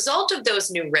as a result of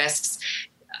those new risks,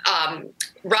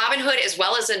 Robinhood, as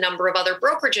well as a number of other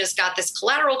brokerages, got this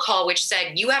collateral call, which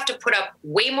said you have to put up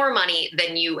way more money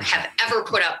than you have ever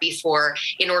put up before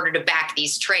in order to back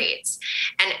these trades.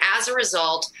 And as a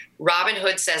result,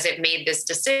 Robinhood says it made this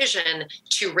decision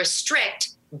to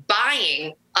restrict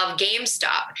buying of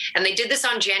GameStop. And they did this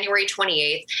on January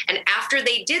 28th. And after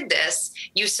they did this,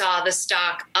 you saw the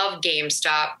stock of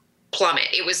GameStop plummet.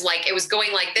 It was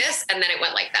going like this, and then it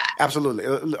went like that. Absolutely.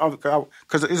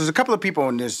 Because there's a couple of people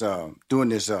on this doing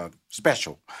this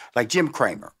special, like Jim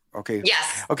Cramer. Okay.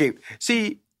 Yes. Okay.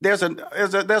 See, there's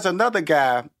another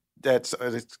guy that's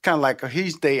kind of like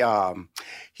he's kind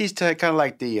of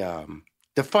like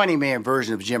the funny man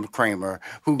version of Jim Cramer,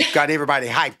 who got everybody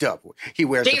hyped up. He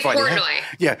wears Dave the funny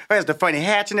Portnoy. Wears the funny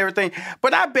hats and everything.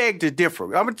 But I beg to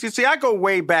differ. I go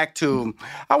way back to,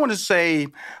 I want to say,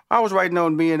 I was writing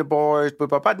on Me and the Boys,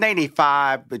 but about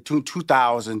 95, between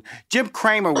 2000, Jim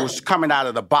Cramer was coming out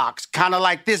of the box, kind of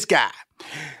like this guy.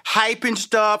 Hyping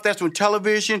stuff, that's when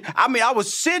television. I mean, I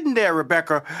was sitting there,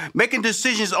 Rebecca, making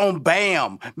decisions on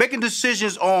BAM, making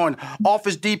decisions on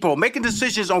Office Depot, making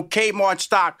decisions on Kmart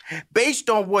stock based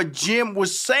on what Jim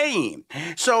was saying.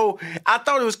 So I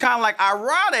thought it was kind of like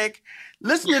ironic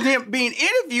listening to him being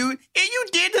interviewed, and you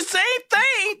did the same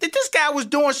thing that this guy was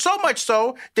doing, so much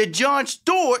so that Jon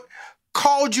Stewart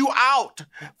called you out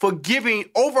for giving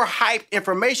overhyped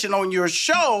information on your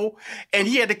show, and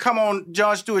he had to come on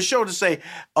Jon Stewart's show to say,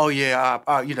 "Oh yeah,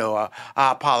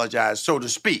 I apologize," so to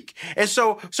speak. And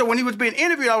so when he was being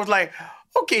interviewed, I was like,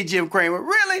 "Okay, Jim Cramer,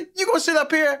 really? You gonna sit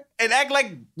up here and act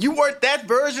like you weren't that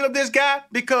version of this guy?"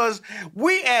 Because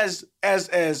we as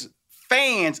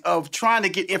fans of trying to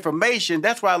get information,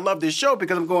 that's why I love this show,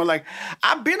 because I'm going like,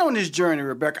 I've been on this journey,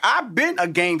 Rebecca. I've been a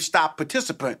GameStop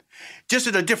participant, just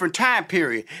at a different time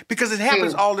period, because it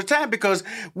happens all the time, because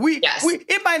we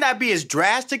it might not be as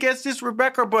drastic as this,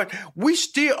 Rebecca, but we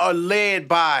still are led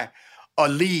by a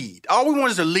lead. All we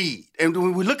want is a lead. And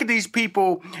when we look at these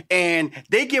people and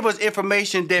they give us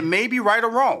information that may be right or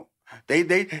wrong, They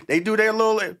do their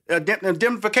little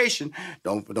indemnification.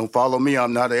 Don't follow me.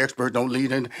 I'm not an expert. Don't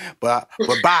lead in. But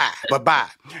buy.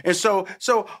 And so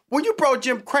when you brought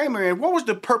Jim Cramer in, what was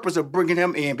the purpose of bringing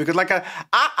him in? Because like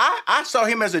I saw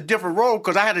him as a different role,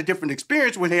 because I had a different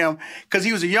experience with him, because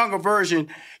he was a younger version.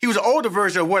 He was an older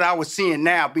version of what I was seeing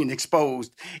now being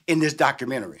exposed in this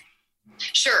documentary.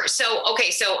 Sure. So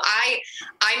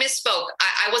I misspoke.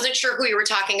 I wasn't sure who you were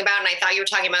talking about, and I thought you were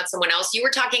talking about someone else. You were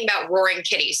talking about Roaring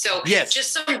Kitty. So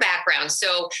just some background.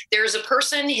 So there's a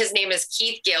person, his name is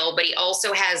Keith Gill, but he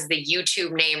also has the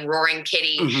YouTube name Roaring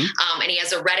Kitty. And he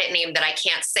has a Reddit name that I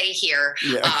can't say here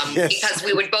because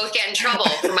we would both get in trouble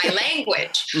for my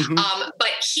language.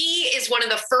 But he is one of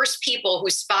the first people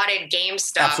who spotted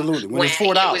GameStop when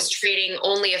it was trading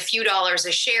only a few dollars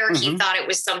a share. He thought it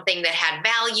was something that had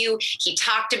value. He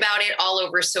talked about it all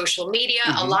over social media.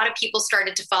 A lot of people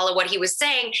started to follow what he was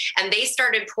saying, and they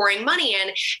started pouring money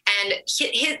in. And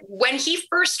when he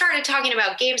first started talking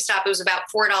about GameStop, it was about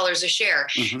 $4 a share.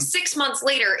 6 months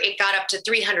later, it got up to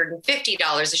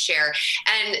 $350 a share.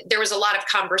 And there was a lot of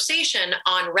conversation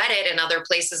on Reddit and other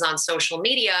places on social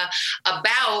media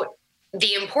about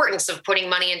the importance of putting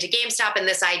money into GameStop, and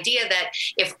this idea that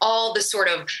if all the sort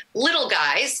of little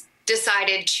guys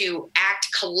decided to act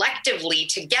collectively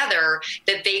together,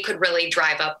 that they could really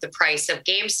drive up the price of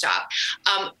GameStop.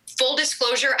 full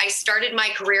disclosure, I started my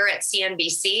career at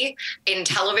CNBC in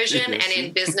television and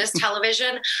in business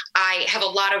television. I have a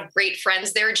lot of great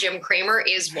friends there. Jim Cramer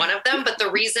is one of them. But the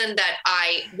reason that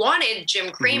I wanted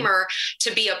Jim Cramer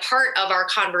to be a part of our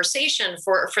conversation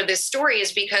for this story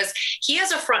is because he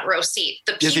has a front row seat.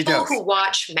 The people who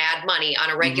watch Mad Money on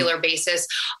a regular basis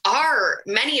are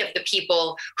many of the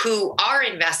people who are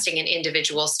investing in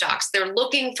individual stocks. They're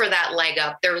looking for that leg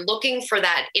up. They're looking for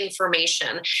that information.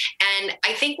 And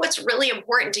I think what's really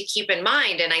important to keep in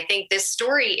mind, and I think this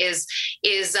story is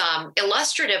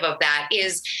illustrative of that,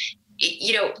 is,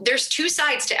 there's two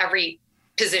sides to every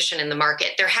position in the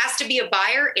market. There has to be a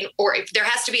buyer or if there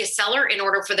has to be a seller in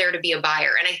order for there to be a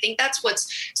buyer. And I think that's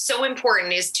what's so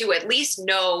important, is to at least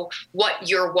know what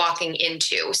you're walking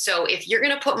into. So if you're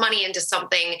going to put money into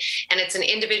something and it's an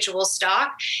individual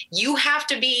stock, you have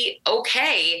to be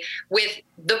okay with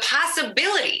the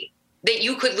possibility that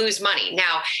you could lose money.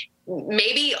 Now,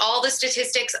 maybe all the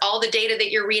statistics, all the data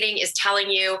that you're reading is telling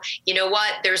you, you know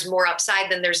what, there's more upside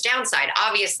than there's downside.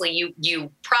 Obviously,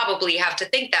 you probably have to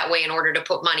think that way in order to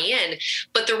put money in.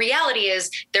 But the reality is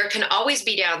there can always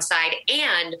be downside.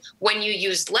 And when you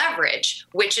use leverage,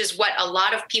 which is what a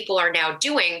lot of people are now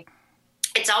doing,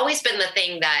 it's always been the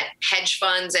thing that hedge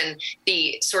funds and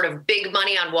the sort of big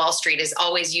money on Wall Street is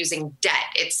always using debt.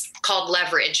 It's called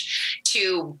leverage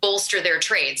to bolster their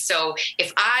trades. So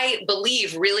if I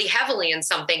believe really heavily in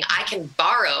something, I can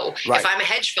borrow. Right. If I'm a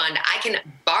hedge fund, I can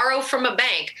borrow from a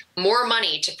bank more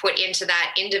money to put into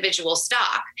that individual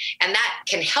stock. And that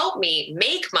can help me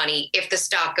make money if the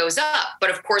stock goes up.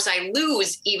 But of course, I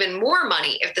lose even more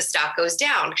money if the stock goes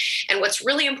down. And what's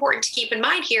really important to keep in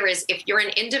mind here is if you're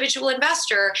an individual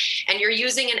investor and you're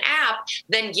using an app,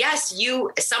 then yes,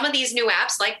 some of these new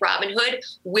apps like Robinhood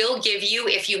will give you,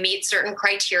 if you meet certain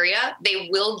criteria, they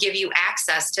will give you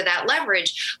access to that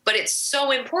leverage. But it's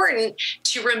so important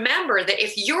to remember that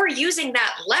if you're using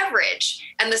that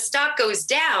leverage and the stock goes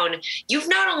down, you've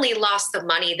not only lost the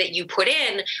money that you put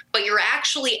in, but you're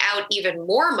actually out even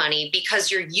more money because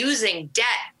you're using debt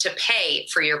to pay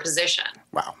for your position.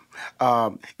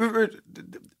 Wow.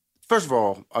 First of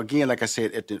all, again, like I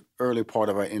said at the early part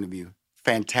of our interview,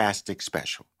 fantastic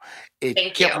special.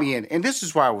 It kept me in. And this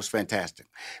is why it was fantastic,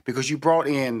 because you brought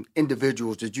in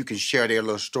individuals that you can share their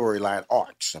little storyline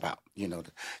arcs about. The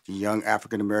young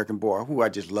African-American boy who I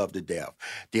just love to death.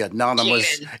 The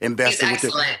anonymous investor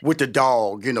with the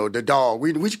dog, the dog.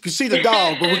 We could see the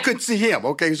dog, but we couldn't see him.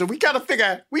 Okay. So we got to figure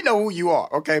out, we know who you are.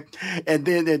 Okay. And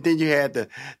then you had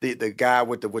the guy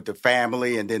with the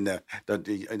family, and then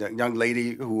the young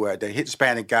lady who, the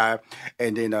Hispanic guy,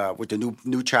 and then with the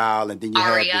new child. And then you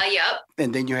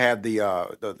and then you have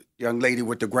the young lady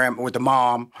with the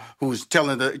mom who's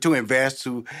telling to invest.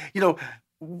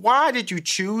 Why did you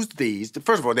choose these?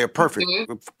 First of all, they're perfect.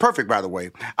 Mm-hmm. Perfect, by the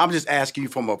way. I'm just asking you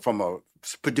from a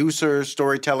producer,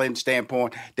 storytelling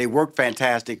standpoint. They work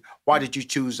fantastic. Why did you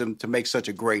choose them to make such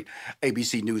a great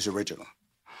ABC News original?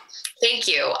 Thank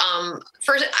you.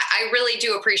 First, I really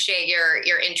do appreciate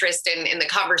your interest in the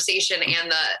conversation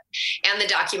and the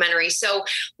documentary. So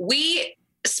we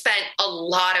spent a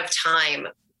lot of time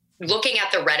looking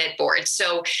at the Reddit board.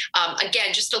 So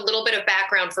again, just a little bit of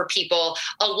background for people.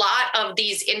 A lot of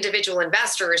these individual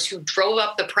investors who drove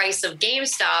up the price of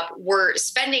GameStop were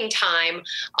spending time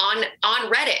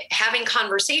on Reddit, having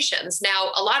conversations.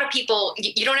 Now, a lot of people,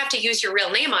 you don't have to use your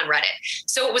real name on Reddit.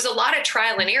 So it was a lot of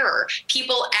trial and error.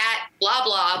 People at blah,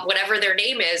 blah, whatever their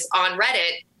name is on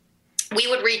Reddit, we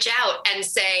would reach out and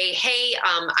say, hey,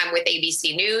 I'm with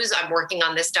ABC News. I'm working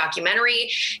on this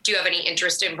documentary. Do you have any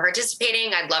interest in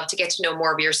participating? I'd love to get to know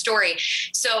more of your story.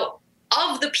 So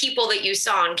of the people that you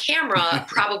saw on camera,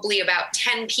 probably about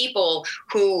 10 people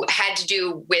who had to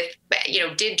do with,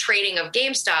 did trading of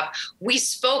GameStop, we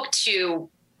spoke to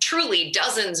truly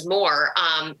dozens more.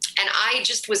 And I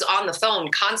just was on the phone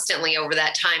constantly over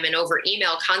that time and over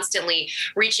email, constantly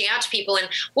reaching out to people. And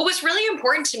what was really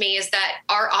important to me is that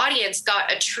our audience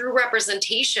got a true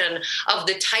representation of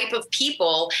the type of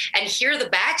people and hear the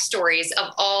backstories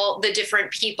of all the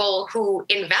different people who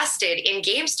invested in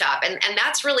GameStop. And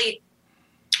that's really,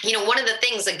 one of the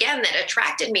things, again, that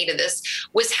attracted me to this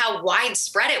was how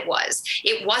widespread it was.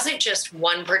 It wasn't just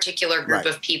one particular group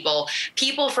of people.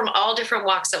 People from all different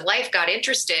walks of life got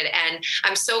interested. And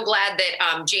I'm so glad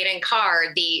that Jaden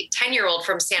Carr, the 10-year-old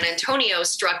from San Antonio,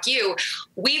 struck you.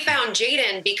 We found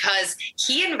Jaden because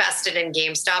he invested in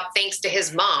GameStop thanks to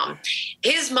his mom.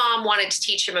 His mom wanted to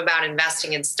teach him about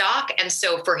investing in stock. And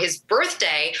so for his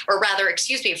birthday, for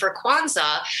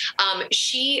Kwanzaa,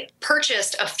 she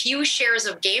purchased a few shares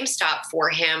of of GameStop for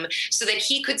him so that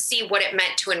he could see what it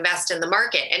meant to invest in the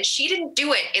market. And she didn't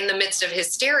do it in the midst of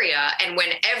hysteria. And when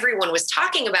everyone was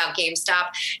talking about GameStop,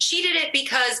 she did it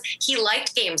because he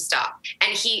liked GameStop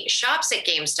and he shops at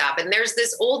GameStop. And there's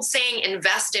this old saying,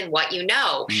 invest in what you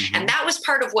know. Mm-hmm. And that was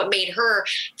part of what made her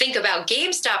think about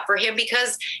GameStop for him,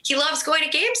 because he loves going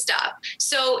to GameStop.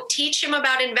 So teach him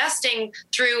about investing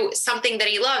through something that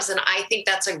he loves. And I think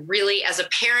that's a really, as a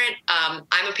parent,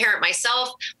 I'm a parent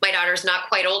myself. My daughter's not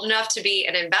quite old enough to be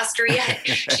an investor yet.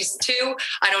 She's 2.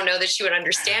 I don't know that she would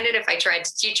understand it if I tried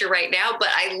to teach her right now, but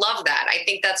I love that. I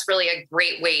think that's really a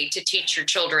great way to teach your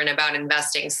children about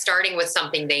investing, starting with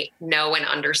something they know and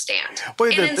understand,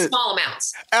 and in small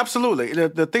amounts. Absolutely.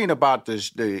 The thing about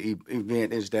the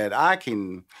event is that I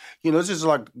can, this is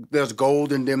like there's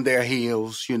gold in them there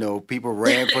hills. People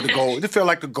ran for the gold. It felt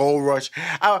like the gold rush.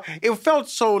 It felt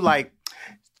so like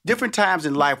different times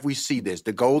in life we see this,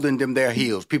 the gold in them there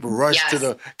hills. People rush to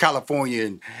the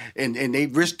California and they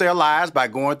risk their lives by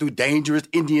going through dangerous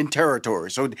Indian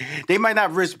territory. So they might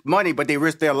not risk money, but they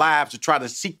risk their lives to try to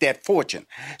seek that fortune.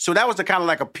 So that was the kind of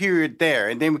like a period there.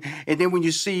 And then when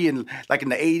you see in the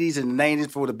 80s and 90s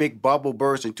for the big bubble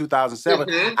burst in 2007,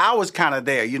 I was kind of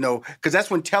there, because that's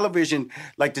when television,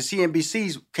 like the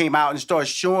CNBCs came out and started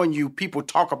showing you people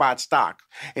talk about stock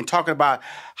and talking about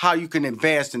how you can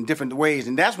invest in different ways.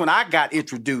 And that's when I got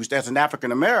introduced as an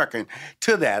African-American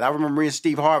to that. I remember me and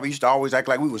Steve Harvey used to always act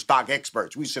like we were stock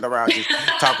experts. We sit around just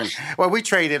talking. Well, we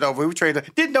traded,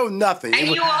 didn't know nothing. And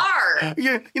you are.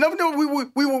 Yeah,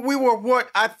 we were what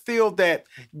I feel that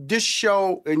this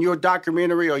show and your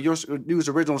documentary or your news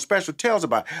original special tells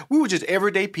about. We were just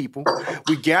everyday people.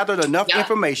 We gathered enough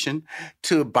information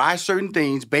to buy certain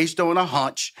things based on a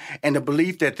hunch and the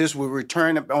belief that this would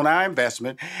return on our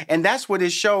investment. And that's what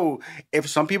it showed. If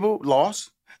some people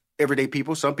lost, everyday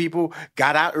people, some people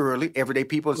got out early, everyday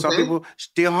people, and some people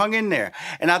still hung in there.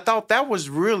 And I thought that was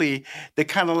really the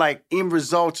kind of like end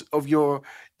result of your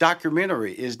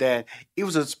documentary, is that it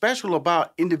was a special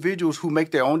about individuals who make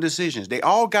their own decisions. They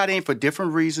all got in for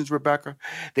different reasons, Rebecca.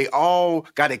 They all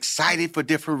got excited for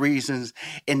different reasons.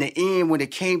 In the end, when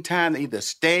it came time to either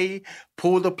stay,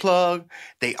 pull the plug,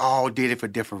 they all did it for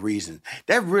different reasons.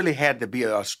 That really had to be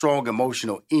a strong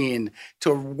emotional end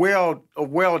to a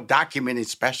well-documented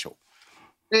special.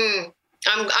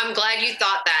 I'm glad you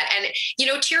thought that. And,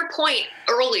 to your point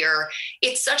earlier,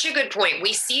 it's such a good point.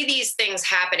 We see these things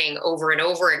happening over and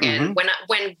over again.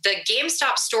 When the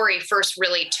GameStop story first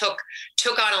really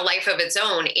took on a life of its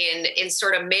own in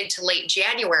sort of mid to late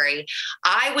January,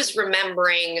 I was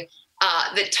remembering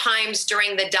the times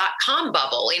during the dot-com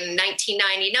bubble in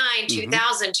 1999,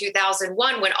 2000,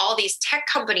 2001, when all these tech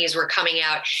companies were coming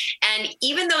out. And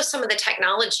even though some of the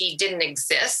technology didn't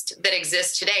exist that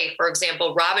exists today, for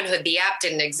example, Robinhood, the app,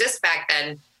 didn't exist back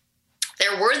then,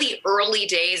 there were the early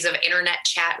days of internet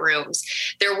chat rooms.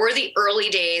 There were the early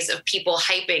days of people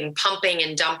hyping, pumping,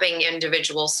 and dumping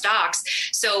individual stocks.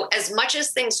 So as much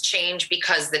as things change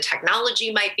because the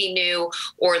technology might be new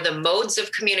or the modes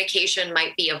of communication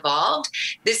might be evolved,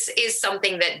 this is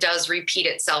something that does repeat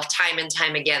itself time and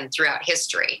time again throughout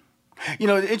history.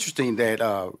 It's interesting that,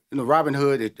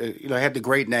 Robinhood, it had the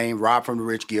great name, rob from the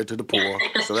rich, give to the poor.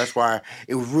 So that's why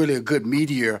it was really a good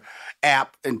media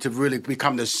app and to really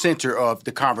become the center of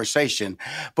the conversation.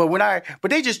 But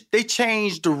they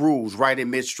changed the rules right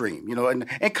in midstream,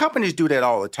 and companies do that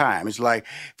all the time. It's like,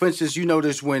 for instance, you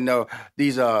notice when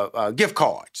these gift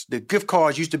cards, the gift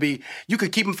cards used to be, you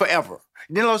could keep them forever.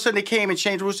 Then all of a sudden they came and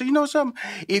changed the rules. So you know something?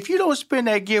 If you don't spend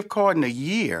that gift card in a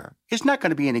year, it's not going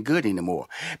to be any good anymore,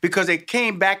 because it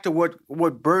came back to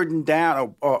what burdened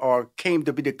down or came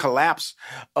to be the collapse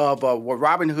of what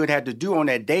Robinhood had to do on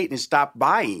that date and stop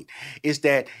buying, is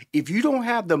that if you don't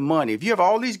have the money, if you have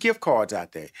all these gift cards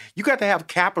out there, you got to have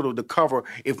capital to cover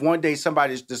if one day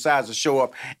somebody decides to show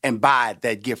up and buy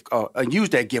that gift and use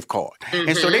that gift card.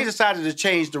 And so they decided to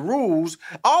change the rules.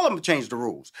 All of them changed the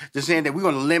rules. They're saying that we're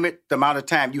going to limit the amount of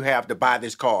time you have to buy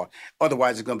this card.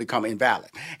 Otherwise, it's going to become invalid.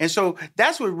 And so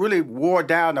that's what really wore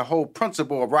down the whole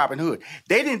principle of Robinhood.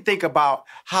 They didn't think about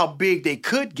how big they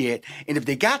could get. And if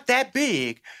they got that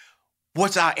big,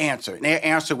 what's our answer? And their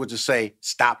answer was to say,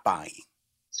 stop buying.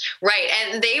 Right.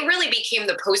 And they really became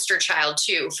the poster child,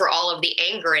 too, for all of the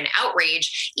anger and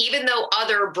outrage. Even though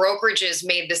other brokerages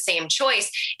made the same choice,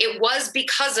 it was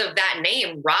because of that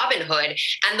name, Robinhood,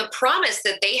 and the promise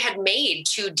that they had made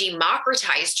to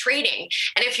democratize trading.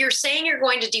 And if you're saying you're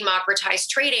going to democratize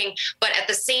trading, but at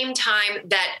the same time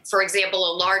that, for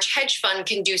example, a large hedge fund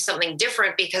can do something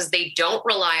different because they don't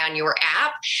rely on your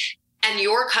app, and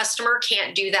your customer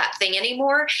can't do that thing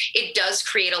anymore, it does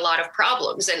create a lot of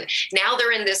problems. And now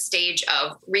they're in this stage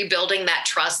of rebuilding that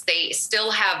trust. They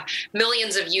still have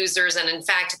millions of users. And in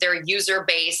fact, their user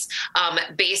base,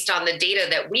 based on the data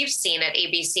that we've seen at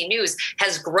ABC News,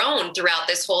 has grown throughout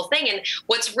this whole thing. And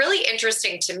what's really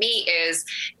interesting to me is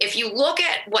if you look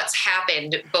at what's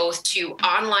happened both to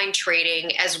online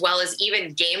trading as well as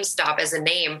even GameStop as a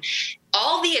name,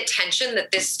 all the attention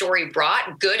that this story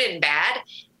brought, good and bad,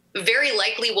 very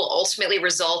likely will ultimately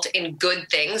result in good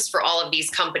things for all of these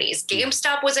companies.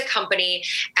 GameStop was a company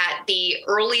at the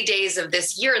early days of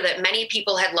this year that many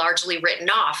people had largely written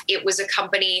off. It was a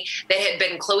company that had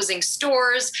been closing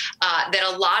stores, that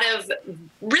a lot of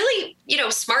really,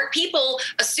 smart people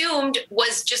assumed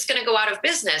was just going to go out of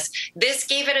business. This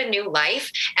gave it a new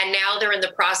life. And now they're in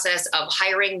the process of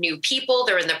hiring new people.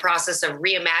 They're in the process of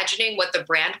reimagining what the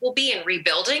brand will be and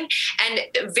rebuilding. And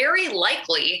very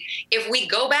likely, if we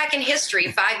go back in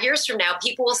history 5 years from now,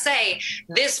 people will say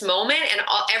this moment and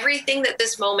everything that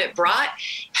this moment brought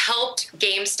helped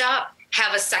GameStop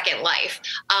have a second life.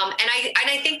 And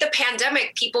I think the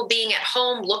pandemic, people being at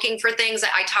home looking for things,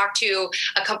 I talked to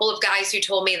a couple of guys who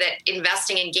told me that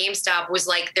investing in GameStop was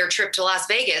like their trip to Las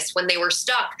Vegas when they were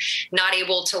stuck, not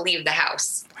able to leave the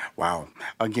house. Wow.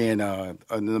 Again, an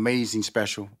amazing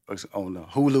special on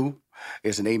Hulu.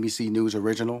 It's an ABC News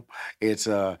original. It's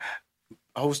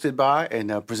hosted by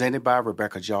and presented by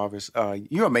Rebecca Jarvis.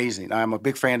 You're amazing. I'm a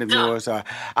big fan of yours. I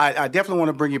definitely want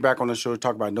to bring you back on the show to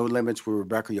talk about No Limits with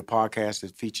Rebecca, your podcast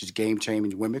that features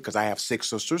game-changing women, because I have 6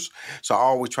 sisters. So I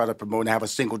always try to promote, and I have a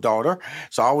single daughter.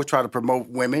 So I always try to promote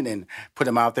women and put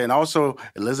them out there. And also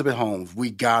Elizabeth Holmes,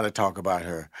 we got to talk about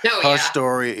her. Her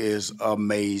story is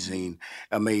amazing,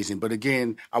 amazing. But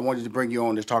again, I wanted to bring you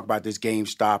on to talk about this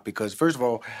GameStop because, first of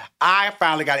all, I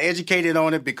finally got educated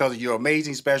on it because of your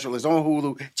amazing special. It's on Hulu.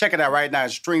 Check it out right now.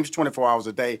 It streams 24 hours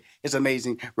a day. It's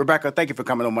amazing. Rebecca, thank you for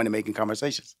coming on Money Making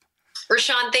Conversations.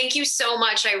 Rashawn, thank you so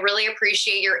much. I really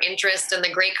appreciate your interest and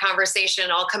the great conversation.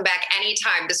 I'll come back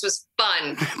anytime. This was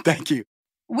fun. Thank you.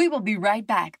 We will be right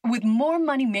back with more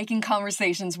Money Making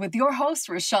Conversations with your host,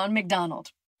 Rashawn McDonald.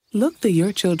 Look through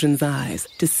your children's eyes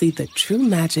to see the true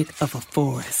magic of a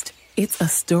forest. It's a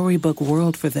storybook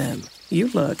world for them. You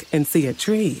look and see a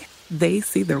tree. They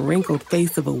see the wrinkled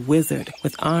face of a wizard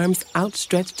with arms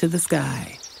outstretched to the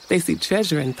sky. They see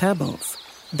treasure in pebbles.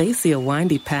 They see a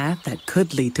windy path that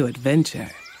could lead to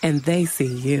adventure. And they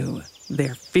see you,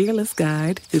 their fearless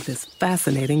guide through this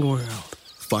fascinating world.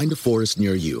 Find a forest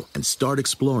near you and start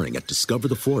exploring at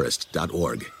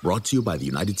discovertheforest.org. Brought to you by the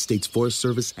United States Forest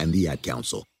Service and the Ad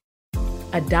Council.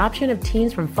 Adoption of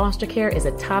teens from foster care is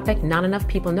a topic not enough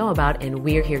people know about, and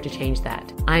we're here to change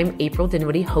that. I'm April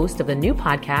Dinwiddie, host of the new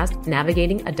podcast,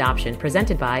 Navigating Adoption,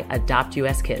 presented by Adopt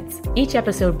US Kids. Each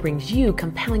episode brings you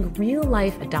compelling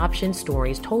real-life adoption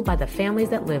stories told by the families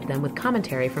that live them with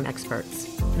commentary from experts.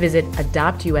 Visit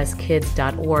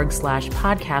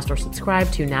adoptuskids.org/podcast or subscribe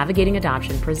to Navigating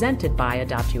Adoption, presented by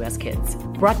Adopt US Kids.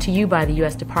 Brought to you by the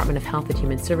U.S. Department of Health and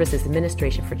Human Services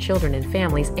Administration for Children and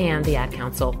Families and the Ad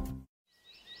Council.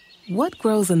 What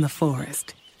grows in the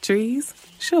forest? Trees?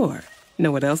 Sure.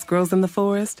 Know what else grows in the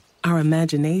forest? Our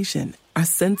imagination, our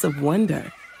sense of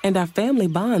wonder, and our family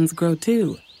bonds grow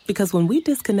too. Because when we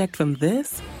disconnect from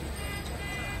this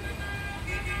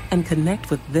and connect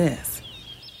with this,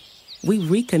 we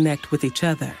reconnect with each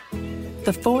other.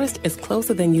 The forest is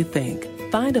closer than you think.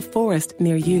 Find a forest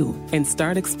near you and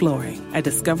start exploring at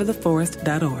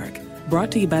discovertheforest.org.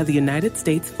 Brought to you by the United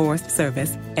States Forest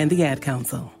Service and the Ad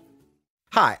Council.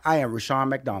 Hi, I am Rashawn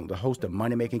McDonald, the host of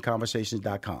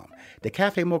MoneyMakingConversations.com. The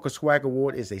Cafe Mocha Swag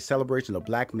Award is a celebration of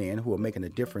Black men who are making a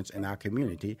difference in our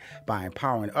community by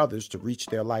empowering others to reach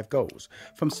their life goals,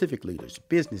 from civic leaders,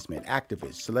 businessmen,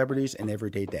 activists, celebrities, and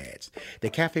everyday dads. The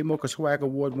Cafe Mocha Swag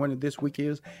Award winner this week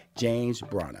is James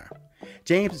Bronner.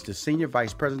 James is the Senior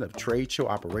Vice President of Trade Show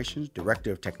Operations,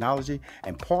 Director of Technology,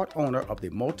 and part owner of the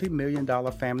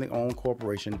multi-million-dollar family-owned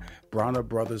corporation, Bronner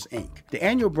Brothers, Inc. The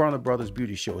annual Bronner Brothers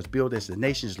Beauty Show is billed as the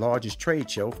nation's largest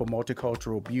trade show for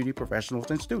multicultural beauty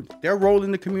professionals and students. Their role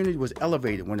in the community was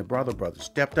elevated when the Bronner Brothers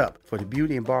stepped up for the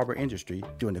beauty and barber industry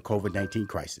during the COVID-19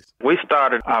 crisis. We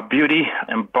started our beauty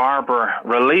and barber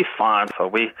relief fund, so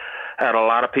we had a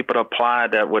lot of people to apply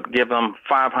that would give them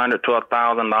 $500 to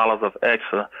 $1,000 of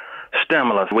extra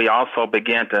stimulus. We also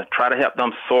began to try to help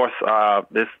them source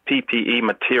this PPE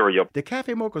material. The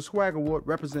Cafe Mocha Swag Award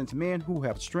represents men who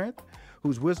have strength,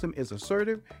 whose wisdom is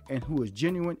assertive, and who is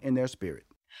genuine in their spirit.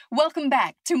 Welcome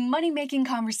back to Money Making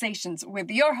Conversations with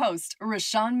your host,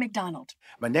 Rushion McDonald.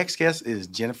 My next guest is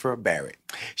Jennifer Barrett.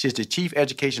 She's the Chief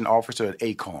Education Officer at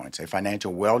Acorns, a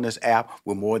financial wellness app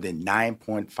with more than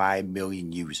 9.5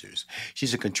 million users.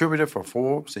 She's a contributor for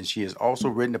Forbes, and she has also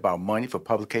written about money for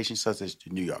publications such as the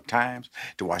New York Times,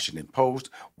 the Washington Post,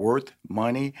 Worth,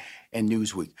 Money, and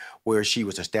Newsweek, where she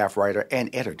was a staff writer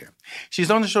and editor.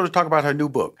 She's on the show to talk about her new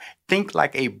book, Think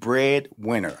Like a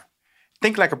Breadwinner.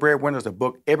 Think Like a Breadwinner is a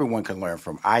book everyone can learn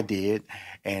from. I did,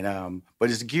 but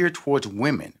it's geared towards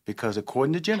women because,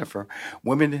 according to Jennifer,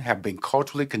 women have been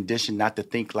culturally conditioned not to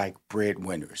think like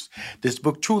breadwinners. This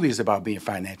book truly is about being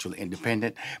financially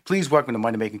independent. Please welcome to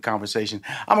Money Making Conversation.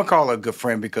 I'm gonna call her a good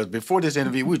friend because before this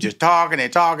interview, we were just talking.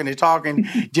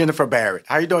 Jennifer Barrett,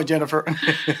 how you doing, Jennifer?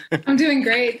 I'm doing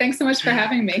great. Thanks so much for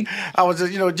having me. I was,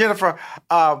 Jennifer.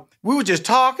 We were just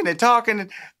talking.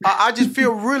 I just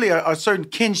feel really a certain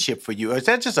kinship for you. Is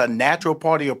that just a natural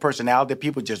part of your personality that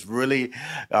people just really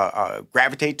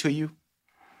gravitate to you?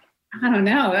 I don't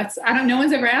know. No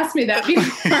one's ever asked me that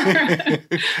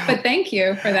before. But thank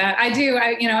you for that. I do.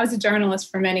 I was a journalist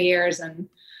for many years, and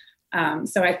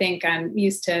so I think I'm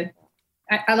used to.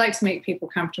 I like to make people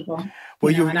comfortable.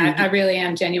 I really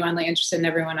am genuinely interested in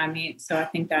everyone I meet. So I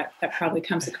think that probably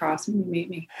comes across when you meet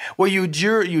me. Well, you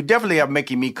definitely are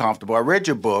making me comfortable. I read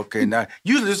your book, and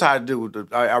usually this is how I do.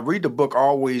 I read the book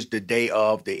always the day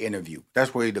of the interview.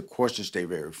 That's where the questions stay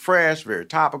very fresh, very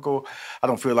topical. I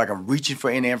don't feel like I'm reaching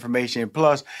for any information.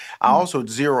 Plus, I also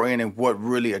zero in on what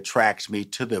really attracts me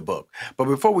to the book. But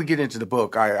before we get into the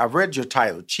book, I read your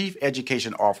title, Chief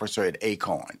Education Officer at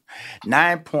Acorn,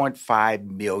 9.5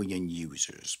 million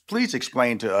users. Please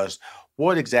explain to us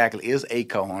what exactly is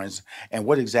Acorns and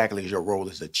what exactly is your role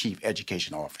as a Chief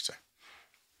Education Officer?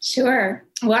 Sure.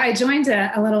 Well, I joined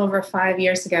a little over 5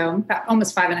 years ago,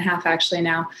 almost 5.5 actually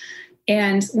now.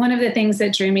 And one of the things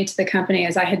that drew me to the company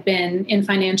is I had been in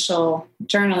financial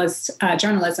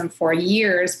journalism for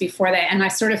years before that. And I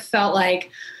sort of felt like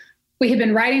we had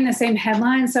been writing the same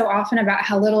headlines so often about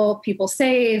how little people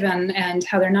save and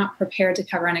how they're not prepared to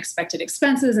cover unexpected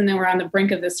expenses. And then we're on the brink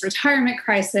of this retirement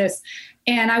crisis.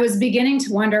 And I was beginning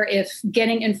to wonder if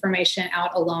getting information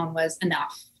out alone was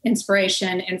enough.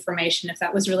 Inspiration, information, if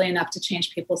that was really enough to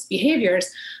change people's behaviors.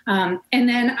 And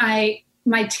then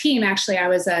my team, actually, I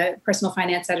was a personal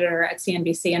finance editor at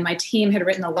CNBC, and my team had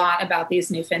written a lot about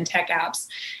these new fintech apps.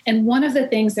 And one of the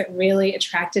things that really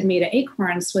attracted me to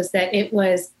Acorns was that it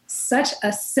was such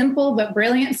a simple but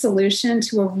brilliant solution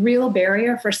to a real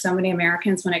barrier for so many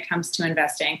Americans when it comes to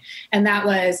investing. And that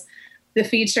was the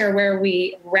feature where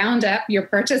we round up your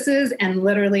purchases and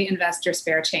literally invest your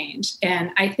spare change.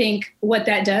 And I think what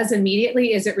that does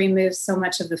immediately is it removes so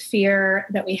much of the fear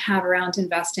that we have around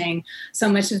investing, so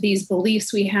much of these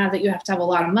beliefs we have that you have to have a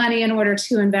lot of money in order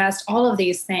to invest, all of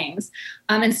these things.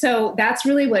 And so that's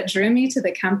really what drew me to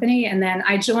the company. And then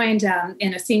I joined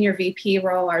in a senior VP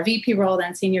role, or VP role,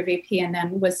 then senior VP, and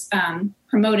then was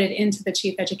promoted into the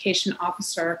Chief Education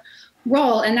Officer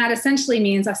role. And that essentially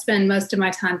means I spend most of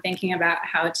my time thinking about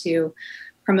how to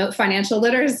promote financial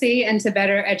literacy and to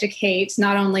better educate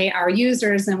not only our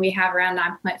users, and we have around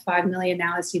 9.5 million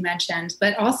now, as you mentioned,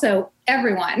 but also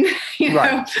everyone,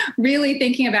 really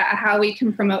thinking about how we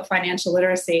can promote financial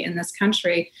literacy in this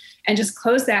country and just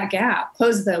close that gap,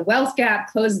 close the wealth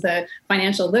gap, close the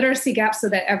financial literacy gap so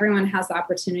that everyone has the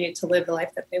opportunity to live the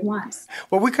life that they want.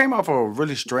 Well, we came off a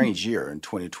really strange year in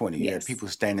 2020. Yes. You had people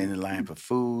standing in line for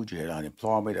food. You had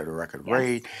unemployment at a record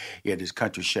rate. You had this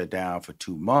country shut down for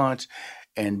 2 months.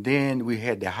 And then we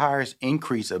had the highest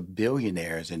increase of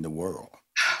billionaires in the world.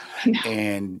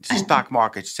 And the stock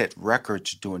market set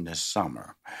records during the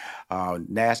summer.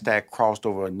 NASDAQ crossed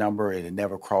over a number it had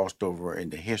never crossed over in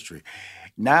the history.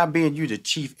 Now being you the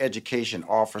Chief Education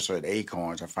Officer at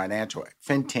Acorns, a financial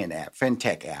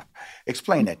fintech app,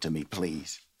 explain that to me,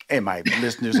 please. And my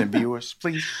listeners and viewers,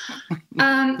 please.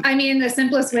 The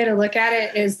simplest way to look at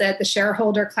it is that the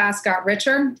shareholder class got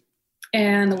richer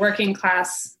and the working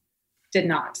class did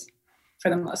not, for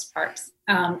the most part.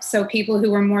 So people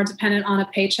who were more dependent on a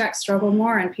paycheck struggled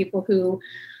more, and people who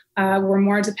were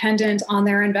more dependent on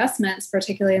their investments,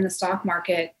 particularly in the stock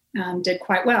market, did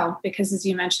quite well because, as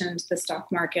you mentioned, the stock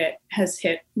market has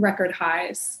hit record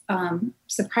highs,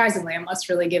 surprisingly, almost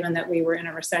really, given that we were in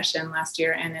a recession last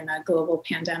year and in a global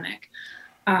pandemic.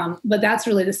 But that's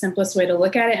really the simplest way to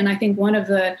look at it. And I think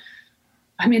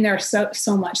there's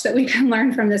so much that we can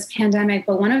learn from this pandemic,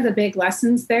 but one of the big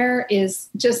lessons there is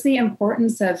just the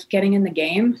importance of getting in the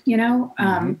game,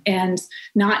 and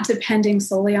not depending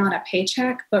solely on a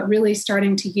paycheck, but really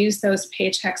starting to use those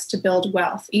paychecks to build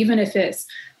wealth, even if it's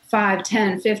 5,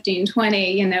 10, 15,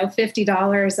 20,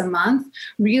 $50 a month,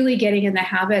 really getting in the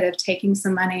habit of taking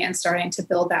some money and starting to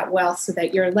build that wealth so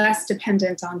that you're less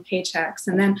dependent on paychecks.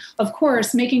 And then, of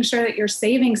course, making sure that you're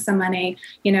saving some money,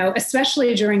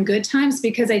 especially during good times,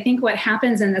 because I think what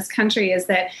happens in this country is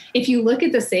that if you look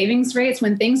at the savings rates,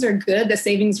 when things are good, the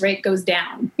savings rate goes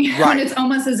down. Right. And it's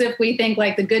almost as if we think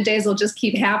like the good days will just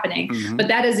keep happening. Mm-hmm. But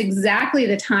that is exactly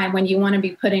the time when you want to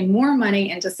be putting more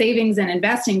money into savings and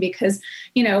investing because,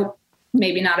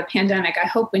 maybe not a pandemic. I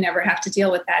hope we never have to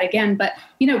deal with that again. But,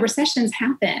 recessions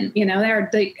happen.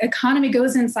 The economy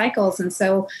goes in cycles. And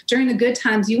so during the good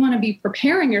times, you want to be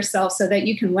preparing yourself so that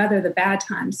you can weather the bad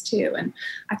times too. And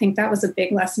I think that was a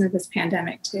big lesson of this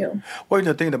pandemic too. Well,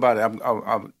 thinking about it,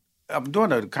 I'm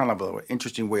doing a kind of an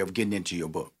interesting way of getting into your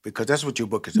book because that's what your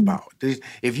book is about.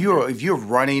 If you're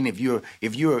running, if your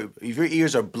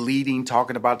ears are bleeding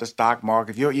talking about the stock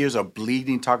market, if your ears are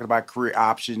bleeding talking about career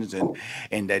options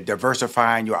and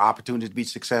diversifying your opportunities to be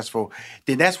successful,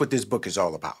 then that's what this book is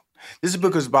all about. This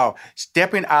book is about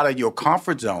stepping out of your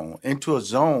comfort zone into a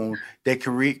zone that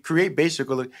can create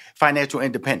basically financial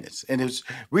independence. And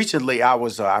recently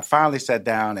I finally sat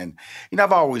down and,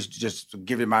 I've always just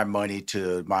given my money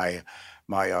to my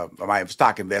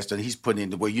stock investor. He's putting in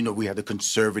the way, we have the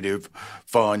conservative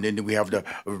fund and then we have the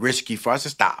risky fund. I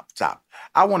said, stop.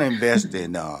 I want to invest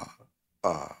in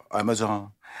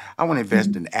Amazon. I want to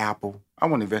invest in Apple. I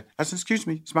said, excuse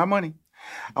me, it's my money.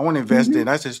 I want to invest in.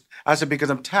 I said, because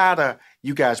I'm tired of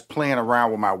you guys playing around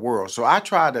with my world. So I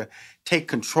try to take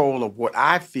control of what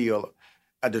I feel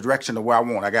the direction of where I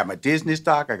want. I got my Disney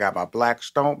stock. I got my BlackRock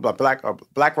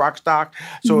stock.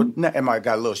 So and I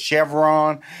got a little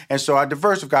Chevron. And so I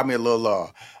diversified me a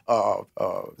little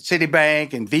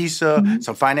Citibank and Visa,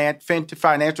 some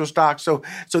financial stocks. So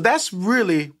that's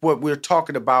really what we're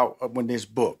talking about with this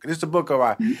book. This is a book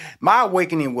of my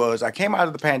awakening was I came out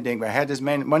of the pandemic. I had this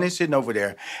money sitting over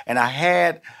there, and I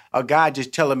had a guy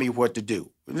just telling me what to do.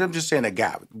 I'm just saying a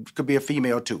guy. It could be a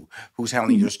female too who's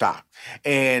handling your stock.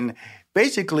 And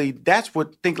basically, that's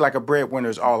what Think Like a Breadwinner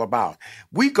is all about.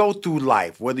 We go through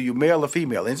life, whether you're male or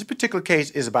female. In this particular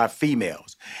case, it's about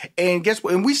females. And guess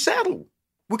what? And we settle.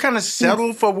 We kind of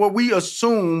settle for what we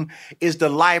assume is the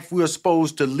life we're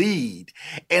supposed to lead.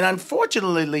 And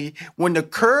unfortunately, when the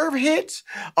curve hits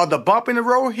or the bump in the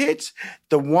road hits,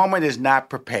 the woman is not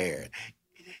prepared.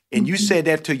 And you said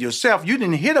that to yourself. You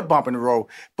didn't hit a bump in the road,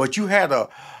 but you had a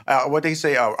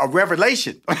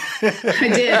revelation. I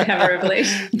did have a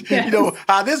revelation.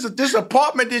 Yes. This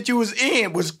apartment that you was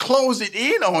in was closing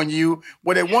in on you,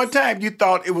 when at one time you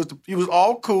thought it was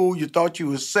all cool. You thought you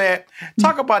was set.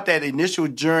 Talk about that initial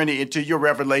journey into your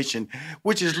revelation,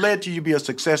 which has led to you be a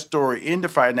success story in the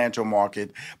financial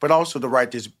market, but also to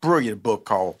write this brilliant book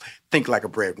called Think Like a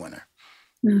Breadwinner.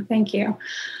 Thank you.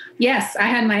 Yes, I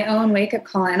had my own wake-up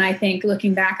call. And I think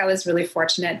looking back, I was really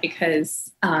fortunate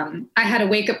because I had a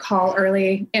wake-up call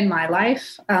early in my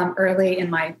life, early in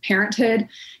my parenthood.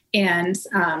 And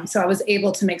so I was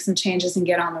able to make some changes and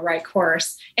get on the right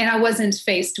course. And I wasn't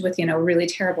faced with, a really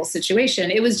terrible situation.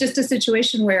 It was just a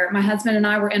situation where my husband and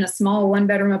I were in a small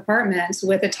one-bedroom apartment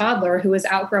with a toddler who was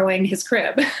outgrowing his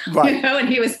crib, right. And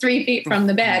he was 3 feet from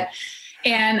the bed.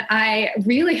 And I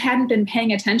really hadn't been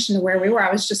paying attention to where we were.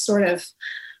 I was just sort of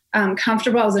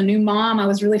comfortable. I was a new mom. I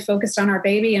was really focused on our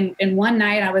baby. And one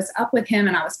night I was up with him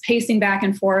and I was pacing back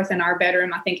and forth in our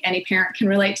bedroom. I think any parent can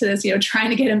relate to this,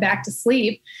 trying to get him back to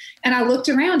sleep. And I looked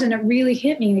around and it really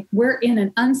hit me. Like, we're in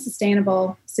an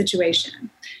unsustainable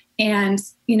situation. And,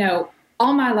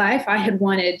 all my life I had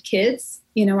wanted kids.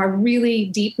 I really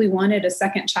deeply wanted a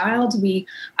second child.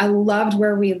 I loved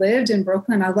where we lived in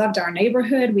Brooklyn. I loved our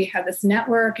neighborhood. We had this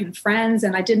network and friends,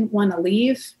 and I didn't want to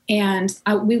leave. And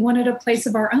we wanted a place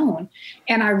of our own.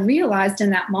 And I realized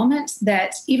in that moment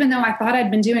that even though I thought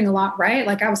I'd been doing a lot right,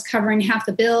 like I was covering half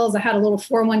the bills, I had a little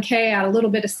 401k, I had a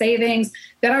little bit of savings,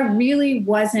 that I really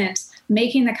wasn't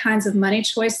making the kinds of money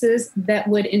choices that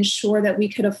would ensure that we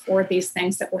could afford these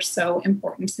things that were so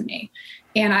important to me.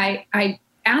 And I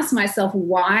asked myself,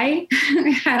 why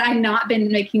had I not been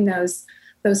making those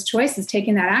choices,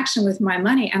 taking that action with my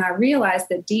money? And I realized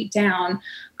that deep down,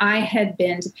 I had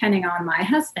been depending on my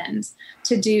husband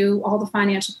to do all the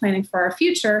financial planning for our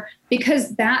future,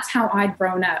 because that's how I'd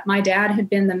grown up. My dad had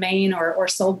been the main or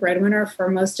sole breadwinner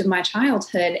for most of my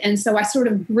childhood. And so I sort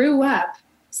of grew up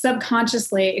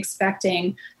subconsciously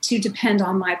expecting to depend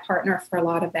on my partner for a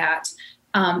lot of that.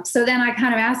 So then I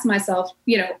kind of asked myself,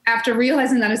 after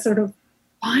realizing that, I sort of,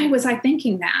 why was I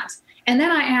thinking that? And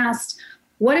then I asked,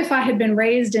 what if I had been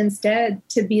raised instead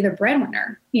to be the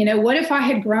breadwinner? What if I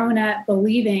had grown up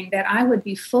believing that I would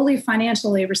be fully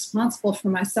financially responsible for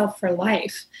myself for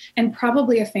life and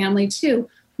probably a family too?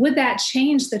 Would that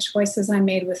change the choices I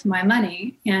made with my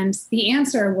money? And the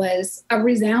answer was a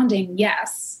resounding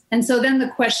yes. And so then the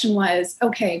question was,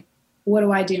 okay, what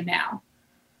do I do now?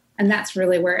 And that's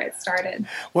really where it started.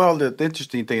 Well, the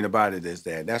interesting thing about it is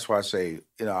that's why I say,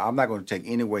 I'm not going to take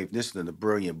any way. This is a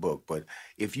brilliant book, but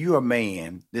if you're a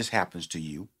man, this happens to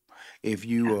you. If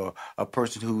you are a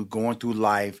person who's going through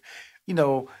life,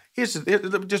 let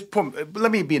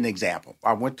me be an example.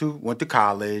 I went to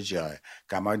college,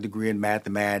 got my degree in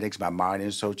mathematics, my minor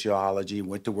in sociology,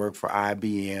 went to work for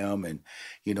IBM, and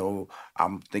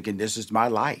I'm thinking this is my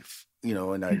life,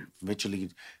 and I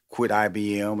eventually quit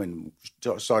IBM and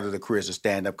started a career as a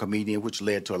stand-up comedian, which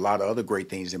led to a lot of other great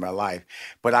things in my life.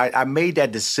 But I made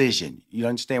that decision. You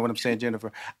understand what I'm saying,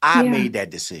 Jennifer? I made that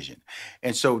decision.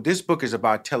 And so this book is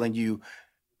about telling you,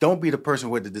 don't be the person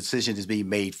where the decision is being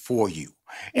made for you.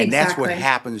 And that's what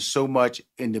happens so much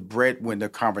in the breadwinner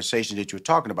conversation that you're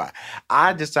talking about.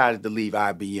 I decided to leave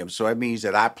IBM. So that means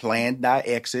that I planned my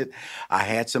exit. I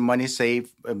had some money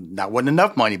saved. Wasn't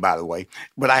enough money, by the way,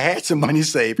 but I had some money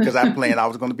saved because I planned I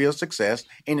was going to be a success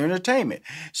in entertainment.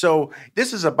 So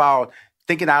this is about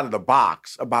thinking out of the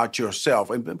box about yourself.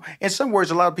 And in some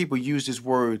words, a lot of people use this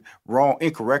word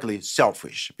incorrectly,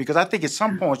 selfish, because I think at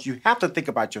some points you have to think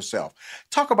about yourself.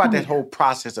 Talk about that whole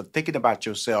process of thinking about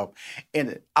yourself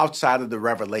and outside of the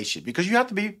revelation, because you have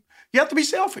to be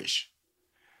selfish.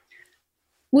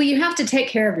 Well, you have to take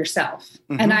care of yourself.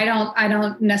 Mm-hmm. And I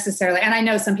don't necessarily, and I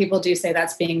know some people do say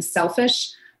that's being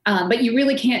selfish. But you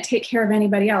really can't take care of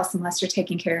anybody else unless you're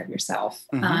taking care of yourself.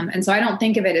 Mm-hmm. And so I don't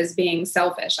think of it as being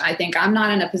selfish. I think I'm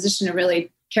not in a position to really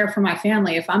care for my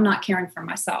family if I'm not caring for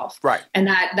myself. Right. And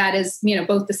that is,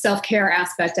 both the self-care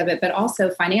aspect of it, but also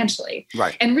financially.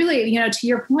 Right. And really, to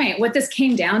your point, what this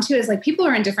came down to is like people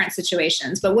are in different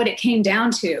situations, but what it came down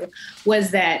to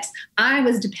was that I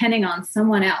was depending on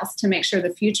someone else to make sure the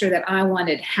future that I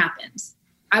wanted happened.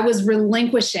 I was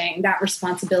relinquishing that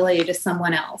responsibility to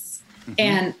someone else.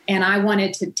 Mm-hmm. And I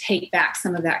wanted to take back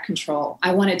some of that control.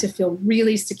 I wanted to feel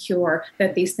really secure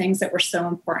that these things that were so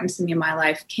important to me in my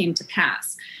life came to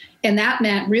pass. And that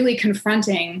meant really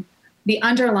confronting the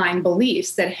underlying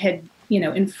beliefs that had,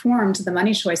 informed the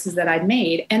money choices that I'd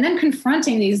made. And then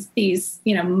confronting these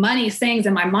money things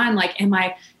in my mind, like, am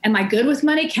I good with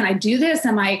money? Can I do this?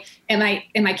 Am I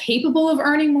capable of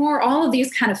earning more? All of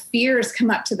these kind of fears come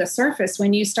up to the surface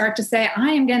when you start to say,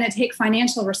 I am going to take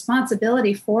financial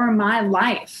responsibility for my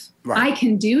life. Right. I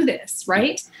can do this,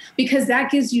 right? Because that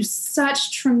gives you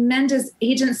such tremendous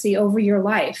agency over your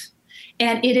life.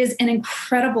 And it is an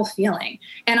incredible feeling.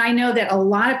 And I know that a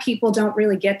lot of people don't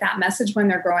really get that message when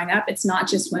they're growing up. It's not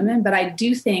just women, but I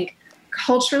do think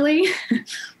culturally,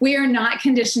 we are not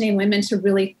conditioning women to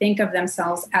really think of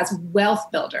themselves as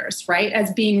wealth builders, right?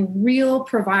 As being real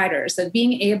providers, of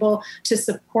being able to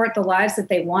support the lives that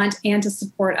they want and to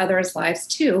support others' lives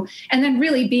too. And then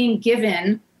really being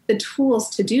given the tools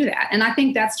to do that. And I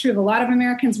think that's true of a lot of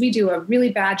Americans. We do a really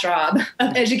bad job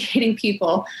of educating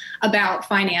people about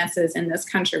finances in this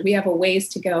country. We have a ways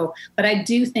to go. But I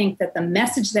do think that the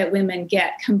message that women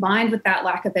get combined with that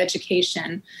lack of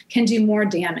education can do more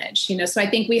damage. So I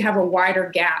think we have a wider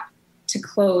gap to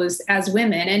close as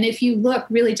women. And if you look,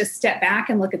 really just step back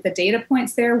and look at the data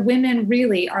points there, women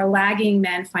really are lagging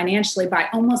men financially by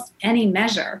almost any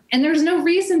measure. And there's no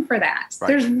reason for that. Right.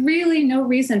 There's really no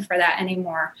reason for that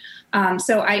anymore.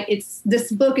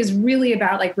 This book is really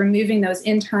about like removing those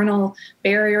internal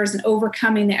barriers and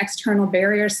overcoming the external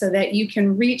barriers so that you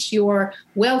can reach your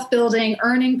wealth building,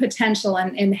 earning potential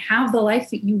and have the life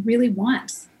that you really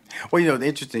want. Well, the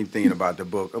interesting thing about the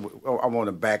book, I want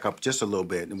to back up just a little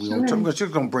bit. And we're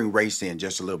just going to bring race in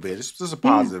just a little bit. This is a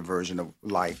positive version of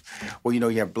life. Well, you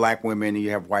have black women and you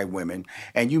have white women.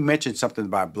 And you mentioned something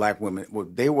about black women. Well,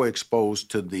 they were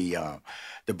exposed to the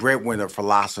breadwinner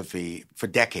philosophy for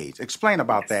decades. Explain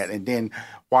about that. And then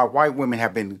why white women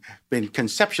have been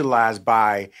conceptualized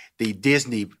by the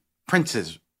Disney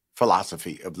princess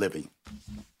philosophy of living.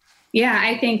 Yeah,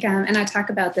 I think, and I talk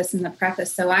about this in the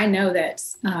preface, so I know that,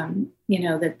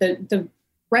 that the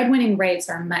breadwinning rates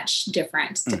are much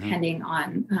different depending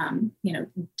on,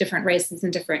 different races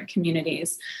and different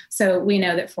communities. So we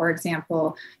know that, for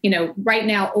example, right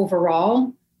now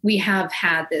overall, we have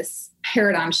had this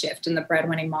paradigm shift in the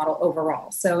breadwinning model overall.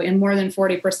 So in more than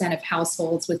 40% of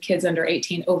households with kids under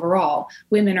 18 overall,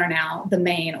 women are now the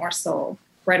main or sole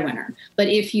breadwinner. But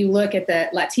if you look at the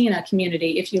Latina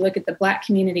community, if you look at the Black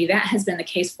community, that has been the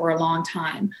case for a long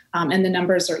time. And the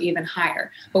numbers are even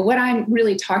higher. But what I'm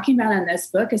really talking about in this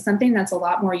book is something that's a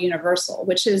lot more universal,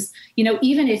 which is,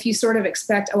 even if you sort of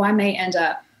expect, I may end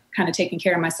up kind of taking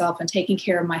care of myself and taking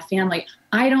care of my family,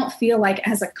 I don't feel like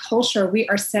as a culture, we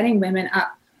are setting women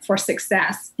up for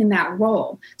success in that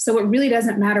role. So it really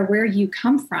doesn't matter where you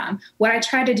come from. What I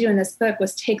tried to do in this book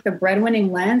was take the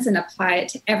breadwinning lens and apply it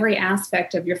to every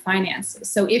aspect of your finances.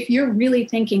 So if you're really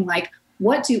thinking like,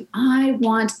 what do I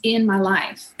want in my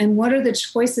life? And what are the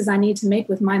choices I need to make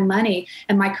with my money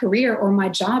and my career or my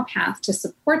job path to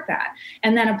support that?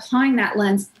 And then applying that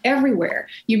lens everywhere,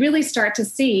 you really start to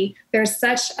see there's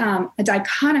such a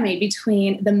dichotomy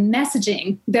between the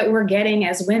messaging that we're getting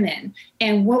as women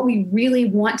and what we really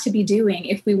want to be doing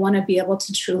if we want to be able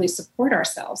to truly support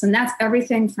ourselves. And that's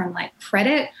everything from like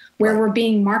credit, where we're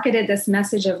being marketed this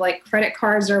message of like credit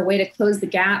cards are a way to close the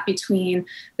gap between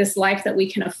this life that we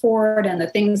can afford and the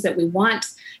things that we want.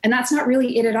 And that's not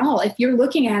really it at all. If you're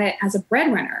looking at it as a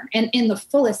breadwinner and in the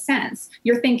fullest sense,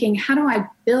 you're thinking, how do I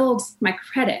build my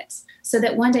credit so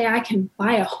that one day I can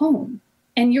buy a home?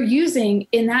 And you're using,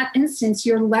 in that instance,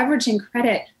 you're leveraging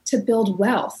credit to build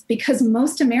wealth, because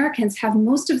most Americans have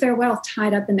most of their wealth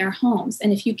tied up in their homes.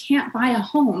 And if you can't buy a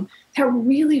home, that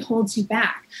really holds you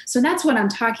back. So that's what I'm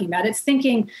talking about. It's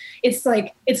thinking, it's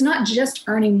like, it's not just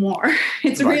earning more.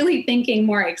 It's really thinking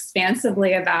more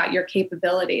expansively about your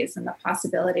capabilities and the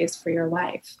possibilities for your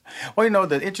life. Well,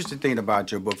 the interesting thing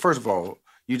about your book, first of all,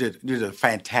 you did a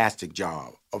fantastic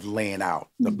job of laying out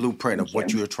the blueprint of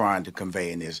what you're trying to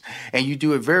convey in this. And you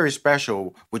do it very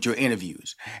special with your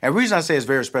interviews. And the reason I say it's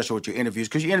very special with your interviews,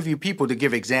 because you interview people to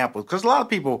give examples. Because a lot of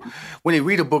people, when they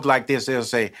read a book like this, they'll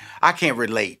say, I can't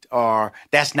relate, or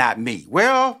that's not me.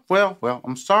 Well,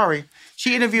 I'm sorry.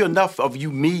 She interviewed enough of you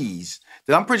me's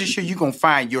that I'm pretty sure you're going to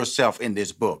find yourself in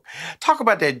this book. Talk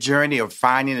about that journey of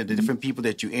finding the different people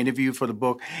that you interviewed for the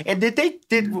book. And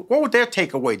what was their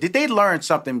takeaway? Did they learn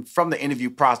something from the interview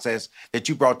process that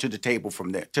you brought to the table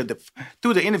through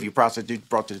the interview process that you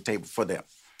brought to the table for them?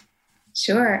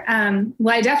 Sure.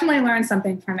 Well, I definitely learned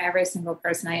something from every single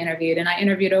person I interviewed. And I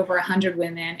interviewed over 100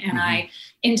 women. And I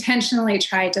intentionally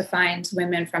tried to find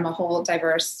women from a whole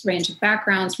diverse range of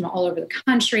backgrounds from all over the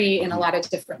country in a lot of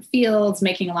different fields,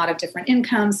 making a lot of different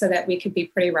incomes so that we could be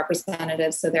pretty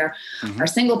representative. So there are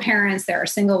single parents, there are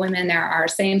single women, there are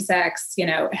same-sex,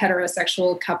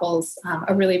 heterosexual couples,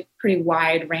 a really pretty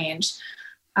wide range.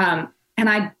 And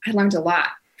I learned a lot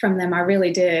from them. I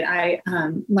really did. I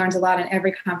learned a lot in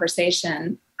every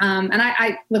conversation. And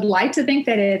I would like to think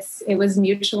that it was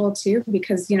mutual too,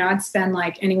 because, I'd spend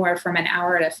like anywhere from an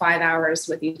hour to 5 hours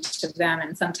with each of them.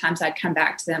 And sometimes I'd come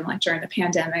back to them, like during the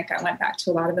pandemic, I went back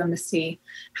to a lot of them to see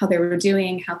how they were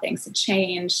doing, how things had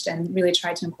changed, and really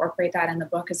tried to incorporate that in the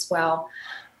book as well.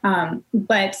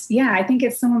 But yeah, I think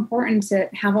it's so important to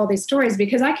have all these stories,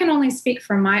 because I can only speak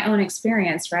from my own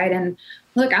experience, right? And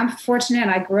look, I'm fortunate.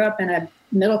 I grew up in a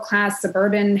middle-class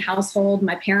suburban household.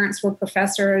 My parents were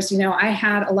professors. I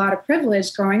had a lot of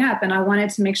privilege growing up, and I wanted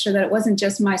to make sure that it wasn't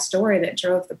just my story that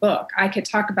drove the book. I could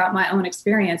talk about my own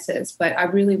experiences, but I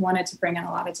really wanted to bring in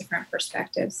a lot of different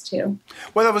perspectives too.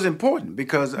 Well, that was important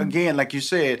because, again, like you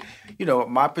said,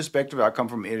 my perspective, I come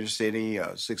from inner city,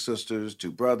 6 sisters,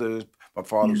 2 brothers. My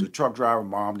father was a truck driver.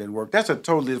 Mom didn't work. That's a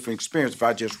totally different experience if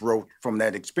I just wrote from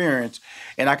that experience.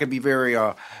 And I could be very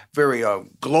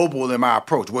global in my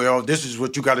approach. Well, this is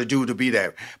what you got to do to be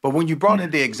that. But when you brought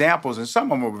in the examples, and some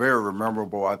of them were very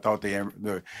memorable. I thought they had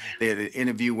the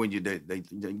interview when the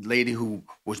lady who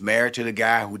was married to the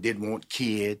guy who didn't want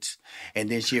kids, and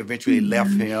then she eventually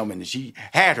left him, and she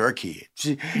had her kid.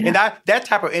 And that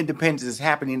type of independence is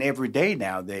happening every day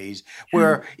nowadays,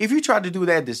 where if you try to do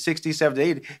that in the 60s,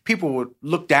 70s, 80s, people would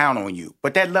look down on you.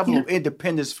 But that level of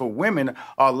independence for women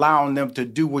are allowing them to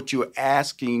do what you're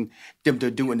asking them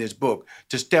to do in this book,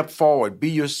 to step forward,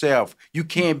 be yourself. You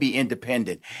can be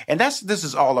independent. And this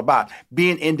is all about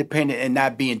being independent and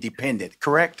not being dependent,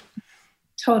 correct?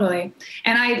 Totally.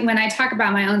 And when I talk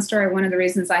about my own story, one of the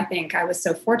reasons I think I was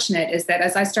so fortunate is that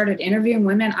as I started interviewing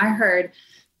women, I heard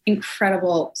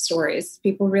incredible stories.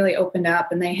 People really opened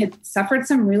up, and they had suffered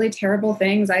some really terrible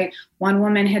things. One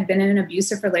woman had been in an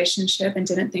abusive relationship and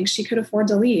didn't think she could afford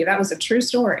to leave. That was a true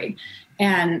story.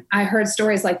 And I heard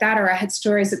stories like that, or I had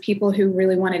stories of people who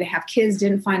really wanted to have kids,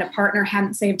 didn't find a partner,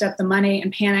 hadn't saved up the money,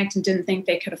 and panicked and didn't think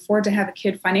they could afford to have a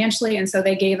kid financially. And so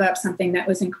they gave up something that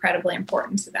was incredibly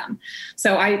important to them.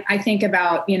 So I think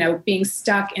about, being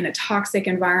stuck in a toxic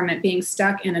environment, being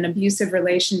stuck in an abusive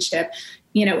relationship,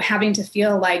 having to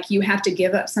feel like you have to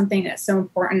give up something that's so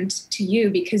important to you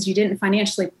because you didn't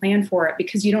financially plan for it,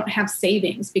 because you don't have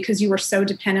savings, because you were so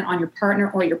dependent on your partner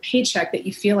or your paycheck that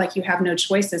you feel like you have no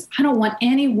choices. I don't want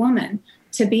any woman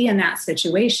to be in that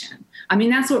situation. I mean,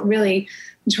 that's what really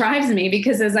drives me,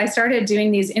 because as I started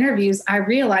doing these interviews, I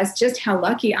realized just how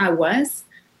lucky I was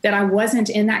that I wasn't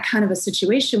in that kind of a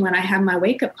situation when I had my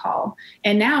wake-up call.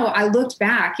 And now I looked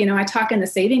back, I talk in the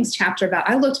savings chapter about,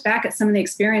 I looked back at some of the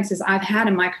experiences I've had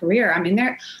in my career. I mean,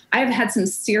 I've had some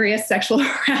serious sexual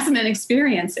harassment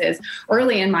experiences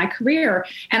early in my career.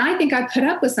 And I think I put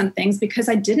up with some things because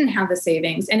I didn't have the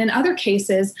savings. And in other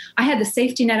cases, I had the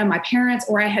safety net of my parents,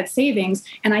 or I had savings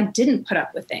and I didn't put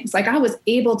up with things. Like I was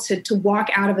able to walk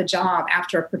out of a job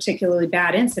after a particularly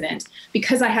bad incident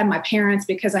because I had my parents,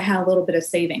 because I had a little bit of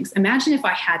savings. Imagine if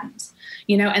I hadn't,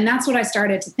 and that's what I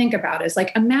started to think about is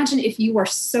like, imagine if you are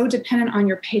so dependent on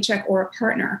your paycheck or a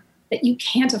partner that you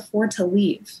can't afford to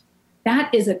leave.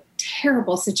 That is a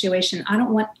terrible situation. I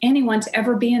don't want anyone to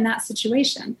ever be in that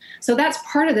situation. So that's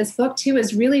part of this book too,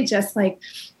 is really just like,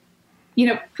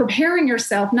 preparing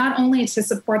yourself not only to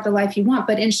support the life you want,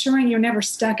 but ensuring you're never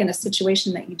stuck in a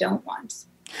situation that you don't want.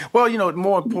 Well,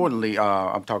 more importantly,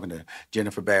 I'm talking to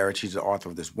Jennifer Barrett. She's the author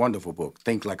of this wonderful book,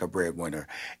 Think Like a Breadwinner.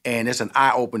 And it's an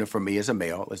eye-opener for me as a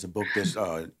male. It's a book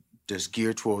that's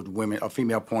geared toward women, a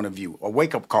female point of view, a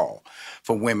wake-up call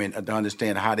for women to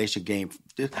understand how they should gain.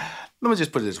 Let me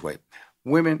just put it this way.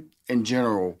 Women in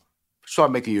general,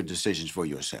 start making your decisions for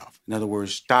yourself. In other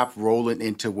words, stop rolling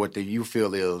into what you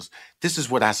feel is, this is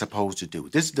what I'm supposed to do.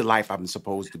 This is the life I'm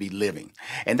supposed to be living.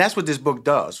 And that's what this book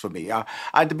does for me.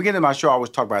 At the beginning of my show, I always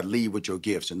talk about lead with your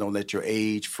gifts and don't let your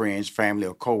age, friends, family,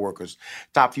 or coworkers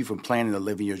stop you from planning or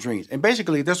living your dreams. And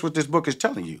basically, that's what this book is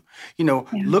telling you.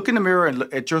 Look in the mirror and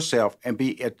look at yourself and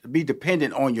be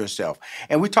dependent on yourself.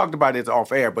 And we talked about it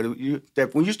off air, but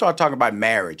when you start talking about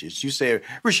marriages, you said,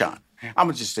 Rushion, I'm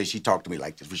going to just say she talked to me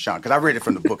like this, Rushion, because I read it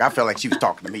from the book. I felt like she was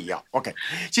talking to me, y'all. Okay.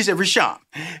 She said, Rushion,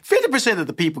 50% of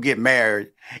the people get married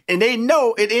and they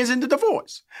know it ends in the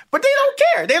divorce. But they don't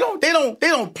care. They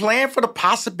don't plan for the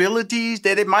possibilities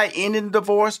that it might end in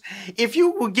divorce. If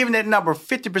you were given that number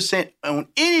 50% on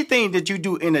anything that you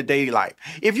do in a daily life,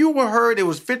 if you were heard it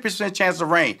was 50% chance of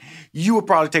rain, you would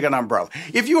probably take an umbrella.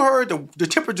 If you heard the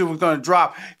temperature was going to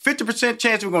drop, 50%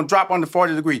 chance it was going to drop under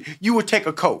 40 degrees, you would take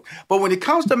a coat. But when it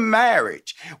comes to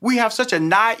marriage, we have such a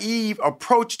naive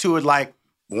approach to it, like,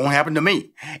 won't happen to me.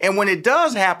 And when it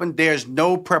does happen, there's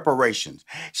no preparations.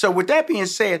 So with that being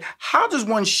said, how does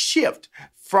one shift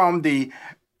from the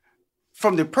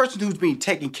person who's being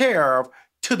taken care of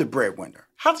to the breadwinner?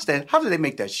 How do they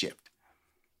make that shift?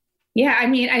 Yeah, I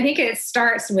mean, I think it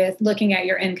starts with looking at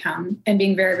your income and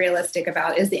being very realistic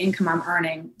about, is the income I'm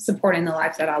earning supporting the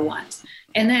life that I want?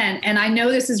 And I know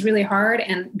this is really hard,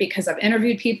 and because I've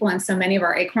interviewed people, and so many of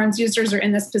our Acorns users are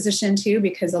in this position too,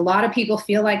 because a lot of people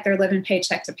feel like they're living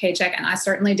paycheck to paycheck. And I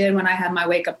certainly did when I had my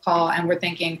wake-up call and we're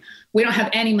thinking, we don't have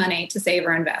any money to save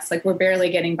or invest. Like, we're barely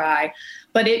getting by.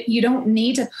 But you don't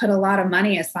need to put a lot of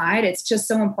money aside. It's just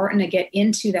so important to get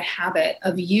into the habit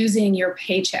of using your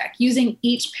paycheck, using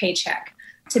each paycheck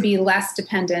to be less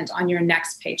dependent on your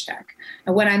next paycheck.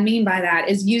 And what I mean by that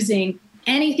is using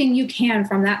anything you can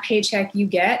from that paycheck you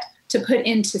get to put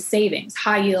into savings,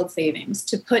 high yield savings,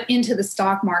 to put into the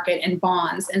stock market and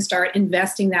bonds and start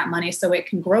investing that money so it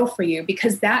can grow for you,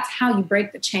 because that's how you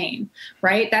break the chain,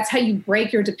 right? That's how you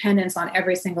break your dependence on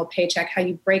every single paycheck, how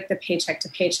you break the paycheck to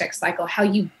paycheck cycle, how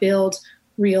you build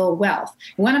real wealth.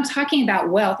 When I'm talking about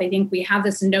wealth, I think we have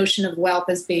this notion of wealth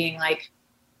as being like,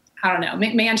 I don't know,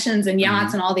 mansions and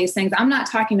yachts and all these things. I'm not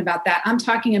talking about that. I'm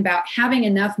talking about having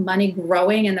enough money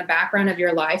growing in the background of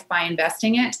your life by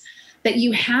investing it, that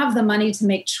you have the money to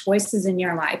make choices in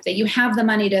your life, that you have the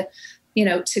money to,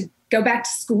 to go back to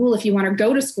school if you want, or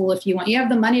go to school if you want. You have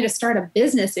the money to start a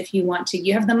business if you want to.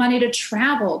 You have the money to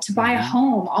travel, to buy a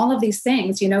home, all of these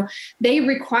things, they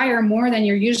require more than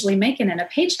you're usually making in a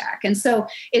paycheck. And so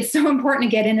it's so important to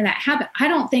get into that habit. I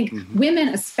don't think women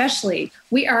especially,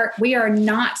 we are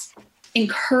not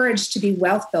encouraged to be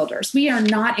wealth builders. We are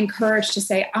not encouraged to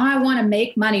say, I want to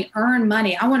make money, earn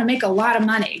money. I want to make a lot of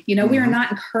money. We are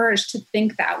not encouraged to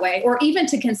think that way, or even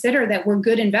to consider that we're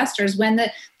good investors when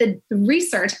the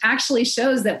research actually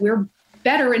shows that we're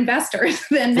better investors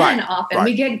than men often. Right.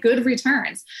 We get good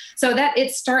returns. So that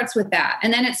it starts with that.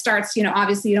 And then it starts,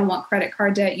 obviously you don't want credit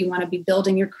card debt. You want to be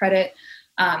building your credit.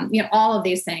 all of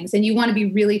these things. And you want to be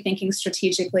really thinking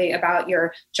strategically about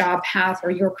your job path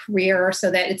or your career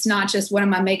so that it's not just what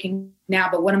am I making now,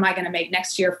 but what am I going to make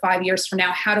next year, 5 years from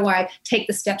now? How do I take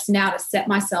the steps now to set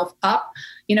myself up,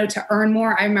 to earn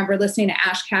more? I remember listening to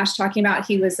Ash Cash talking about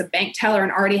he was a bank teller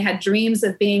and already had dreams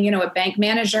of being, a bank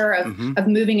manager, of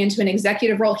moving into an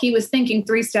executive role. He was thinking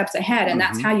 3 steps ahead. And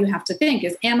that's how you have to think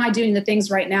is, am I doing the things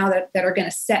right now that are going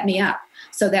to set me up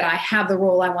so that I have the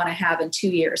role I want to have in 2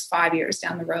 years, 5 years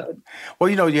down the road? Well,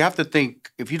 you have to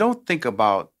think, if you don't think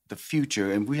about the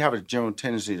future, and we have a general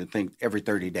tendency to think every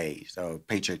 30 days,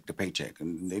 paycheck to paycheck.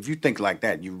 And if you think like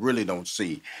that, you really don't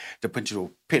see the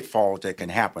potential pitfalls that can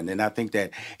happen. And I think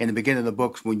that in the beginning of the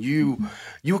books, when you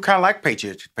were kind of like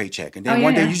paycheck to paycheck, and then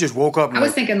one day you just woke up. And I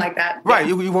was thinking like that. Right,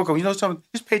 you woke up, something,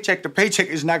 this paycheck to paycheck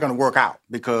is not going to work out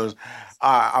because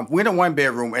we're in a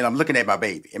 1-bedroom and I'm looking at my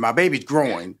baby, and my baby's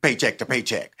growing paycheck to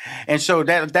paycheck. And so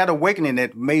that awakening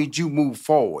that made you move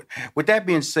forward. With that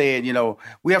being said,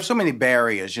 we have so many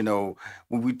barriers.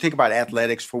 When we think about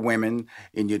athletics for women,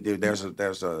 and there's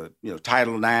a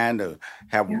Title IX to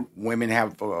have women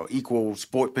have equal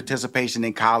sport participation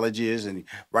in colleges, and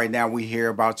right now we hear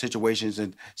about situations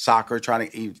in soccer,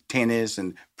 tennis,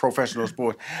 and professional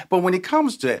sports. But when it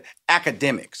comes to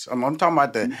academics, I'm talking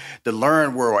about the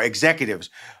learned world, executives.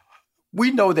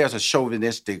 We know there's a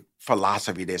chauvinistic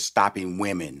philosophy that's stopping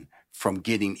women from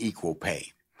getting equal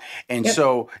pay. And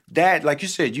so that, like you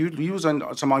said, you was in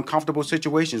some uncomfortable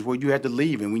situations where you had to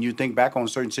leave. And when you think back on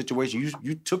certain situations,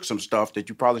 you took some stuff that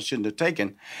you probably shouldn't have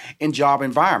taken in job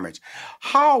environments.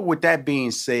 How, with that being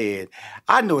said,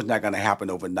 I know it's not going to happen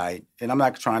overnight, and I'm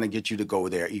not trying to get you to go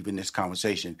there, even this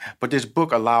conversation, but this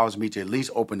book allows me to at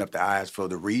least open up the eyes for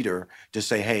the reader to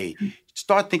say, hey,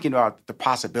 start thinking about the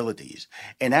possibilities.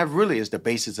 And that really is the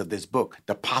basis of this book,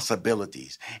 the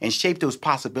possibilities, and shape those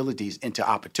possibilities into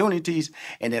opportunities,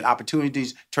 and then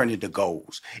opportunities turn into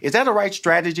goals. Is that a right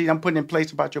strategy I'm putting in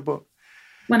place about your book?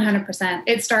 100%.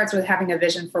 It starts with having a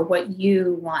vision for what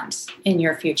you want in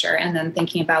your future and then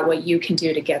thinking about what you can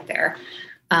do to get there.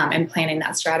 And planning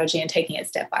that strategy and taking it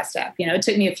step by step. It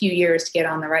took me a few years to get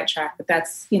on the right track, but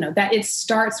that's, that it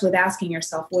starts with asking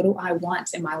yourself, what do I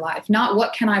want in my life? Not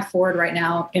what can I afford right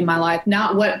now in my life?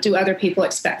 Not what do other people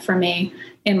expect from me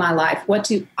in my life? What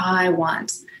do I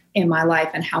want in my life,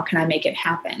 and how can I make it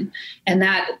happen? And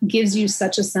that gives you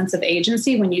such a sense of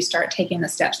agency when you start taking the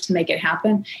steps to make it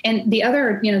happen. And the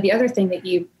other thing that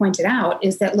you pointed out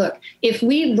is that, look, if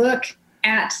we look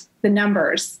at the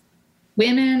numbers,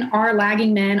 women are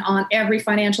lagging men on every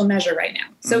financial measure right now.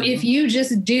 So if you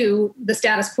just do the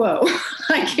status quo,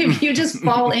 like if you just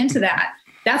fall into that,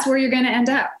 that's where you're going to end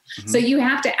up. So you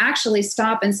have to actually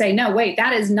stop and say, no, wait,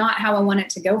 that is not how I want it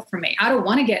to go for me. I don't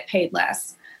want to get paid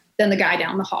less than the guy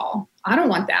down the hall. I don't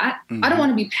want that. I don't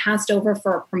want to be passed over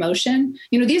for a promotion.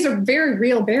 These are very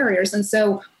real barriers. And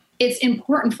so it's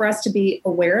important for us to be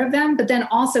aware of them, but then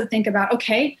also think about,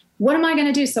 okay, what am I going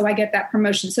to do so I get that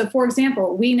promotion? So, for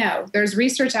example, we know there's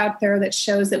research out there that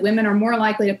shows that women are more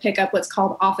likely to pick up what's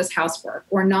called office housework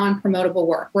or non-promotable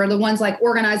work, where the ones like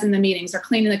organizing the meetings or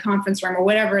cleaning the conference room or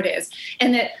whatever it is,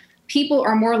 and that people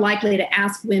are more likely to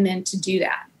ask women to do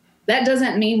that. That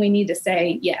doesn't mean we need to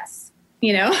say yes.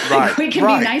 Right, we can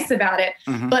be nice about it,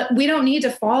 but we don't need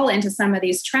to fall into some of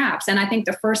these traps. And I think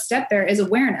the first step there is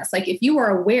awareness. Like if you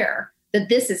are aware that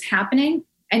this is happening,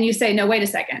 and you say, no, wait a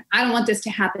second, I don't want this to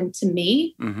happen to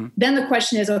me. Then the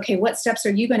question is, okay, what steps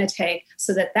are you going to take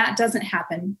so that doesn't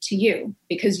happen to you?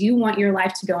 Because you want your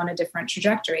life to go on a different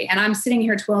trajectory. And I'm sitting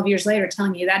here 12 years later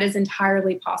telling you that is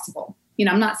entirely possible.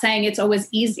 I'm not saying it's always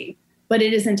easy, but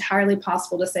it is entirely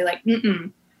possible to say like,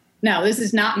 no, this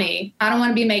is not me. I don't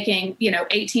want to be making,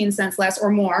 18 cents less or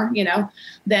more,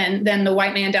 than the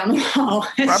white man down the hall.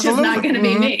 It's just not going to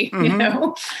be me,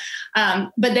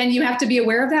 But then you have to be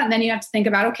aware of that. And then you have to think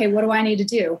about, okay, what do I need to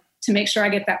do to make sure I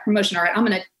get that promotion? All right, I'm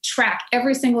going to track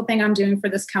every single thing I'm doing for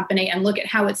this company and look at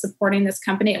how it's supporting this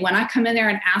company. And when I come in there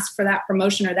and ask for that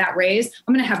promotion or that raise,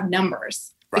 I'm going to have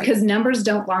numbers because numbers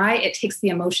don't lie. It takes the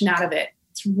emotion out of it.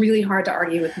 It's really hard to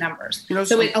argue with numbers.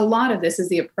 A lot of this is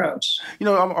the approach.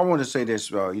 I want to say this.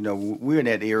 We're in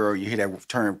that era. You hear that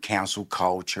term cancel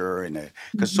culture, and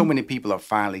because so many people are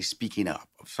finally speaking up,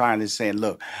 finally saying,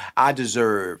 look, I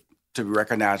deserve to be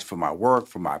recognized for my work,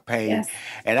 for my pay. Yes.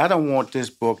 And I don't want this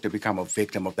book to become a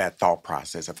victim of that thought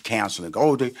process of canceling.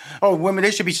 Women,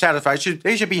 they should be satisfied.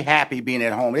 They should be happy being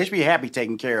at home. They should be happy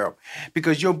taken care of.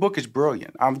 Because your book is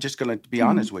brilliant. I'm just going to be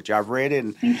honest with you. I've read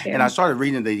it, and I started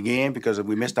reading it again because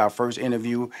we missed our first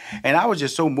interview. And I was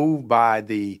just so moved by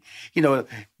do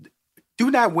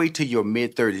not wait till your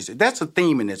mid-30s. That's a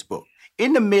theme in this book.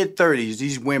 In the mid-30s,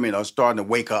 these women are starting to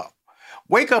wake up.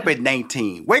 Wake up at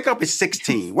 19. Wake up at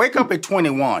 16. Wake up at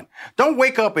 21. Don't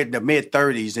wake up at the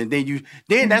mid-30s and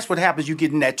then that's what happens. You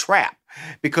get in that trap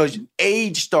because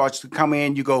age starts to come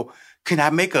in. You go, can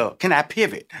I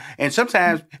pivot? And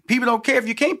sometimes people don't care if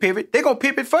you can't pivot. They're going to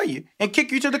pivot for you and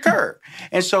kick you to the curb.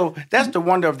 And so that's the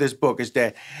wonder of this book is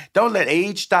that don't let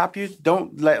age stop you.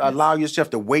 Don't allow yourself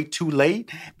to wait too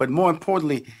late. But more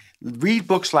importantly, read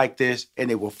books like this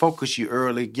and it will focus you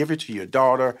early. Give it to your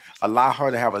daughter. Allow her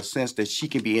to have a sense that she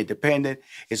can be independent.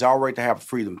 It's all right to have a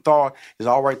freedom thought. It's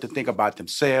all right to think about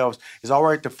themselves. It's all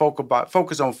right to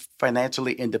focus on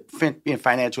being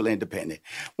financially independent.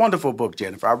 Wonderful book,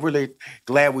 Jennifer. I'm really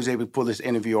glad we was able to pull this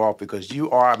interview off because you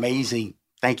are amazing.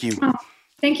 Thank you. Oh,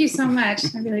 thank you so much.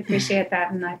 I really appreciate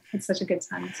that. And I had such a good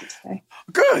time with you today.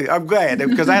 Good. I'm glad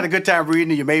because I had a good time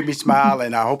reading it. You made me smile,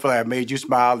 and hopefully I made you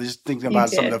smile just thinking about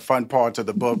some of the fun parts of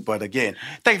the book. But again,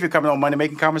 thank you for coming on Money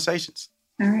Making Conversations.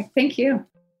 All right. Thank you.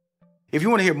 If you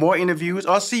want to hear more interviews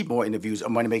or see more interviews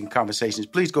on Money Making Conversations,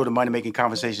 please go to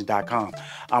moneymakingconversations.com.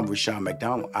 I'm Rushion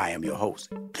McDonald. I am your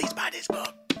host. Please buy this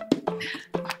book.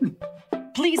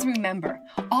 Please remember,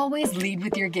 always lead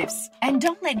with your gifts and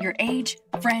don't let your age,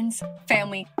 friends,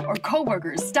 family, or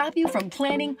coworkers stop you from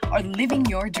planning or living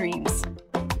your dreams.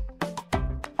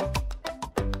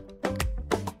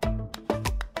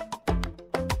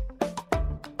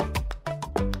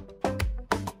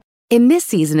 In this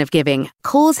season of giving,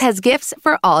 Kohl's has gifts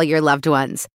for all your loved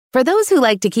ones. For those who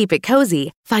like to keep it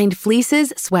cozy, find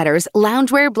fleeces, sweaters,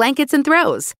 loungewear, blankets, and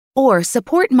throws. Or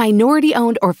support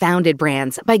minority-owned or founded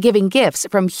brands by giving gifts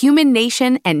from Human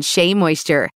Nation and Shea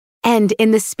Moisture. And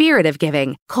in the spirit of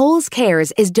giving, Kohl's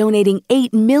Cares is donating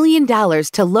 $8 million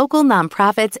to local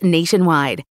nonprofits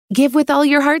nationwide. Give with all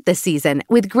your heart this season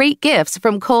with great gifts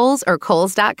from Kohl's or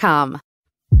Kohls.com.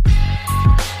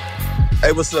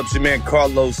 Hey, what's up? It's your man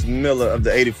Carlos Miller of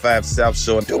the 85 South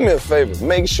Show. And do me a favor,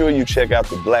 make sure you check out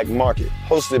The Black Market,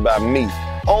 hosted by me,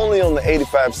 only on the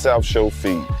 85 South Show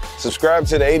feed. Subscribe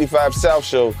to the 85 South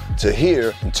Show to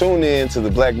hear and tune in to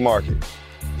The Black Market.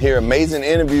 Hear amazing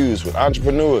interviews with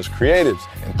entrepreneurs, creatives,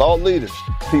 and thought leaders,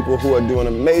 people who are doing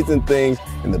amazing things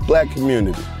in the Black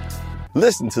community.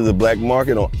 Listen to The Black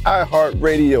Market on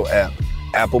iHeartRadio app,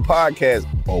 Apple Podcasts,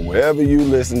 or wherever you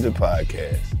listen to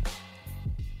podcasts.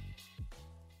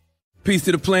 Peace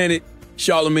to the planet,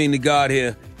 Charlamagne the God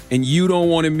here, and you don't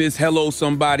want to miss Hello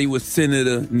Somebody with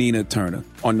Senator Nina Turner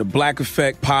on the Black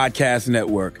Effect Podcast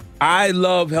Network. I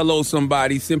love Hello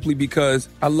Somebody simply because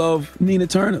I love Nina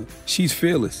Turner. She's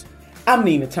fearless. I'm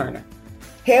Nina Turner,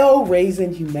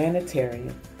 hell-raising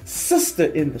humanitarian, sister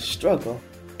in the struggle,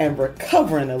 and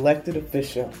recovering elected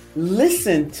official.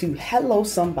 Listen to Hello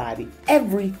Somebody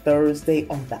every Thursday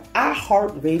on the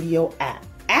iHeartRadio app,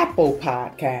 Apple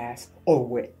Podcasts, or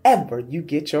wherever you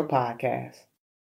get your podcasts.